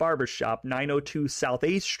Mayariello's barbershop, 902 South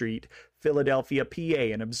 8th Street, Philadelphia,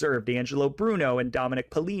 PA, and observed Angelo Bruno and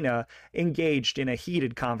Dominic Polina engaged in a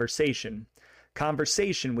heated conversation.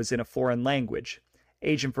 Conversation was in a foreign language.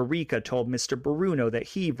 Agent Verica told Mr. Bruno that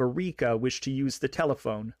he, Verica, wished to use the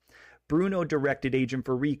telephone. Bruno directed Agent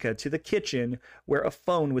Verica to the kitchen, where a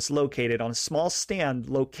phone was located on a small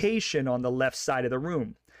stand location on the left side of the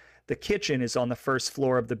room. The kitchen is on the first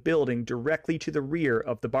floor of the building, directly to the rear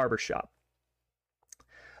of the barbershop.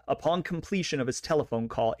 Upon completion of his telephone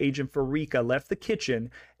call, Agent Verica left the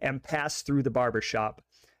kitchen and passed through the barbershop.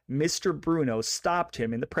 Mr. Bruno stopped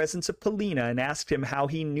him in the presence of Polina and asked him how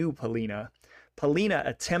he knew Polina. Polina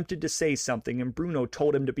attempted to say something, and Bruno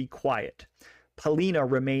told him to be quiet. Polina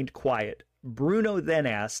remained quiet. Bruno then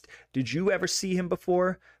asked, "Did you ever see him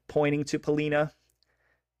before?" pointing to Polina.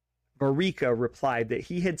 Verica replied that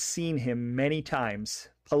he had seen him many times.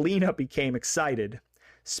 Polina became excited.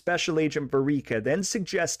 Special Agent Verica then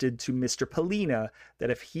suggested to Mr. Polina that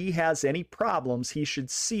if he has any problems, he should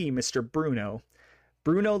see Mr. Bruno.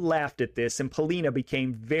 Bruno laughed at this, and Polina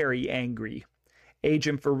became very angry.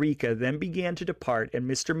 Agent Verica then began to depart, and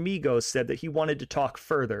Mr. Migos said that he wanted to talk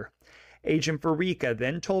further. Agent Verica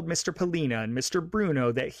then told Mr. Polina and Mr.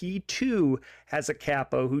 Bruno that he too has a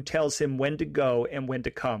capo who tells him when to go and when to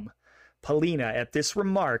come. Polina, at this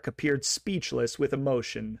remark, appeared speechless with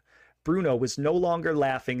emotion. Bruno was no longer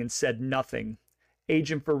laughing and said nothing.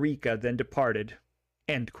 Agent Verica then departed.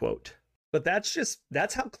 End quote. But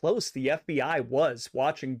that's how close the FBI was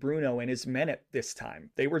watching Bruno and his men at this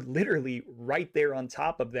time. They were literally right there on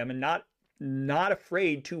top of them and not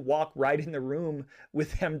afraid to walk right in the room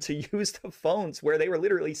with them to use the phones where they were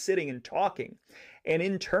literally sitting and talking. And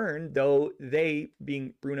in turn, though they,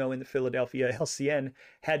 being Bruno and the Philadelphia LCN,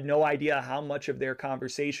 had no idea how much of their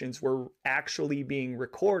conversations were actually being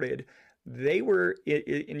recorded, they were,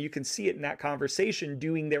 and you can see it in that conversation,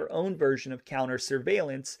 doing their own version of counter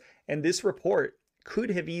surveillance. And this report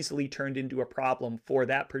could have easily turned into a problem for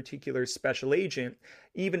that particular special agent,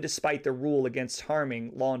 even despite the rule against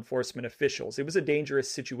harming law enforcement officials. It was a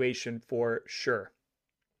dangerous situation for sure.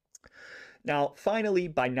 Now, finally,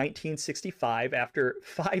 by 1965, after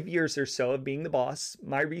 5 years or so of being the boss,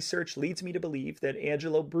 my research leads me to believe that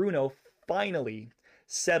Angelo Bruno finally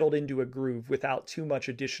settled into a groove without too much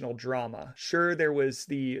additional drama. Sure, there was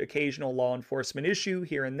the occasional law enforcement issue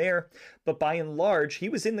here and there, but by and large, he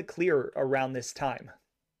was in the clear around this time.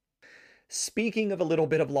 Speaking of a little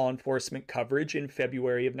bit of law enforcement coverage, in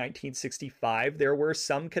February of 1965, there were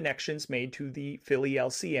some connections made to the Philly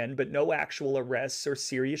LCN, but no actual arrests or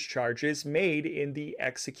serious charges made in the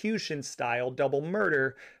execution-style double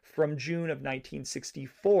murder from June of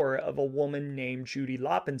 1964 of a woman named Judy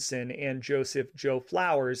Lopinson and Joseph Joe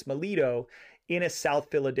Flowers Melito in a South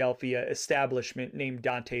Philadelphia establishment named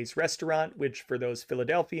Dante's Restaurant, which, for those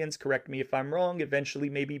Philadelphians, correct me if I'm wrong, eventually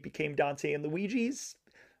maybe became Dante and Luigi's.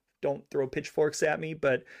 Don't throw pitchforks at me,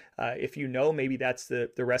 but if you know, maybe that's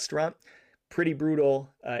the restaurant. Pretty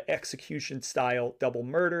brutal execution-style double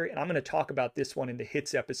murder. And I'm going to talk about this one in the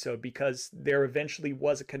Hits episode because there eventually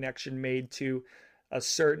was a connection made to a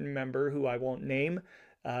certain member who I won't name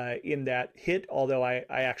in that hit, although I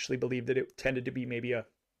actually believe that it tended to be maybe a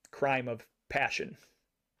crime of passion.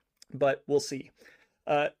 But we'll see.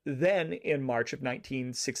 Then, in March of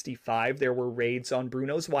 1965, there were raids on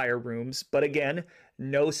Bruno's wire rooms, but again,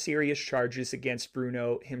 no serious charges against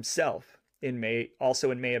Bruno himself.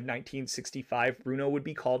 Also in May of 1965, Bruno would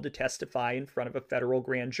be called to testify in front of a federal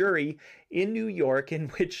grand jury in New York, in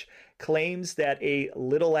which claims that a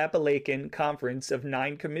Little Appalachian conference of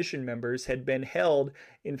 9 commission members had been held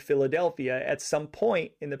in Philadelphia at some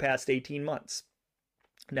point in the past 18 months.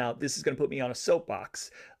 Now, this is going to put me on a soapbox.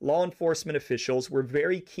 Law enforcement officials were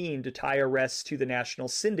very keen to tie arrests to the National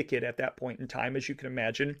Syndicate at that point in time, as you can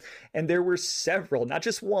imagine. And there were several, not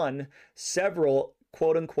just one, several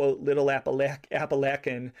quote-unquote Little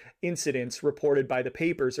Appalachian incidents reported by the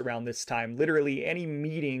papers around this time. Literally any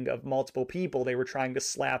meeting of multiple people, they were trying to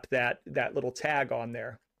slap that little tag on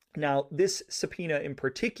there. Now, this subpoena in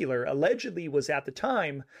particular allegedly was at the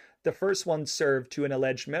time the first one served to an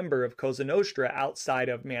alleged member of Cosa Nostra outside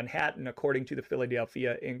of Manhattan, according to the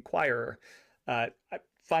Philadelphia Inquirer. I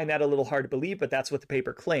find that a little hard to believe, but that's what the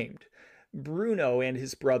paper claimed. Bruno and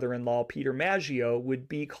his brother-in-law, Peter Maggio, would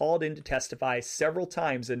be called in to testify several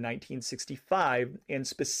times in 1965, and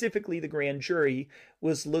specifically the grand jury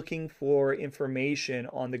was looking for information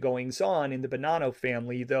on the goings-on in the Bonanno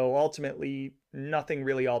family, though ultimately nothing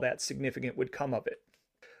really all that significant would come of it.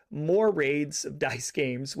 More raids of dice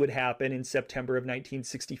games would happen in September of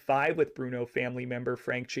 1965 with Bruno family member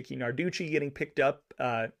Frank Chicky Narducci getting picked up.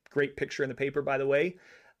 Great picture in the paper, by the way.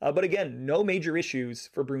 But again, no major issues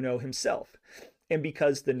for Bruno himself. And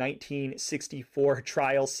because the 1964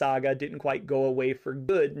 trial saga didn't quite go away for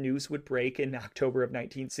good, news would break in October of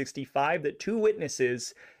 1965 that 2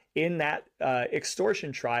 witnesses in that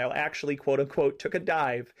extortion trial actually, quote unquote, took a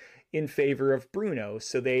dive in favor of Bruno.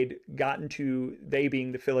 So they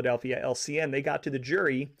being the Philadelphia LCN, they got to the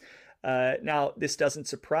jury. Now, this doesn't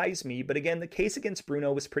surprise me, but again, the case against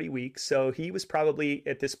Bruno was pretty weak. So he was probably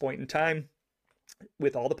at this point in time,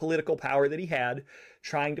 with all the political power that he had,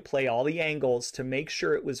 trying to play all the angles to make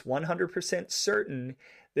sure it was 100% certain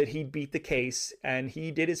that he'd beat the case. And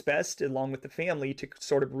he did his best, along with the family, to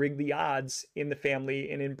sort of rig the odds in the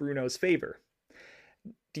family and in Bruno's favor.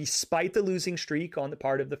 Despite the losing streak on the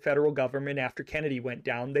part of the federal government after Kennedy went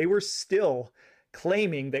down, they were still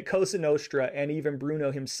claiming that Cosa Nostra and even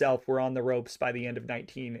Bruno himself were on the ropes by the end of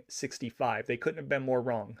 1965. They couldn't have been more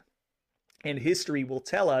wrong. And history will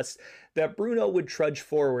tell us that Bruno would trudge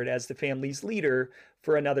forward as the family's leader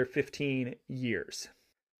for another 15 years.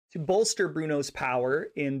 To bolster Bruno's power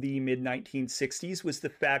in the mid-1960s was the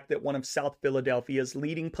fact that one of South Philadelphia's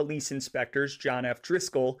leading police inspectors, John F.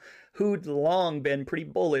 Driscoll, who'd long been pretty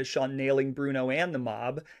bullish on nailing Bruno and the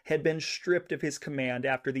mob, had been stripped of his command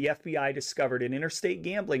after the FBI discovered an interstate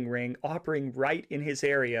gambling ring operating right in his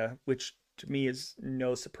area, which to me is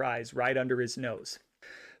no surprise, right under his nose.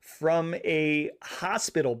 From a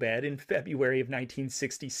hospital bed in February of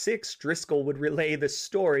 1966, Driscoll would relay the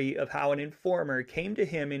story of how an informer came to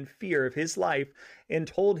him in fear of his life and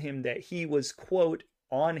told him that he was, quote,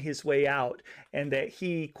 on his way out, and that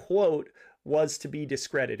he, quote, was to be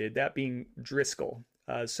discredited, that being Driscoll.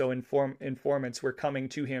 So informants were coming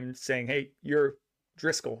to him saying, hey, you're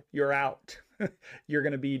Driscoll, you're out. You're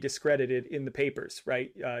going to be discredited in the papers,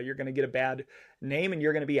 right? You're going to get a bad name and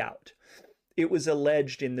you're going to be out. It was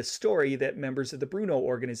alleged in the story that members of the Bruno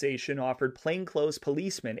organization offered plainclothes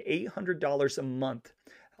policemen $800 a month,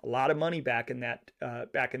 a lot of money back in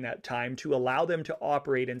that time, to allow them to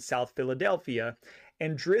operate in South Philadelphia.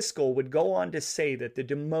 And Driscoll would go on to say that the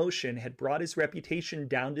demotion had brought his reputation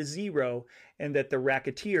down to zero and that the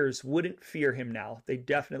racketeers wouldn't fear him now. They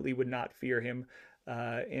definitely would not fear him.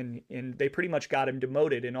 And they pretty much got him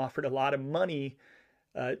demoted and offered a lot of money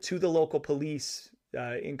to the local police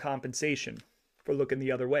in compensation for looking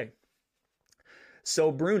the other way.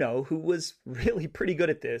 So Bruno, who was really pretty good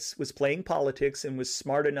at this, was playing politics and was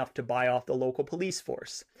smart enough to buy off the local police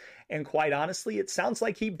force. And quite honestly, it sounds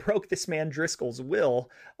like he broke this man Driscoll's will,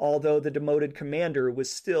 although the demoted commander was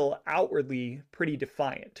still outwardly pretty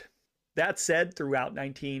defiant. That said, throughout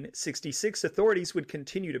 1966, authorities would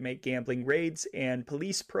continue to make gambling raids and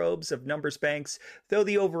police probes of numbers banks, though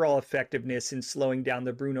the overall effectiveness in slowing down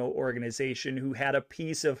the Bruno organization, who had a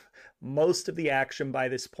piece of most of the action by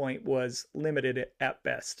this point, was limited at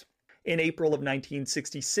best. In April of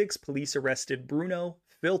 1966, police arrested Bruno,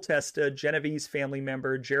 Phil Testa, Genevieve's family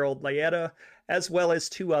member Gerald Laeta, as well as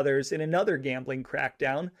 2 others in another gambling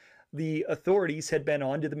crackdown. The authorities had been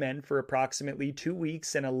on to the men for approximately 2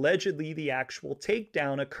 weeks, and allegedly the actual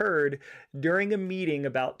takedown occurred during a meeting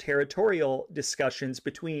about territorial discussions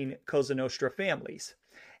between Cosa Nostra families.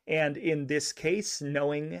 And in this case,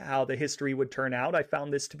 knowing how the history would turn out, I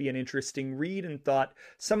found this to be an interesting read and thought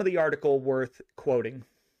some of the article worth quoting.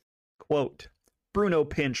 Quote, Bruno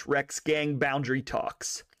Pinch wrecks gang boundary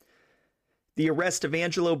talks. The arrest of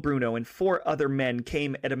Angelo, Bruno, and 4 other men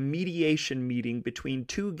came at a mediation meeting between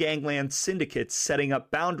 2 gangland syndicates setting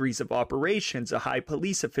up boundaries of operations, a high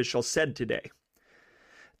police official said today.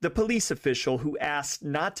 The police official, who asked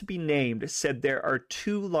not to be named, said there are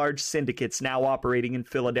 2 large syndicates now operating in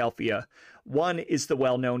Philadelphia. One is the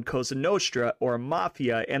well-known Cosa Nostra, or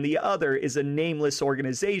Mafia, and the other is a nameless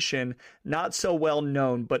organization, not so well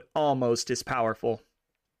known but almost as powerful.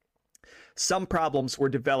 Some problems were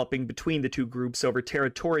developing between the 2 groups over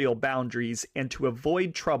territorial boundaries, and to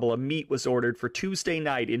avoid trouble, a meet was ordered for Tuesday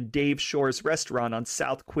night in Dave Shore's restaurant on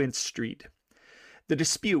South Quince Street. The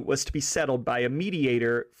dispute was to be settled by a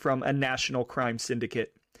mediator from a national crime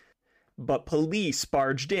syndicate. But police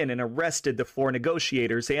barged in and arrested the 4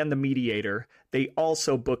 negotiators and the mediator. They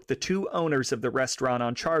also booked the 2 owners of the restaurant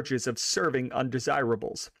on charges of serving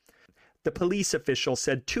undesirables. The police official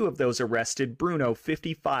said 2 of those arrested, Bruno,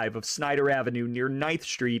 55, of Snyder Avenue near 9th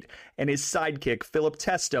Street, and his sidekick, Philip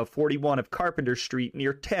Testa, 41, of Carpenter Street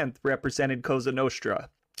near 10th, represented Cosa Nostra.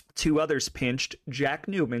 2 others pinched, Jack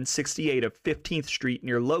Newman, 68, of 15th Street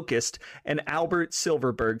near Locust, and Albert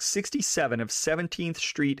Silverberg, 67, of 17th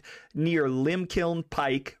Street near Limekiln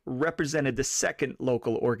Pike, represented the 2nd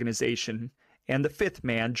local organization. And the 5th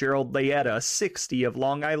man, Gerald Laeta, 60, of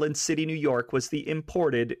Long Island City, New York, was the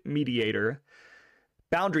imported mediator.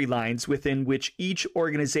 Boundary lines within which each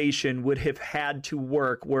organization would have had to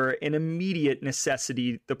work were an immediate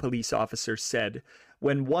necessity, the police officer said.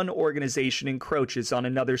 When one organization encroaches on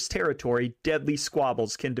another's territory, deadly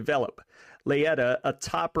squabbles can develop. Laeta, a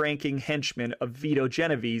top-ranking henchman of Vito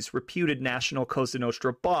Genevieve's reputed national Cosa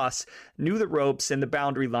Nostra boss, knew the ropes and the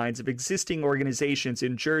boundary lines of existing organizations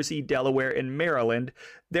in Jersey, Delaware, and Maryland.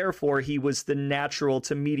 Therefore, he was the natural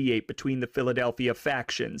to mediate between the Philadelphia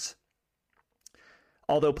factions.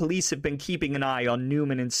 Although police have been keeping an eye on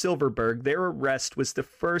Newman and Silverberg, their arrest was the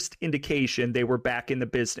first indication they were back in the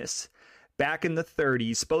business. Back in the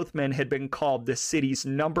 30s, both men had been called the city's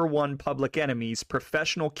 #1 public enemies,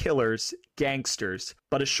 professional killers, gangsters.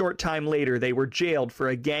 But a short time later, they were jailed for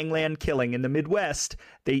a gangland killing in the Midwest.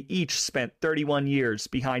 They each spent 31 years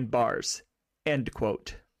behind bars. End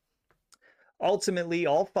quote. Ultimately,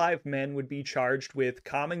 all 5 men would be charged with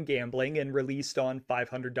common gambling and released on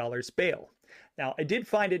 $500 bail. Now, I did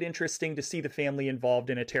find it interesting to see the family involved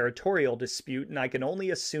in a territorial dispute, and I can only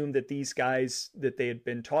assume that these guys that they had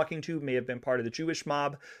been talking to may have been part of the Jewish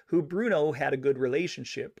mob who Bruno had a good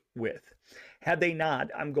relationship with. Had they not,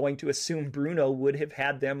 I'm going to assume Bruno would have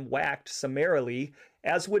had them whacked summarily,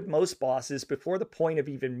 as would most bosses, before the point of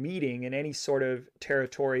even meeting in any sort of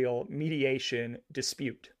territorial mediation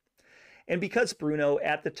dispute. And because Bruno,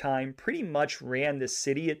 at the time, pretty much ran the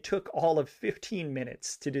city, it took all of 15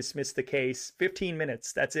 minutes to dismiss the case. 15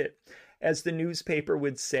 minutes, that's it. As the newspaper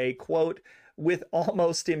would say, quote, with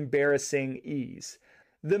almost embarrassing ease.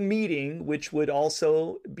 The meeting, which would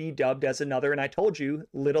also be dubbed as another, and I told you,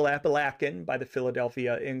 Little Appalachian by the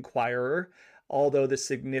Philadelphia Inquirer, although the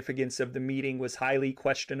significance of the meeting was highly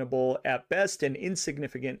questionable at best and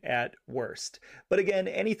insignificant at worst. But again,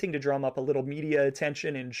 anything to drum up a little media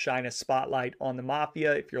attention and shine a spotlight on the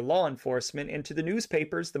Mafia if you're law enforcement. And to the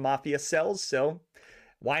newspapers, the Mafia sells, so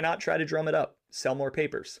why not try to drum it up? Sell more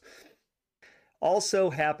papers. Also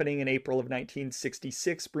happening in April of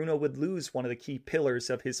 1966, Bruno would lose one of the key pillars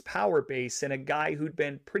of his power base and a guy who'd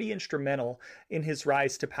been pretty instrumental in his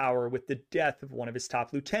rise to power with the death of one of his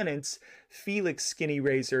top lieutenants, Felix Skinny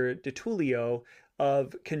Razor DiTullio,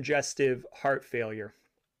 of congestive heart failure.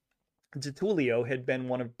 DiTullio had been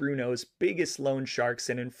one of Bruno's biggest loan sharks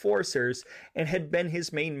and enforcers and had been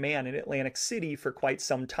his main man in Atlantic City for quite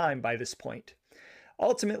some time by this point.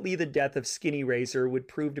 Ultimately, the death of Skinny Razor would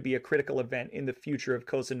prove to be a critical event in the future of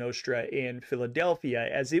Cosa Nostra in Philadelphia,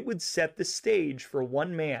 as it would set the stage for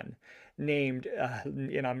one man named,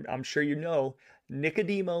 and I'm sure you know,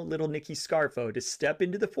 Nicodemo Little Nicky Scarfo to step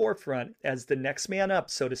into the forefront as the next man up,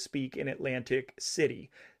 so to speak, in Atlantic City.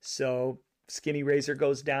 So Skinny Razor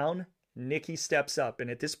goes down, Nicky steps up, and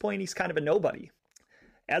at this point, he's kind of a nobody.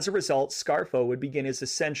 As a result, Scarfo would begin his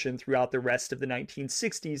ascension throughout the rest of the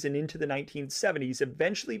 1960s and into the 1970s,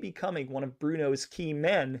 eventually becoming one of Bruno's key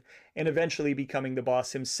men and eventually becoming the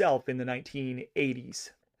boss himself in the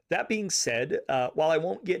 1980s. That being said, while I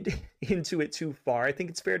won't get into it too far, I think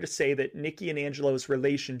it's fair to say that Nicky and Angelo's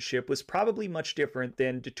relationship was probably much different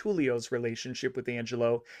than DiTullio's relationship with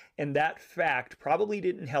Angelo, and that fact probably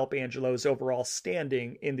didn't help Angelo's overall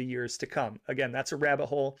standing in the years to come. Again, that's a rabbit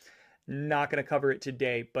hole. Not going to cover it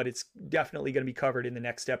today, but it's definitely going to be covered in the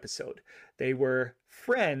next episode. They were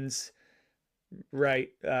friends, right?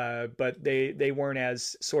 But they weren't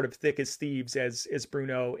as sort of thick as thieves as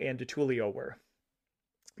Bruno and DiTullio were.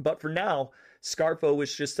 But for now, Scarfo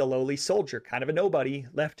was just a lowly soldier, kind of a nobody,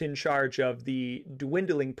 left in charge of the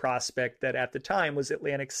dwindling prospect that at the time was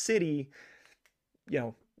Atlantic City.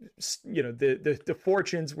 The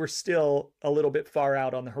fortunes were still a little bit far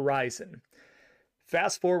out on the horizon.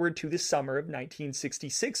 Fast forward to the summer of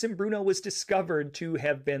 1966, and Bruno was discovered to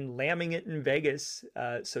have been lambing it in Vegas,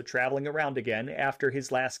 so traveling around again after his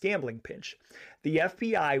last gambling pinch. The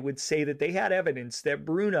FBI would say that they had evidence that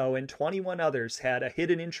Bruno and 21 others had a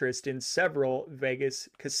hidden interest in several Vegas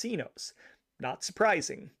casinos. Not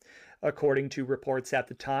surprising. According to reports at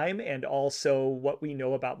the time, and also what we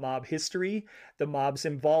know about mob history, the mob's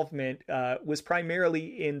involvement was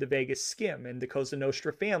primarily in the Vegas skim, and the Cosa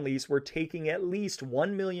Nostra families were taking at least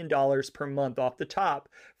 $1 million per month off the top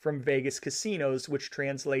from Vegas casinos, which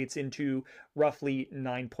translates into roughly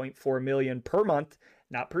 $9.4 million per month,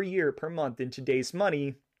 not per year, per month in today's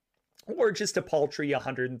money, or just a paltry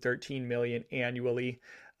 $113 million annually.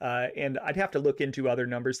 And I'd have to look into other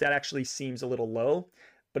numbers. That actually seems a little low.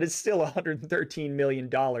 But it's still $113 million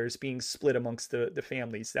being split amongst the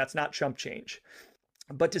families. That's not chump change.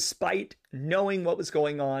 But despite knowing what was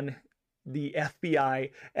going on, the FBI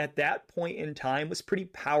at that point in time was pretty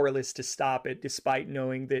powerless to stop it, despite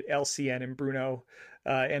knowing that LCN and Bruno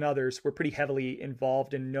and others were pretty heavily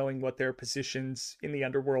involved in knowing what their positions in the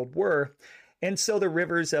underworld were. And so the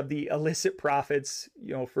rivers of the illicit profits,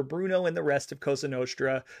 for Bruno and the rest of Cosa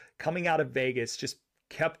Nostra coming out of Vegas just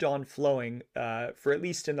kept on flowing for at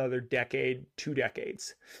least another decade, 2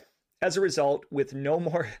 decades. As a result, with no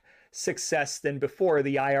more success than before,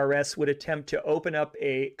 the IRS would attempt to open up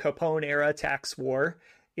a Capone-era tax war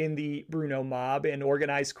in the Bruno mob and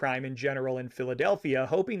organized crime in general in Philadelphia,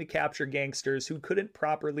 hoping to capture gangsters who couldn't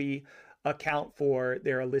properly account for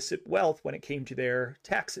their illicit wealth when it came to their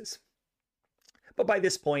taxes. But by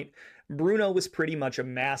this point, Bruno was pretty much a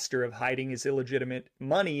master of hiding his illegitimate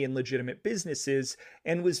money in legitimate businesses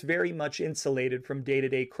and was very much insulated from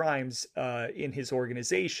day-to-day crimes in his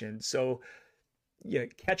organization. So,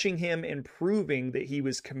 catching him and proving that he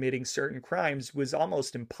was committing certain crimes was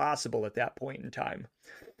almost impossible at that point in time.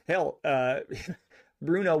 Hell,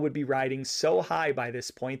 Bruno would be riding so high by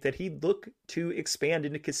this point that he'd look to expand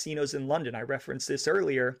into casinos in London. I referenced this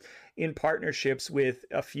earlier, in partnerships with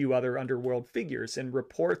a few other underworld figures, and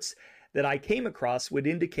reports that I came across would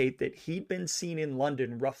indicate that he'd been seen in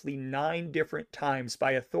London roughly 9 different times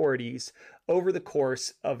by authorities over the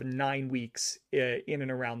course of 9 weeks in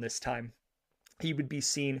and around this time. He would be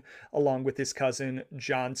seen along with his cousin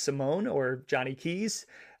John Simone, or Johnny Keys.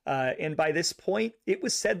 And by this point, it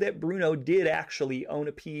was said that Bruno did actually own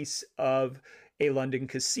a piece of a London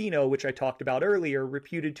casino, which I talked about earlier,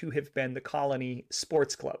 reputed to have been the Colony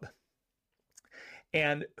Sports Club.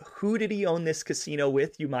 And who did he own this casino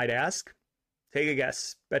with, you might ask? Take a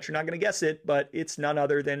guess. Bet you're not going to guess it, but it's none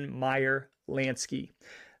other than Meyer Lansky.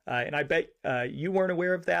 And I bet you weren't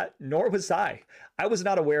aware of that, nor was I. I was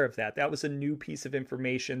not aware of that. That was a new piece of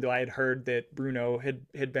information, though I had heard that Bruno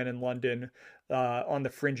had been in London on the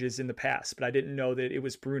fringes in the past, but I didn't know that it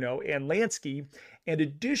was Bruno and Lansky. And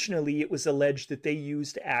additionally, it was alleged that they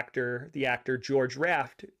used the actor George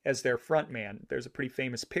Raft as their frontman. There's a pretty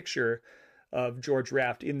famous picture of George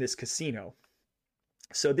Raft in this casino.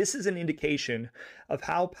 So this is an indication of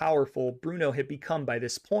how powerful Bruno had become by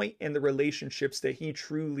this point and the relationships that he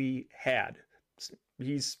truly had.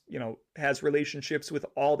 He's, has relationships with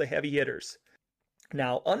all the heavy hitters.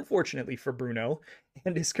 Now, unfortunately for Bruno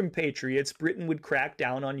and his compatriots, Britain would crack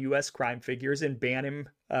down on U.S. crime figures and ban him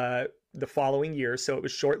the following year, so it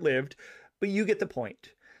was short-lived, but you get the point.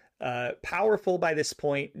 Powerful by this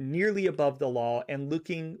point, nearly above the law, and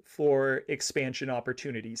looking for expansion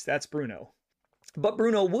opportunities. That's Bruno. But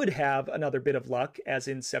Bruno would have another bit of luck, as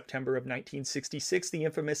in September of 1966, the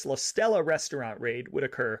infamous La Stella restaurant raid would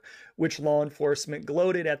occur, which law enforcement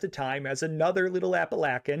gloated at the time as another little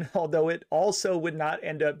Appalachian, although it also would not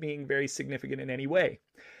end up being very significant in any way.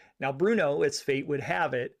 Now, Bruno, as fate would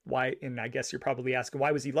have it, and I guess you're probably asking,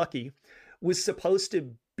 why was he lucky, was supposed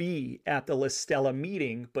to be at the La Stella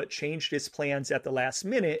meeting, but changed his plans at the last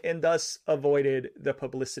minute and thus avoided the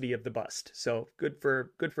publicity of the bust. So good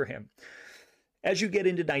for him. As you get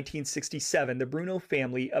into 1967, the Bruno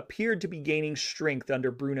family appeared to be gaining strength under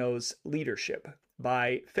Bruno's leadership.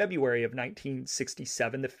 By February of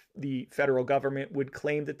 1967, the federal government would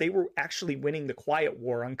claim that they were actually winning the quiet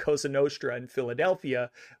war on Cosa Nostra in Philadelphia,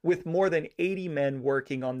 with more than 80 men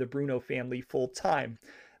working on the Bruno family full time.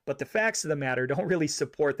 But the facts of the matter don't really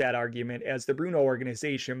support that argument, as the Bruno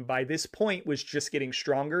organization by this point was just getting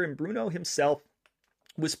stronger, and Bruno himself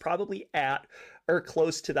was probably at or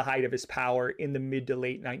close to the height of his power in the mid to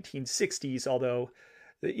late 1960s, although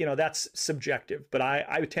That's subjective, but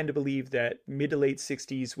I tend to believe that mid to late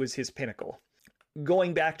 60s was his pinnacle.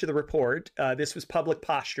 Going back to the report, this was public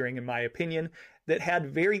posturing, in my opinion, that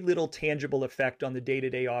had very little tangible effect on the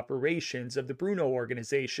day-to-day operations of the Bruno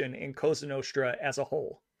organization and Cosa Nostra as a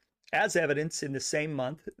whole. As evidence, in the same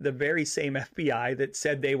month, the very same FBI that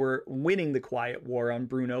said they were winning the quiet war on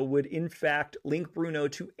Bruno would in fact link Bruno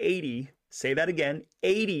to 80, say that again,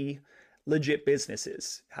 80 legit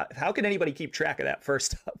businesses. How can anybody keep track of that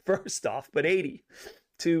first off, but 80?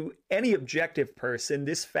 To any objective person,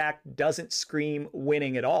 this fact doesn't scream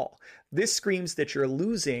winning at all. This screams that you're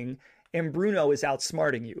losing and Bruno is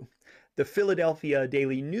outsmarting you. The Philadelphia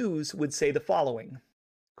Daily News would say the following,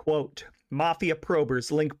 quote, Mafia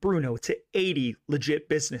probers link Bruno to 80 legit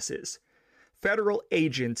businesses. Federal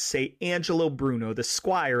agents say Angelo Bruno, the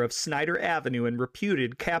squire of Snyder Avenue and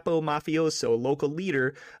reputed capo mafioso local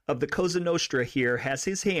leader of the Cosa Nostra here, has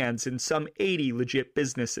his hands in some 80 legit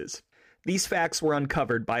businesses. These facts were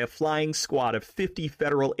uncovered by a flying squad of 50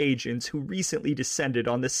 federal agents who recently descended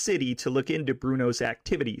on the city to look into Bruno's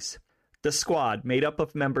activities. The squad, made up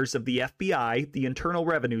of members of the FBI, the Internal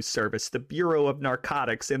Revenue Service, the Bureau of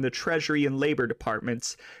Narcotics, and the Treasury and Labor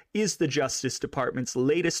Departments, is the Justice Department's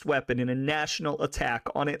latest weapon in a national attack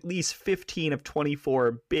on at least 15 of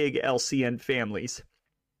 24 big LCN families.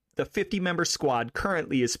 The 50-member squad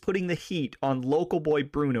currently is putting the heat on local boy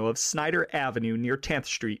Bruno of Snyder Avenue near 10th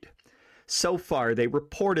Street. So far, they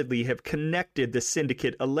reportedly have connected the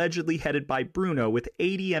syndicate allegedly headed by Bruno with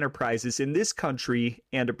 80 enterprises in this country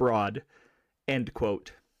and abroad. End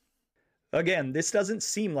quote. Again, this doesn't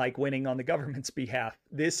seem like winning on the government's behalf.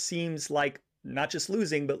 This seems like not just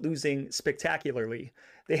losing, but losing spectacularly.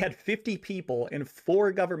 They had 50 people in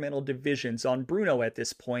 4 governmental divisions on Bruno at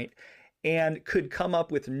this point and could come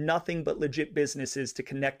up with nothing but legit businesses to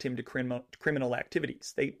connect him to criminal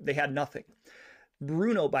activities. They had nothing.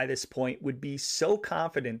 Bruno, by this point, would be so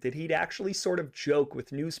confident that he'd actually sort of joke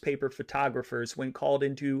with newspaper photographers when called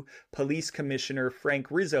into Police Commissioner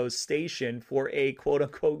Frank Rizzo's station for a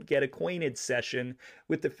quote-unquote get-acquainted session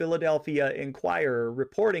with the Philadelphia Inquirer,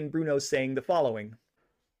 reporting Bruno saying the following,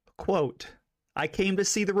 quote, I came to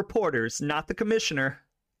see the reporters, not the commissioner,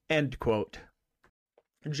 end quote.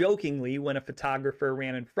 Jokingly, when a photographer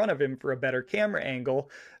ran in front of him for a better camera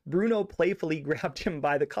angle, Bruno playfully grabbed him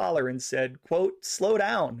by the collar and said, quote, slow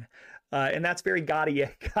down. And that's very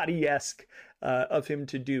Gotti-esque of him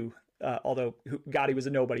to do, although Gotti was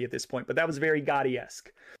a nobody at this point, but that was very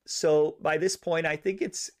Gotti-esque. So by this point, I think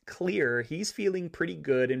it's clear he's feeling pretty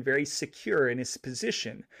good and very secure in his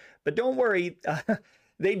position. But don't worry,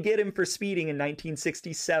 they'd get him for speeding in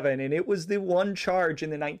 1967, and it was the one charge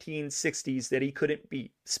in the 1960s that he couldn't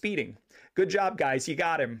beat, speeding. Good job, guys. You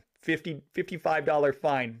got him. $55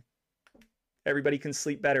 fine. Everybody can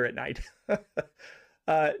sleep better at night.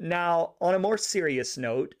 Now, on a more serious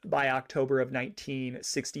note, by October of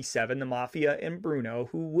 1967, the Mafia and Bruno,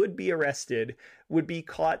 who would be arrested, would be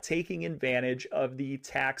caught taking advantage of the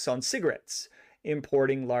tax on cigarettes,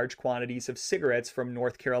 importing large quantities of cigarettes from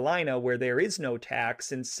North Carolina where there is no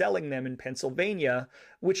tax and selling them in Pennsylvania,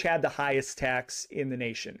 which had the highest tax in the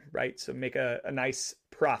nation, right? So make a nice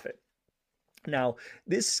profit. Now,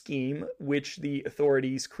 this scheme, which the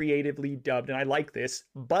authorities creatively dubbed, and I like this,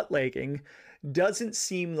 butt-legging, doesn't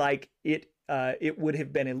seem like it would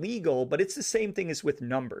have been illegal, but it's the same thing as with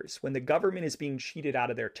numbers. When the government is being cheated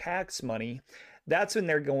out of their tax money, that's when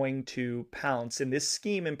they're going to pounce. And this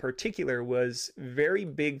scheme in particular was very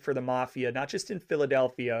big for the Mafia, not just in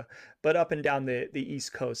Philadelphia, but up and down the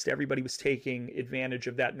East Coast. Everybody was taking advantage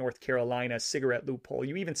of that North Carolina cigarette loophole.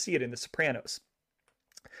 You even see it in The Sopranos.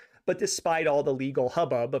 But despite all the legal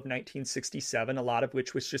hubbub of 1967, a lot of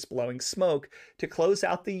which was just blowing smoke, to close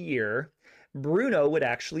out the year, Bruno would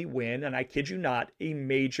actually win, and I kid you not, a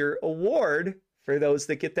major award. For those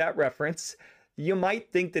that get that reference, you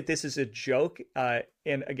might think that this is a joke,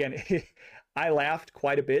 and again, I laughed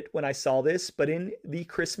quite a bit when I saw this, but in the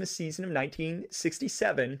Christmas season of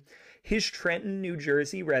 1967, his Trenton, New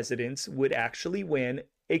Jersey residence would actually win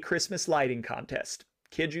a Christmas lighting contest.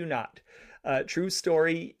 Kid you not. True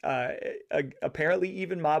story. Apparently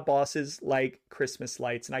even mob bosses like Christmas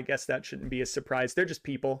lights, and I guess that shouldn't be a surprise. They're just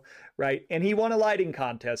people, right? And he won a lighting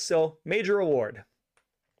contest, so major award.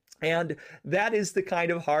 And that is the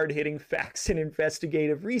kind of hard-hitting facts and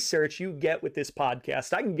investigative research you get with this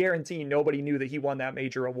podcast. I can guarantee nobody knew that he won that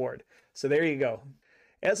major award. So there you go.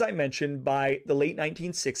 As I mentioned, by the late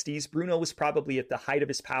 1960s, Bruno was probably at the height of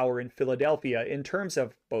his power in Philadelphia in terms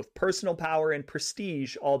of both personal power and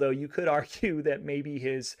prestige, although you could argue that maybe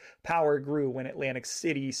his power grew when Atlantic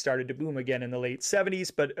City started to boom again in the late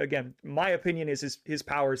 70s. But again, my opinion is his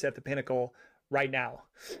power is at the pinnacle right now.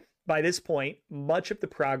 By this point, much of the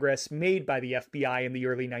progress made by the FBI in the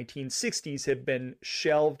early 1960s had been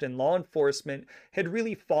shelved, and law enforcement had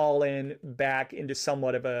really fallen back into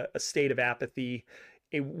somewhat of a state of apathy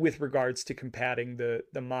with regards to combating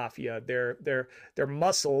the mafia. Their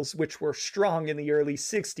muscles, which were strong in the early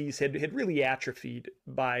 60s, had really atrophied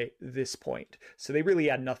by this point. So they really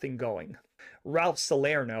had nothing going. Ralph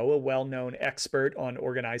Salerno, a well-known expert on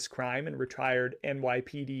organized crime and retired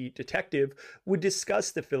NYPD detective, would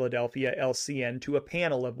discuss the Philadelphia LCN to a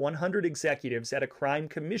panel of 100 executives at a crime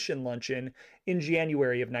commission luncheon in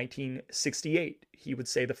January of 1968. He would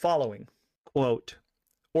say the following, quote,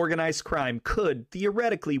 "Organized crime could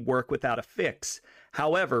theoretically work without a fix.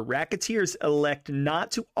 However, racketeers elect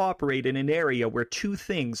not to operate in an area where two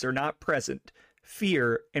things are not present,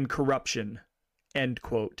 fear and corruption." End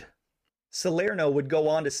quote. Salerno would go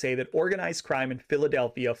on to say that organized crime in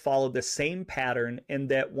Philadelphia followed the same pattern, and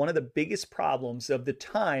that one of the biggest problems of the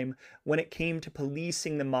time when it came to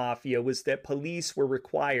policing the mafia was that police were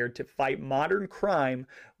required to fight modern crime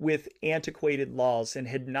with antiquated laws and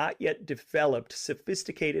had not yet developed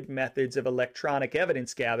sophisticated methods of electronic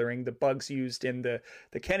evidence gathering. The bugs used in the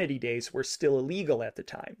Kennedy days were still illegal at the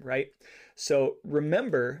time, right? So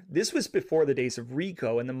remember, this was before the days of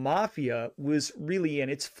RICO, and the mafia was really in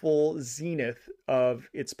its full zenith of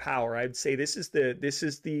its power. I'd say this is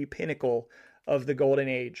the pinnacle of the golden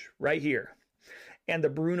age right here. And the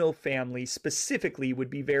Bruno family specifically would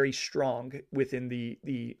be very strong within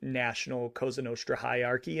the national Cosa Nostra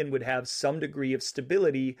hierarchy and would have some degree of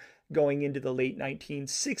stability going into the late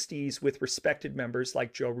 1960s, with respected members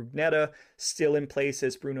like Joe Rugnetta still in place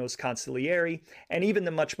as Bruno's consigliere, and even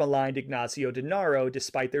the much maligned Ignazio Denaro,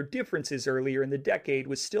 despite their differences earlier in the decade,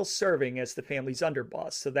 was still serving as the family's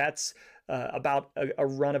underboss. So that's about a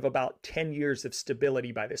run of about 10 years of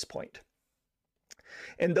stability by this point.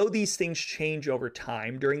 And though these things change over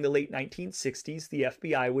time, during the late 1960s, the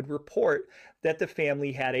FBI would report that the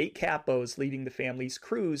family had 8 capos leading the family's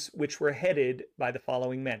crews, which were headed by the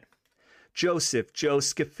following men. Joseph Joe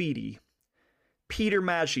Scafidi, Peter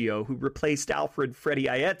Maggio, who replaced Alfred Freddie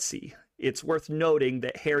Iezzi. It's worth noting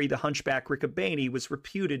that Harry the Hunchback Riccobene was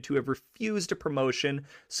reputed to have refused a promotion,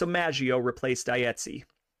 so Maggio replaced Iezzi.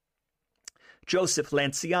 Joseph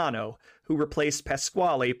Lanciano, who replaced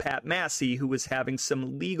Pasquale Pat Massey, who was having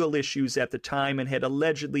some legal issues at the time and had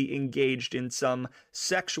allegedly engaged in some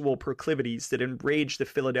sexual proclivities that enraged the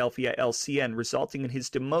Philadelphia LCN, resulting in his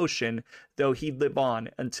demotion, though he'd live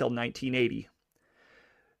on until 1980.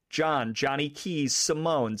 Johnny Keys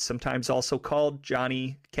Simone, sometimes also called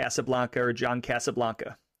Johnny Casablanca or John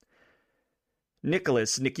Casablanca.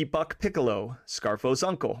 Nicholas Nicky Buck Piccolo, Scarfo's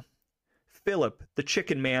uncle. Philip the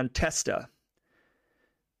Chicken Man Testa.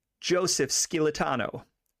 Joseph Scilitano.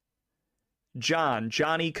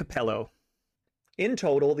 Johnny Capello. In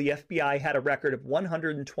total, the FBI had a record of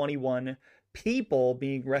 121 people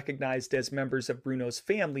being recognized as members of Bruno's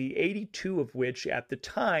family, 82 of which at the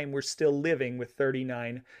time were still living, with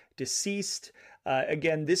 39 deceased.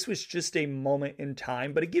 Again, this was just a moment in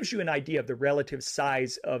time, but it gives you an idea of the relative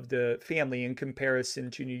size of the family in comparison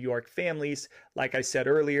to New York families. Like I said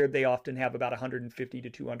earlier, they often have about 150 to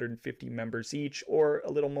 250 members each, or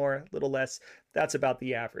a little more, a little less. That's about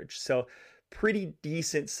the average. So pretty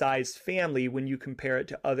decent sized family when you compare it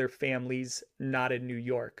to other families not in New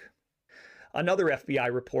York. Another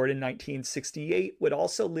FBI report in 1968 would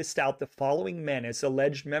also list out the following men as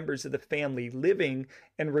alleged members of the family living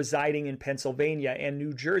and residing in Pennsylvania and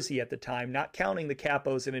New Jersey at the time, not counting the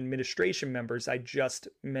capos and administration members I just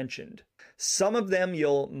mentioned. Some of them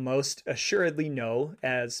you'll most assuredly know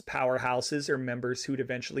as powerhouses or members who'd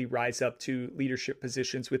eventually rise up to leadership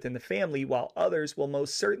positions within the family, while others will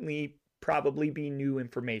most certainly probably be new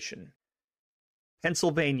information.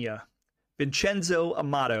 Pennsylvania, Vincenzo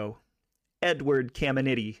Amato, Edward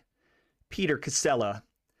Caminiti, Peter Casella,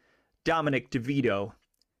 Dominic DeVito,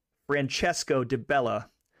 Francesco De Bella,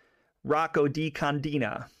 Rocco Di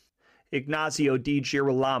Condina, Ignazio Di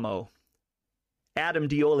Girolamo, Adam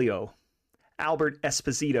Diolio, Albert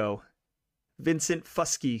Esposito, Vincent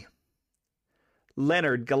Fuschi,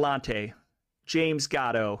 Leonard Galante, James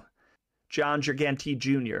Gatto, John Gigante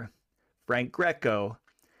Jr., Frank Greco,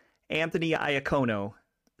 Anthony Iacono,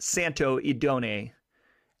 Santo Idone,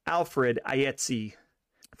 Alfred Iezzi,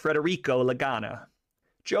 Federico Lagana,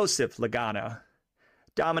 Joseph Lagana,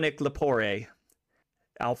 Dominic Lepore,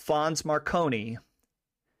 Alphonse Marconi,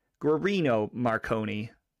 Guarino Marconi,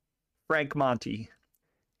 Frank Monti,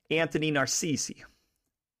 Anthony Narcisi,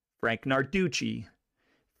 Frank Narducci,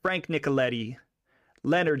 Frank Nicoletti,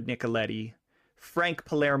 Leonard Nicoletti, Frank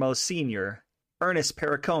Palermo Sr., Ernest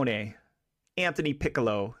Perricone, Anthony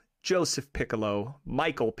Piccolo, Joseph Piccolo,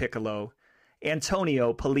 Michael Piccolo,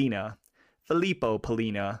 Antonio Polina, Filippo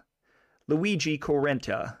Polina, Luigi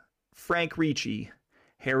Correnta, Frank Ricci,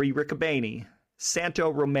 Harry Riccobene,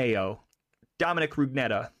 Santo Romeo, Dominic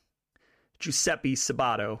Rugnetta, Giuseppe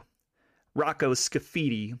Sabato, Rocco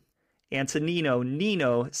Scafidi, Antonino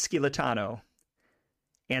Nino Scilatano,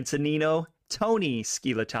 Antonino Tony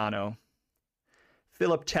Scilatano,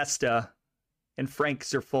 Philip Testa, and Frank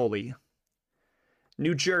Zerfoli.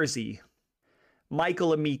 New Jersey,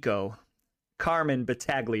 Michael Amico, Carmen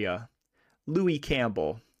Battaglia, Louis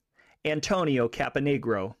Campbell, Antonio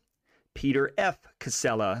Caponegro, Peter F.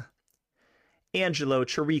 Casella, Angelo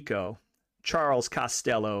Chirico, Charles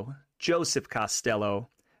Costello, Joseph Costello,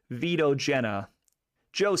 Vito Jenna,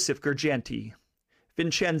 Joseph Gergenti,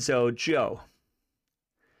 Vincenzo Joe,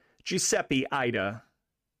 Giuseppe Ida,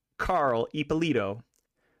 Carl Ippolito,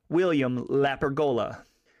 William Lapergola,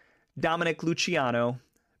 Dominic Luciano,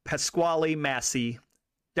 Pasquale Massi,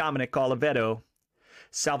 Dominic Oliveto,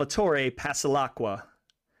 Salvatore Pasalacqua,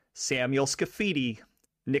 Samuel Scafidi,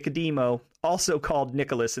 Nicodemo, also called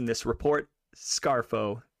Nicholas in this report,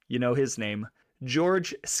 Scarfo, you know his name,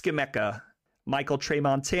 George Schimecca, Michael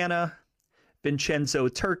Tramontana, Vincenzo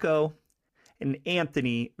Turco, and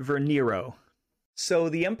Anthony Vernero. So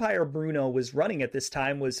the empire Bruno was running at this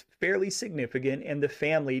time was fairly significant, and the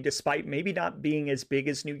family, despite maybe not being as big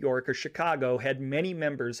as New York or Chicago, had many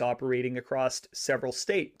members operating across several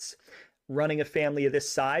states. Running a family of this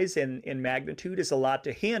size and magnitude is a lot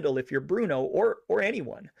to handle if you're Bruno or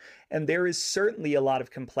anyone. And there is certainly a lot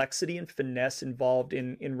of complexity and finesse involved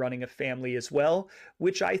in running a family as well,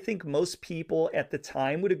 which I think most people at the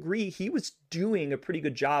time would agree he was doing a pretty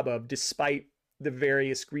good job of, despite the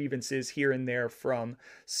various grievances here and there from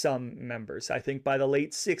some members. I think by the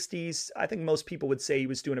late 60s, I think most people would say he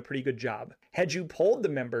was doing a pretty good job. Had you polled the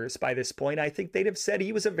members by this point, I think they'd have said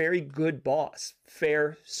he was a very good boss.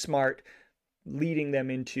 Fair, smart, leading them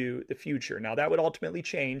into the future. Now, that would ultimately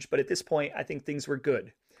change, but at this point, I think things were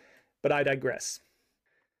good. But I digress.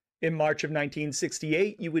 In March of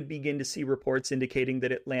 1968, you would begin to see reports indicating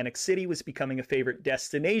that Atlantic City was becoming a favorite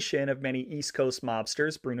destination of many East Coast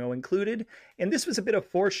mobsters, Bruno included, and this was a bit of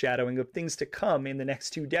foreshadowing of things to come in the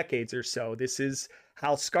next 2 decades or so. This is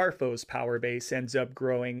how Scarfo's power base ends up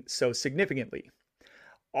growing so significantly.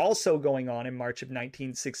 Also going on in March of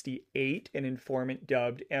 1968, an informant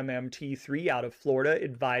dubbed MMT3 out of Florida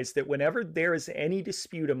advised that whenever there is any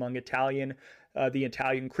dispute among the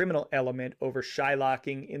Italian criminal element over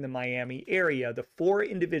shylocking in the Miami area, the 4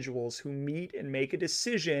 individuals who meet and make a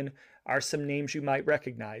decision are some names you might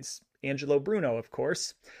recognize. Angelo Bruno, of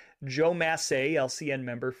course, Joe Massey, LCN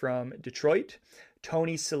member from Detroit,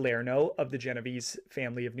 Tony Salerno of the Genovese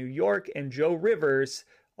family of New York, and Joe Rivers,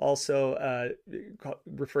 also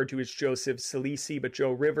referred to as Joseph Salisi, but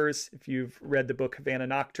Joe Rivers, if you've read the book Havana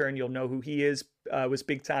Nocturne, you'll know who he is, was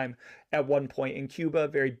big time at one point in Cuba,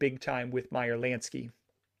 very big time with Meyer Lansky.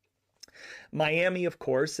 Miami, of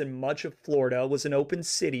course, and much of Florida was an open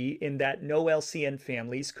city in that no LCN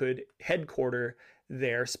families could headquarter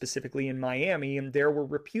there, specifically in Miami, and there were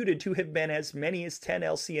reputed to have been as many as 10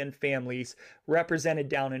 LCN families represented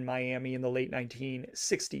down in Miami in the late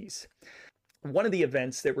 1960s. One of the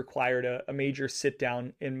events that required a major sit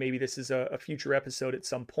down, and maybe this is a future episode at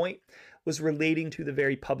some point, was relating to the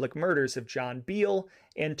very public murders of John Beale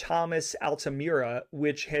and Thomas Altamira,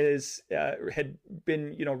 which had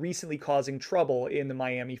been recently causing trouble in the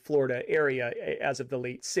Miami, Florida area as of the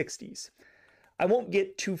late 60s. I won't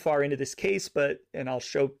get too far into this case, and I'll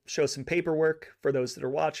show some paperwork for those that are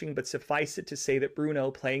watching, but suffice it to say that Bruno,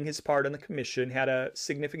 playing his part on the commission, had a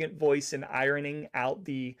significant voice in ironing out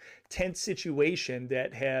the tense situation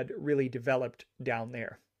that had really developed down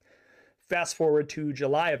there. Fast forward to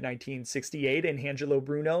July of 1968, and Angelo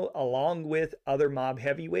Bruno, along with other mob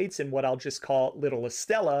heavyweights and what I'll just call Little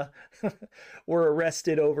Estella, were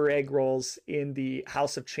arrested over egg rolls in the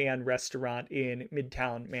House of Chan restaurant in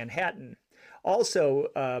Midtown Manhattan. Also,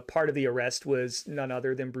 part of the arrest was none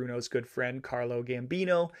other than Bruno's good friend Carlo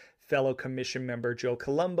Gambino, fellow commission member Joe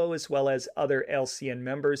Colombo, as well as other LCN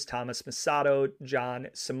members Thomas Masato, John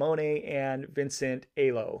Simone, and Vincent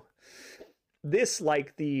Alo. This,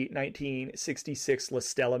 like the 1966 La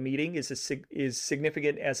Stella meeting, is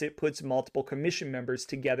significant as it puts multiple commission members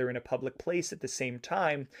together in a public place at the same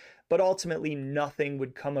time, but ultimately nothing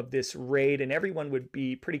would come of this raid and everyone would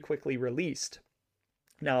be pretty quickly released.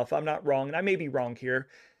 Now, if I'm not wrong, and I may be wrong here,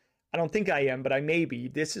 I don't think I am, but I may be,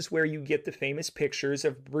 this is where you get the famous pictures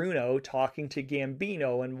of Bruno talking to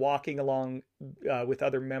Gambino and walking along with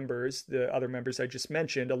other members, the other members I just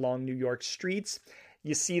mentioned, along New York streets,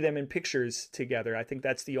 you see them in pictures together. I think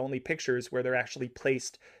that's the only pictures where they're actually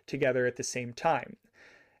placed together at the same time.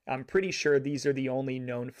 I'm pretty sure these are the only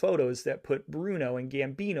known photos that put Bruno and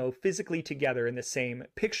Gambino physically together in the same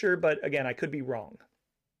picture, but again, I could be wrong.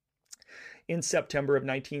 In September of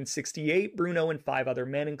 1968, Bruno and 5 other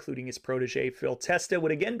men, including his protege Phil Testa,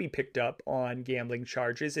 would again be picked up on gambling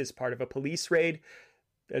charges as part of a police raid.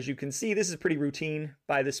 As you can see, this is pretty routine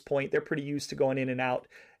by this point. They're pretty used to going in and out.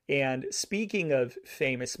 And speaking of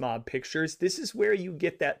famous mob pictures, this is where you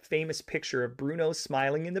get that famous picture of Bruno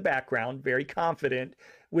smiling in the background, very confident,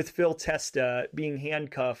 with Phil Testa being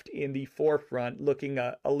handcuffed in the forefront, looking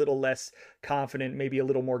a little less confident, maybe a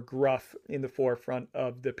little more gruff in the forefront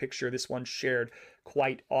of the picture. This one's shared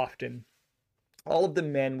quite often. All of the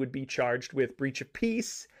men would be charged with breach of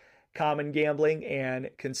peace, common gambling, and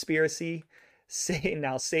conspiracy.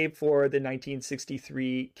 Now, save for the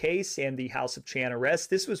 1963 case and the House of Chan arrest,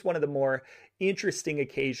 this was one of the more interesting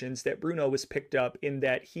occasions that Bruno was picked up, in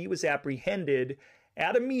that he was apprehended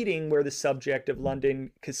at a meeting where the subject of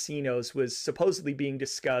London casinos was supposedly being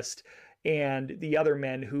discussed, and the other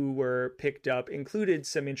men who were picked up included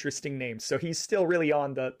some interesting names. So he's still really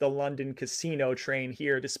on the London casino train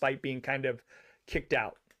here, despite being kind of kicked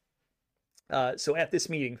out. So at this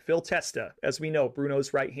meeting, Phil Testa, as we know,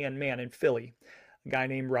 Bruno's right-hand man in Philly, a guy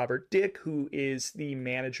named Robert Dick, who is the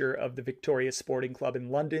manager of the Victoria Sporting Club in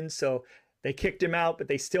London. So they kicked him out, but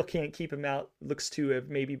they still can't keep him out. Looks to have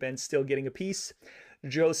maybe been still getting a piece.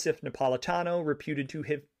 Joseph Napolitano, reputed to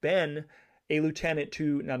have been a lieutenant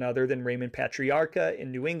to none other than Raymond Patriarca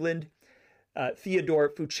in New England. Theodore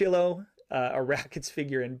Fucillo, a rackets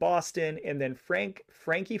figure in Boston. And then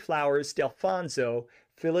Frankie Flowers Delfonso,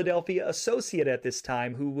 Philadelphia associate at this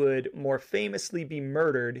time, who would more famously be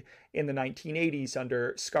murdered in the 1980s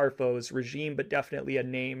under Scarfo's regime, but definitely a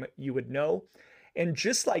name you would know. And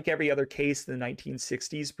just like every other case in the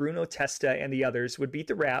 1960s, Bruno Testa and the others would beat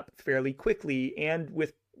the rap fairly quickly and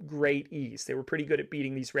with great ease. They were pretty good at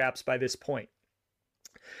beating these raps by this point.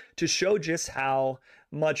 To show just how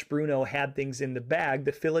much Bruno had things in the bag,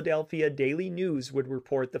 the Philadelphia Daily News would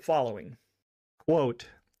report the following. Quote,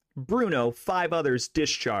 Bruno, 5 others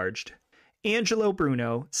discharged. Angelo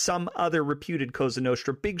Bruno, some other reputed Cosa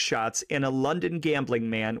Nostra big shots, and a London gambling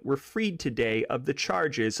man were freed today of the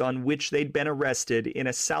charges on which they'd been arrested in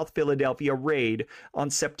a South Philadelphia raid on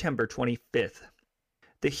September 25th.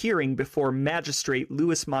 The hearing before Magistrate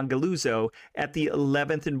Louis Mangaluzzo at the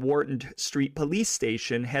 11th and Wharton Street Police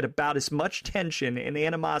Station had about as much tension and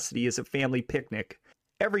animosity as a family picnic.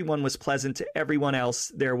 Everyone was pleasant to everyone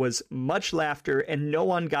else. There was much laughter, and no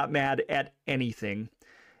one got mad at anything.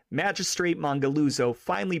 Magistrate Mangaluzzo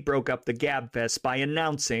finally broke up the gabfest by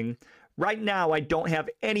announcing, "Right now I don't have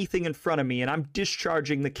anything in front of me, and I'm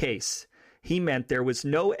discharging the case." He meant there was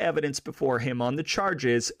no evidence before him on the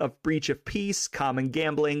charges of breach of peace, common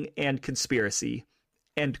gambling, and conspiracy.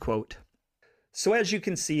 End quote. So as you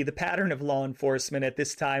can see, the pattern of law enforcement at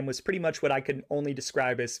this time was pretty much what I could only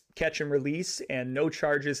describe as catch and release, and no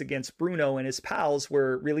charges against Bruno and his pals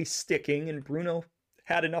were really sticking, and Bruno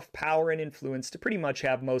had enough power and influence to pretty much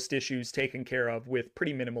have most issues taken care of with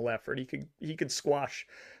pretty minimal effort. He could squash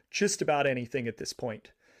just about anything at this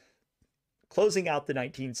point. Closing out the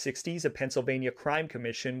 1960s, a Pennsylvania crime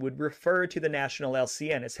commission would refer to the National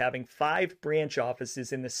LCN as having 5 branch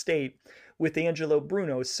offices in the state, with Angelo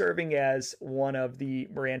Bruno serving as one of the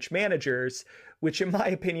branch managers, which in my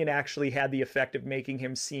opinion actually had the effect of making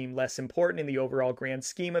him seem less important in the overall grand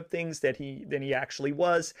scheme of things than he actually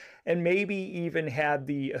was, and maybe even had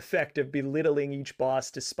the effect of belittling each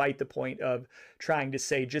boss, despite the point of trying to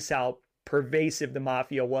say just how pervasive the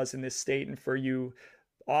mafia was in this state. And for you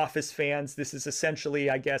Office fans, this is essentially,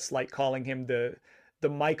 I guess, like calling him the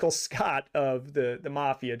Michael Scott of the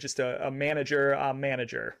mafia, just a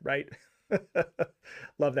manager, right?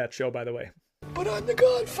 Love that show, by the way. But I'm the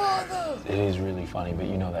Godfather! It is really funny, but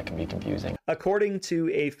you know that can be confusing. According to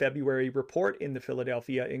a February report in the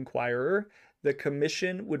Philadelphia Inquirer, the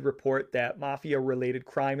commission would report that mafia-related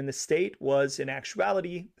crime in the state was, in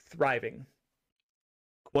actuality, thriving.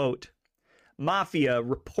 Quote, Mafia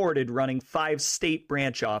reported running 5 state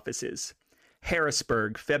branch offices.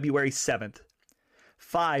 Harrisburg, February 7th.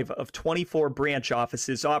 5 of 24 branch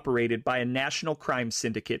offices operated by a national crime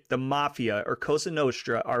syndicate, the Mafia or Cosa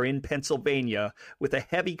Nostra, are in Pennsylvania, with a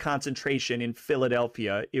heavy concentration in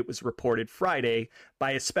Philadelphia, it was reported Friday,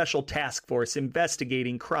 by a special task force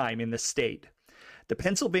investigating crime in the state. The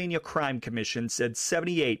Pennsylvania Crime Commission said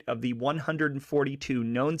 78 of the 142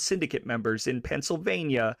 known syndicate members in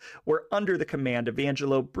Pennsylvania were under the command of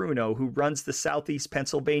Angelo Bruno, who runs the Southeast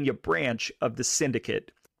Pennsylvania branch of the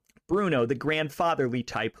syndicate. Bruno, the grandfatherly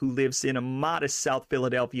type who lives in a modest South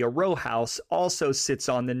Philadelphia row house, also sits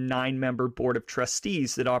on the 9-member board of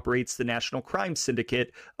trustees that operates the National Crime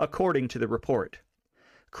Syndicate, according to the report.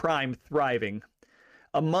 Crime thriving.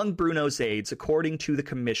 Among Bruno's aides, according to the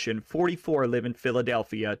commission, 44 live in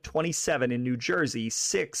Philadelphia, 27 in New Jersey,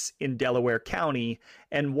 6 in Delaware County,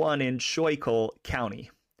 and 1 in Schuylkill County.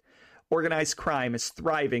 Organized crime is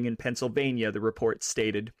thriving in Pennsylvania, the report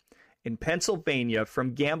stated. In Pennsylvania,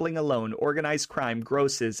 from gambling alone, organized crime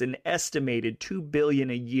grosses an estimated $2 billion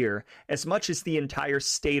a year, as much as the entire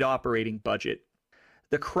state operating budget.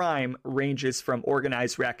 The crime ranges from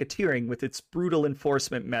organized racketeering with its brutal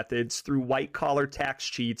enforcement methods through white-collar tax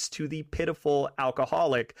cheats to the pitiful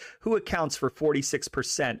alcoholic who accounts for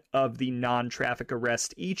 46% of the non-traffic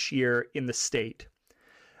arrests each year in the state.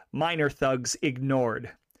 Minor thugs ignored.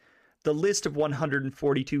 The list of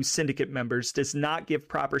 142 syndicate members does not give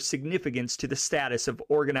proper significance to the status of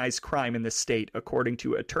organized crime in the state, according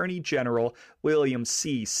to Attorney General William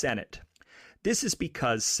C. Sennett. This is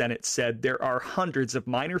because, Sennett said, there are hundreds of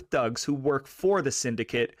minor thugs who work for the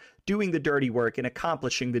syndicate, doing the dirty work and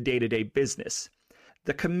accomplishing the day-to-day business.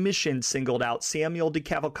 The commission singled out Samuel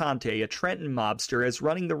DeCavalcante, a Trenton mobster, as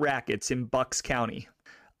running the rackets in Bucks County.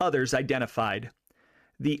 Others identified.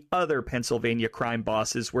 The other Pennsylvania crime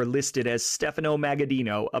bosses were listed as Stefano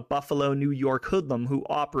Magadino, a Buffalo, New York hoodlum who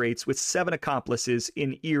operates with 7 accomplices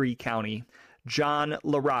in Erie County, John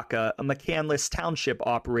LaRocca, a McCandless Township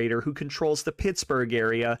operator who controls the Pittsburgh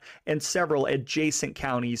area and several adjacent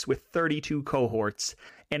counties with 32 cohorts,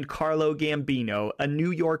 and Carlo Gambino, a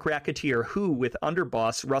New York racketeer who, with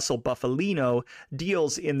underboss Russell Buffalino,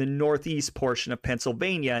 deals in the northeast portion of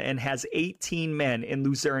Pennsylvania and has 18 men in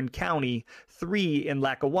Luzerne County, 3 in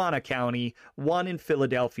Lackawanna County, 1 in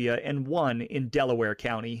Philadelphia, and 1 in Delaware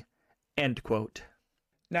County. End quote.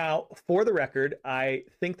 Now, for the record, I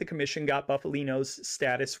think the commission got Buffalino's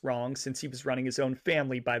status wrong since he was running his own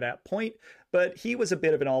family by that point, but he was a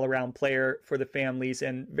bit of an all-around player for the families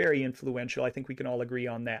and very influential. I think we can all agree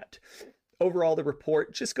on that. Overall, the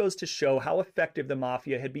report just goes to show how effective the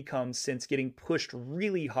Mafia had become since getting pushed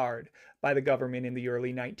really hard by the government in the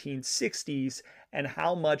early 1960s and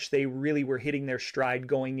how much they really were hitting their stride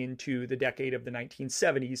going into the decade of the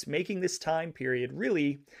 1970s, making this time period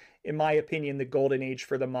really, in my opinion, the golden age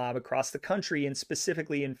for the mob across the country and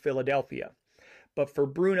specifically in Philadelphia. But for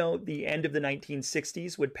Bruno, the end of the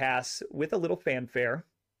 1960s would pass with a little fanfare.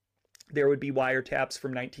 There would be wiretaps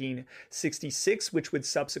from 1966, which would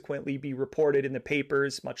subsequently be reported in the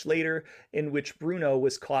papers much later, in which Bruno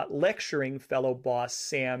was caught lecturing fellow boss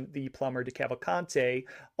Sam the plumber DeCavalcante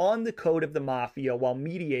on the code of the Mafia while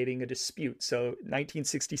mediating a dispute. So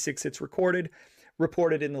 1966 it's reported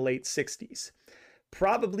in the late 60s.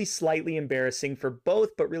 Probably slightly embarrassing for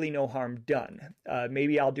both, but really no harm done.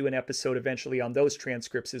 Maybe I'll do an episode eventually on those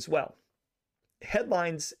transcripts as well.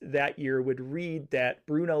 Headlines that year would read that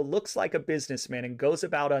Bruno looks like a businessman and goes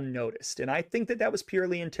about unnoticed, and I think that that was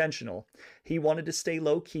purely intentional. He wanted to stay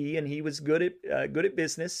low-key, and he was good at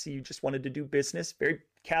business. He just wanted to do business, very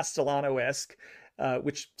Castellano-esque,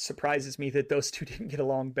 which surprises me that those two didn't get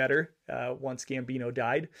along better once Gambino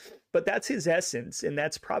died. But that's his essence, and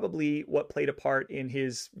that's probably what played a part in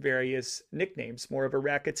his various nicknames, more of a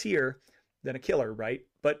racketeer than a killer, right?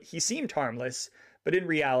 But he seemed harmless. But in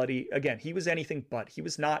reality, again, he was anything but. He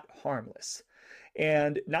was not harmless.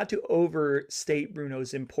 And not to overstate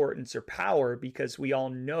Bruno's importance or power, because we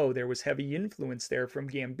all know there was heavy influence there from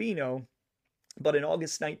Gambino, but an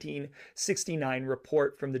August 1969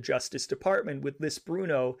 report from the Justice Department would list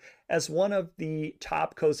Bruno as one of the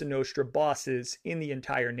top Cosa Nostra bosses in the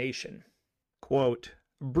entire nation. Quote,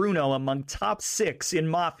 Bruno among top 6 in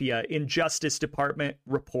Mafia in Justice Department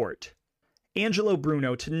report. Angelo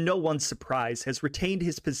Bruno, to no one's surprise, has retained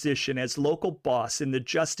his position as local boss in the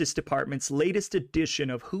Justice Department's latest edition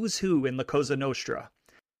of Who's Who in La Cosa Nostra.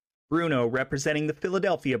 Bruno, representing the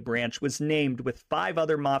Philadelphia branch, was named with 5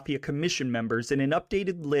 other Mafia commission members in an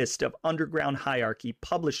updated list of underground hierarchy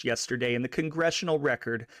published yesterday in the Congressional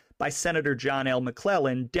Record by Senator John L.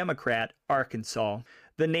 McClellan, Democrat, Arkansas.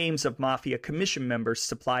 The names of Mafia commission members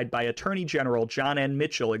supplied by Attorney General John N.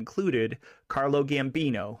 Mitchell included Carlo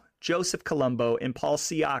Gambino, Joseph Colombo, and Paul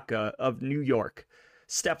Siaka of New York,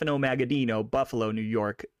 Stefano Magadino, Buffalo, New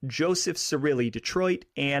York, Joseph Cirilli, Detroit,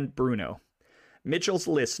 and Bruno. Mitchell's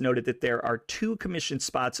list noted that there are 2 commission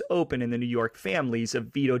spots open in the New York families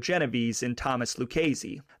of Vito Genovese and Thomas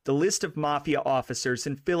Lucchese. The list of Mafia officers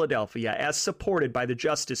in Philadelphia, as supported by the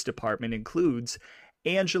Justice Department, includes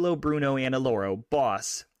Angelo Bruno Annaloro,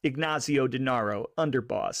 boss, Ignazio Denaro,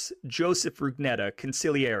 underboss, Joseph Rugnetta,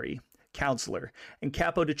 consigliere, counselor, and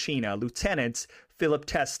Capodicina, lieutenants Philip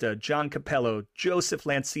Testa, John Capello, Joseph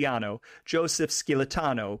Lanciano, Joseph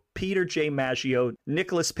Scilatano, Peter J. Maggio,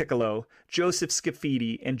 Nicholas Piccolo, Joseph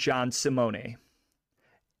Scafidi, and John Simone.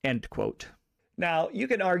 End quote. Now, you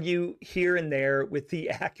can argue here and there with the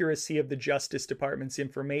accuracy of the Justice Department's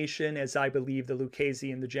information, as I believe the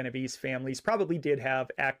Lucchese and the Genovese families probably did have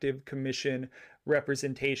active commission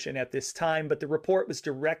representation at this time, but the report was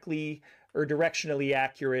directly or directionally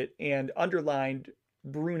accurate and underlined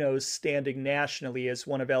Bruno's standing nationally as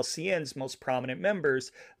one of LCN's most prominent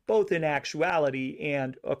members, both in actuality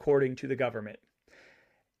and according to the government.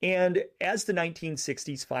 And as the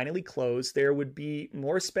 1960s finally closed, there would be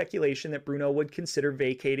more speculation that Bruno would consider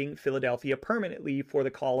vacating Philadelphia permanently for the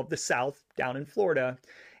call of the South down in Florida.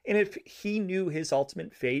 And if he knew his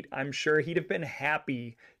ultimate fate, I'm sure he'd have been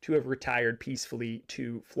happy to have retired peacefully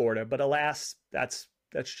to Florida. But alas, that's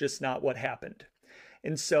just not what happened.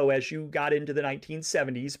 And so as you got into the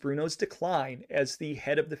 1970s, Bruno's decline as the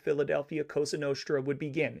head of the Philadelphia Cosa Nostra would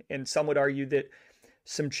begin. And some would argue that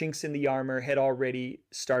some chinks in the armor had already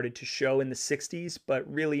started to show in the 60s,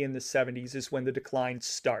 but really in the 70s is when the decline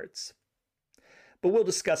starts. But we'll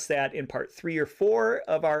discuss that in part 3 or 4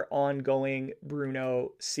 of our ongoing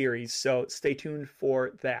Bruno series, so stay tuned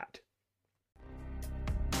for that.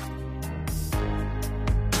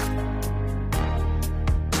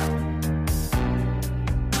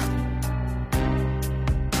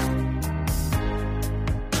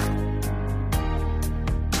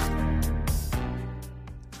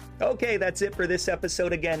 Okay, that's it for this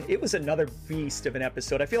episode. Again, it was another beast of an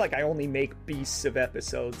episode. I feel like I only make beasts of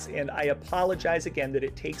episodes, and I apologize again that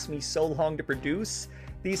it takes me so long to produce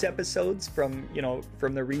these episodes, from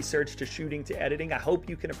the research to shooting to editing. I hope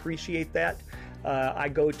you can appreciate that. I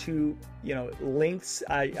go to lengths.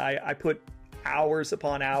 I put hours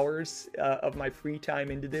upon hours of my free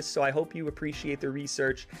time into this, so I hope you appreciate the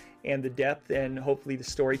research and the depth and hopefully the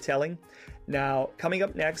storytelling. Now, coming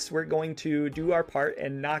up next, we're going to do our part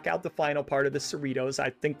and knock out the final part of the Cerritos. I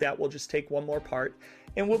think that will just take one more part,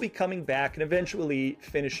 and we'll be coming back and eventually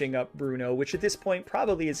finishing up Bruno, which at this point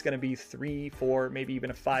probably is going to be 3, 4, maybe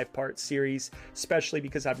even a 5-part series, especially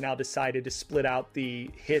because I've now decided to split out the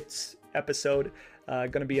hits episode.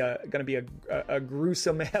 Going to be a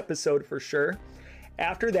gruesome episode for sure.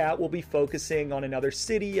 After that, we'll be focusing on another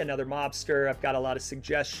city, another mobster. I've got a lot of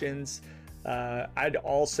suggestions. I'd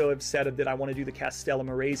also have said that I want to do the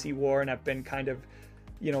Castellammarese War, and I've been kind of,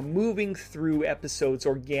 moving through episodes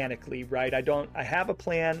organically, right? I have a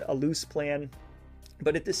plan, a loose plan,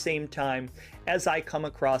 but at the same time, as I come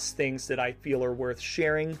across things that I feel are worth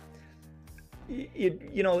sharing,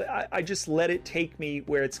 I just let it take me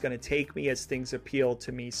where it's going to take me as things appeal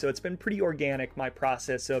to me. So it's been pretty organic, my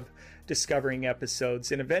process of discovering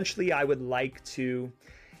episodes. And eventually I would like to,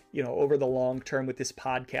 over the long term with this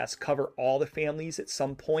podcast, cover all the families at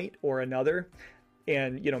some point or another.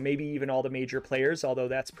 And, maybe even all the major players, although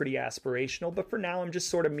that's pretty aspirational. But for now, I'm just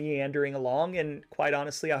sort of meandering along. And quite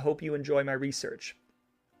honestly, I hope you enjoy my research.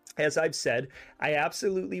 As I've said, I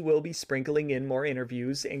absolutely will be sprinkling in more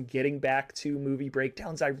interviews and getting back to movie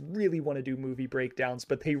breakdowns. I really want to do movie breakdowns,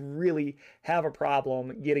 but they really have a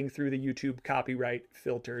problem getting through the YouTube copyright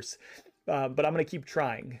filters. But I'm going to keep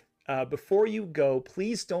trying. Before you go,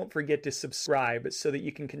 please don't forget to subscribe so that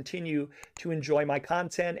you can continue to enjoy my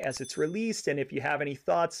content as it's released. And if you have any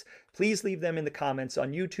thoughts, please leave them in the comments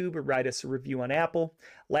on YouTube or write us a review on Apple.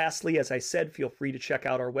 Lastly, as I said, feel free to check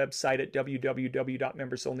out our website at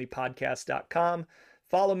www.membersonlypodcast.com.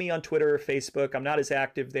 Follow me on Twitter or Facebook. I'm not as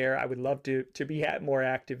active there. I would love to be more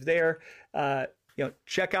active there.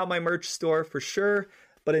 Check out my merch store for sure.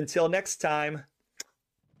 But until next time,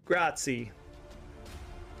 grazie.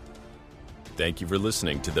 Thank you for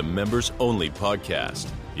listening to the Members Only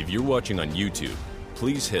podcast. If you're watching on YouTube,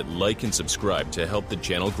 please hit like and subscribe to help the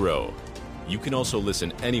channel grow. You can also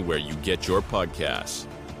listen anywhere you get your podcasts.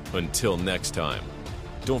 Until next time,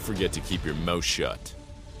 don't forget to keep your mouth shut.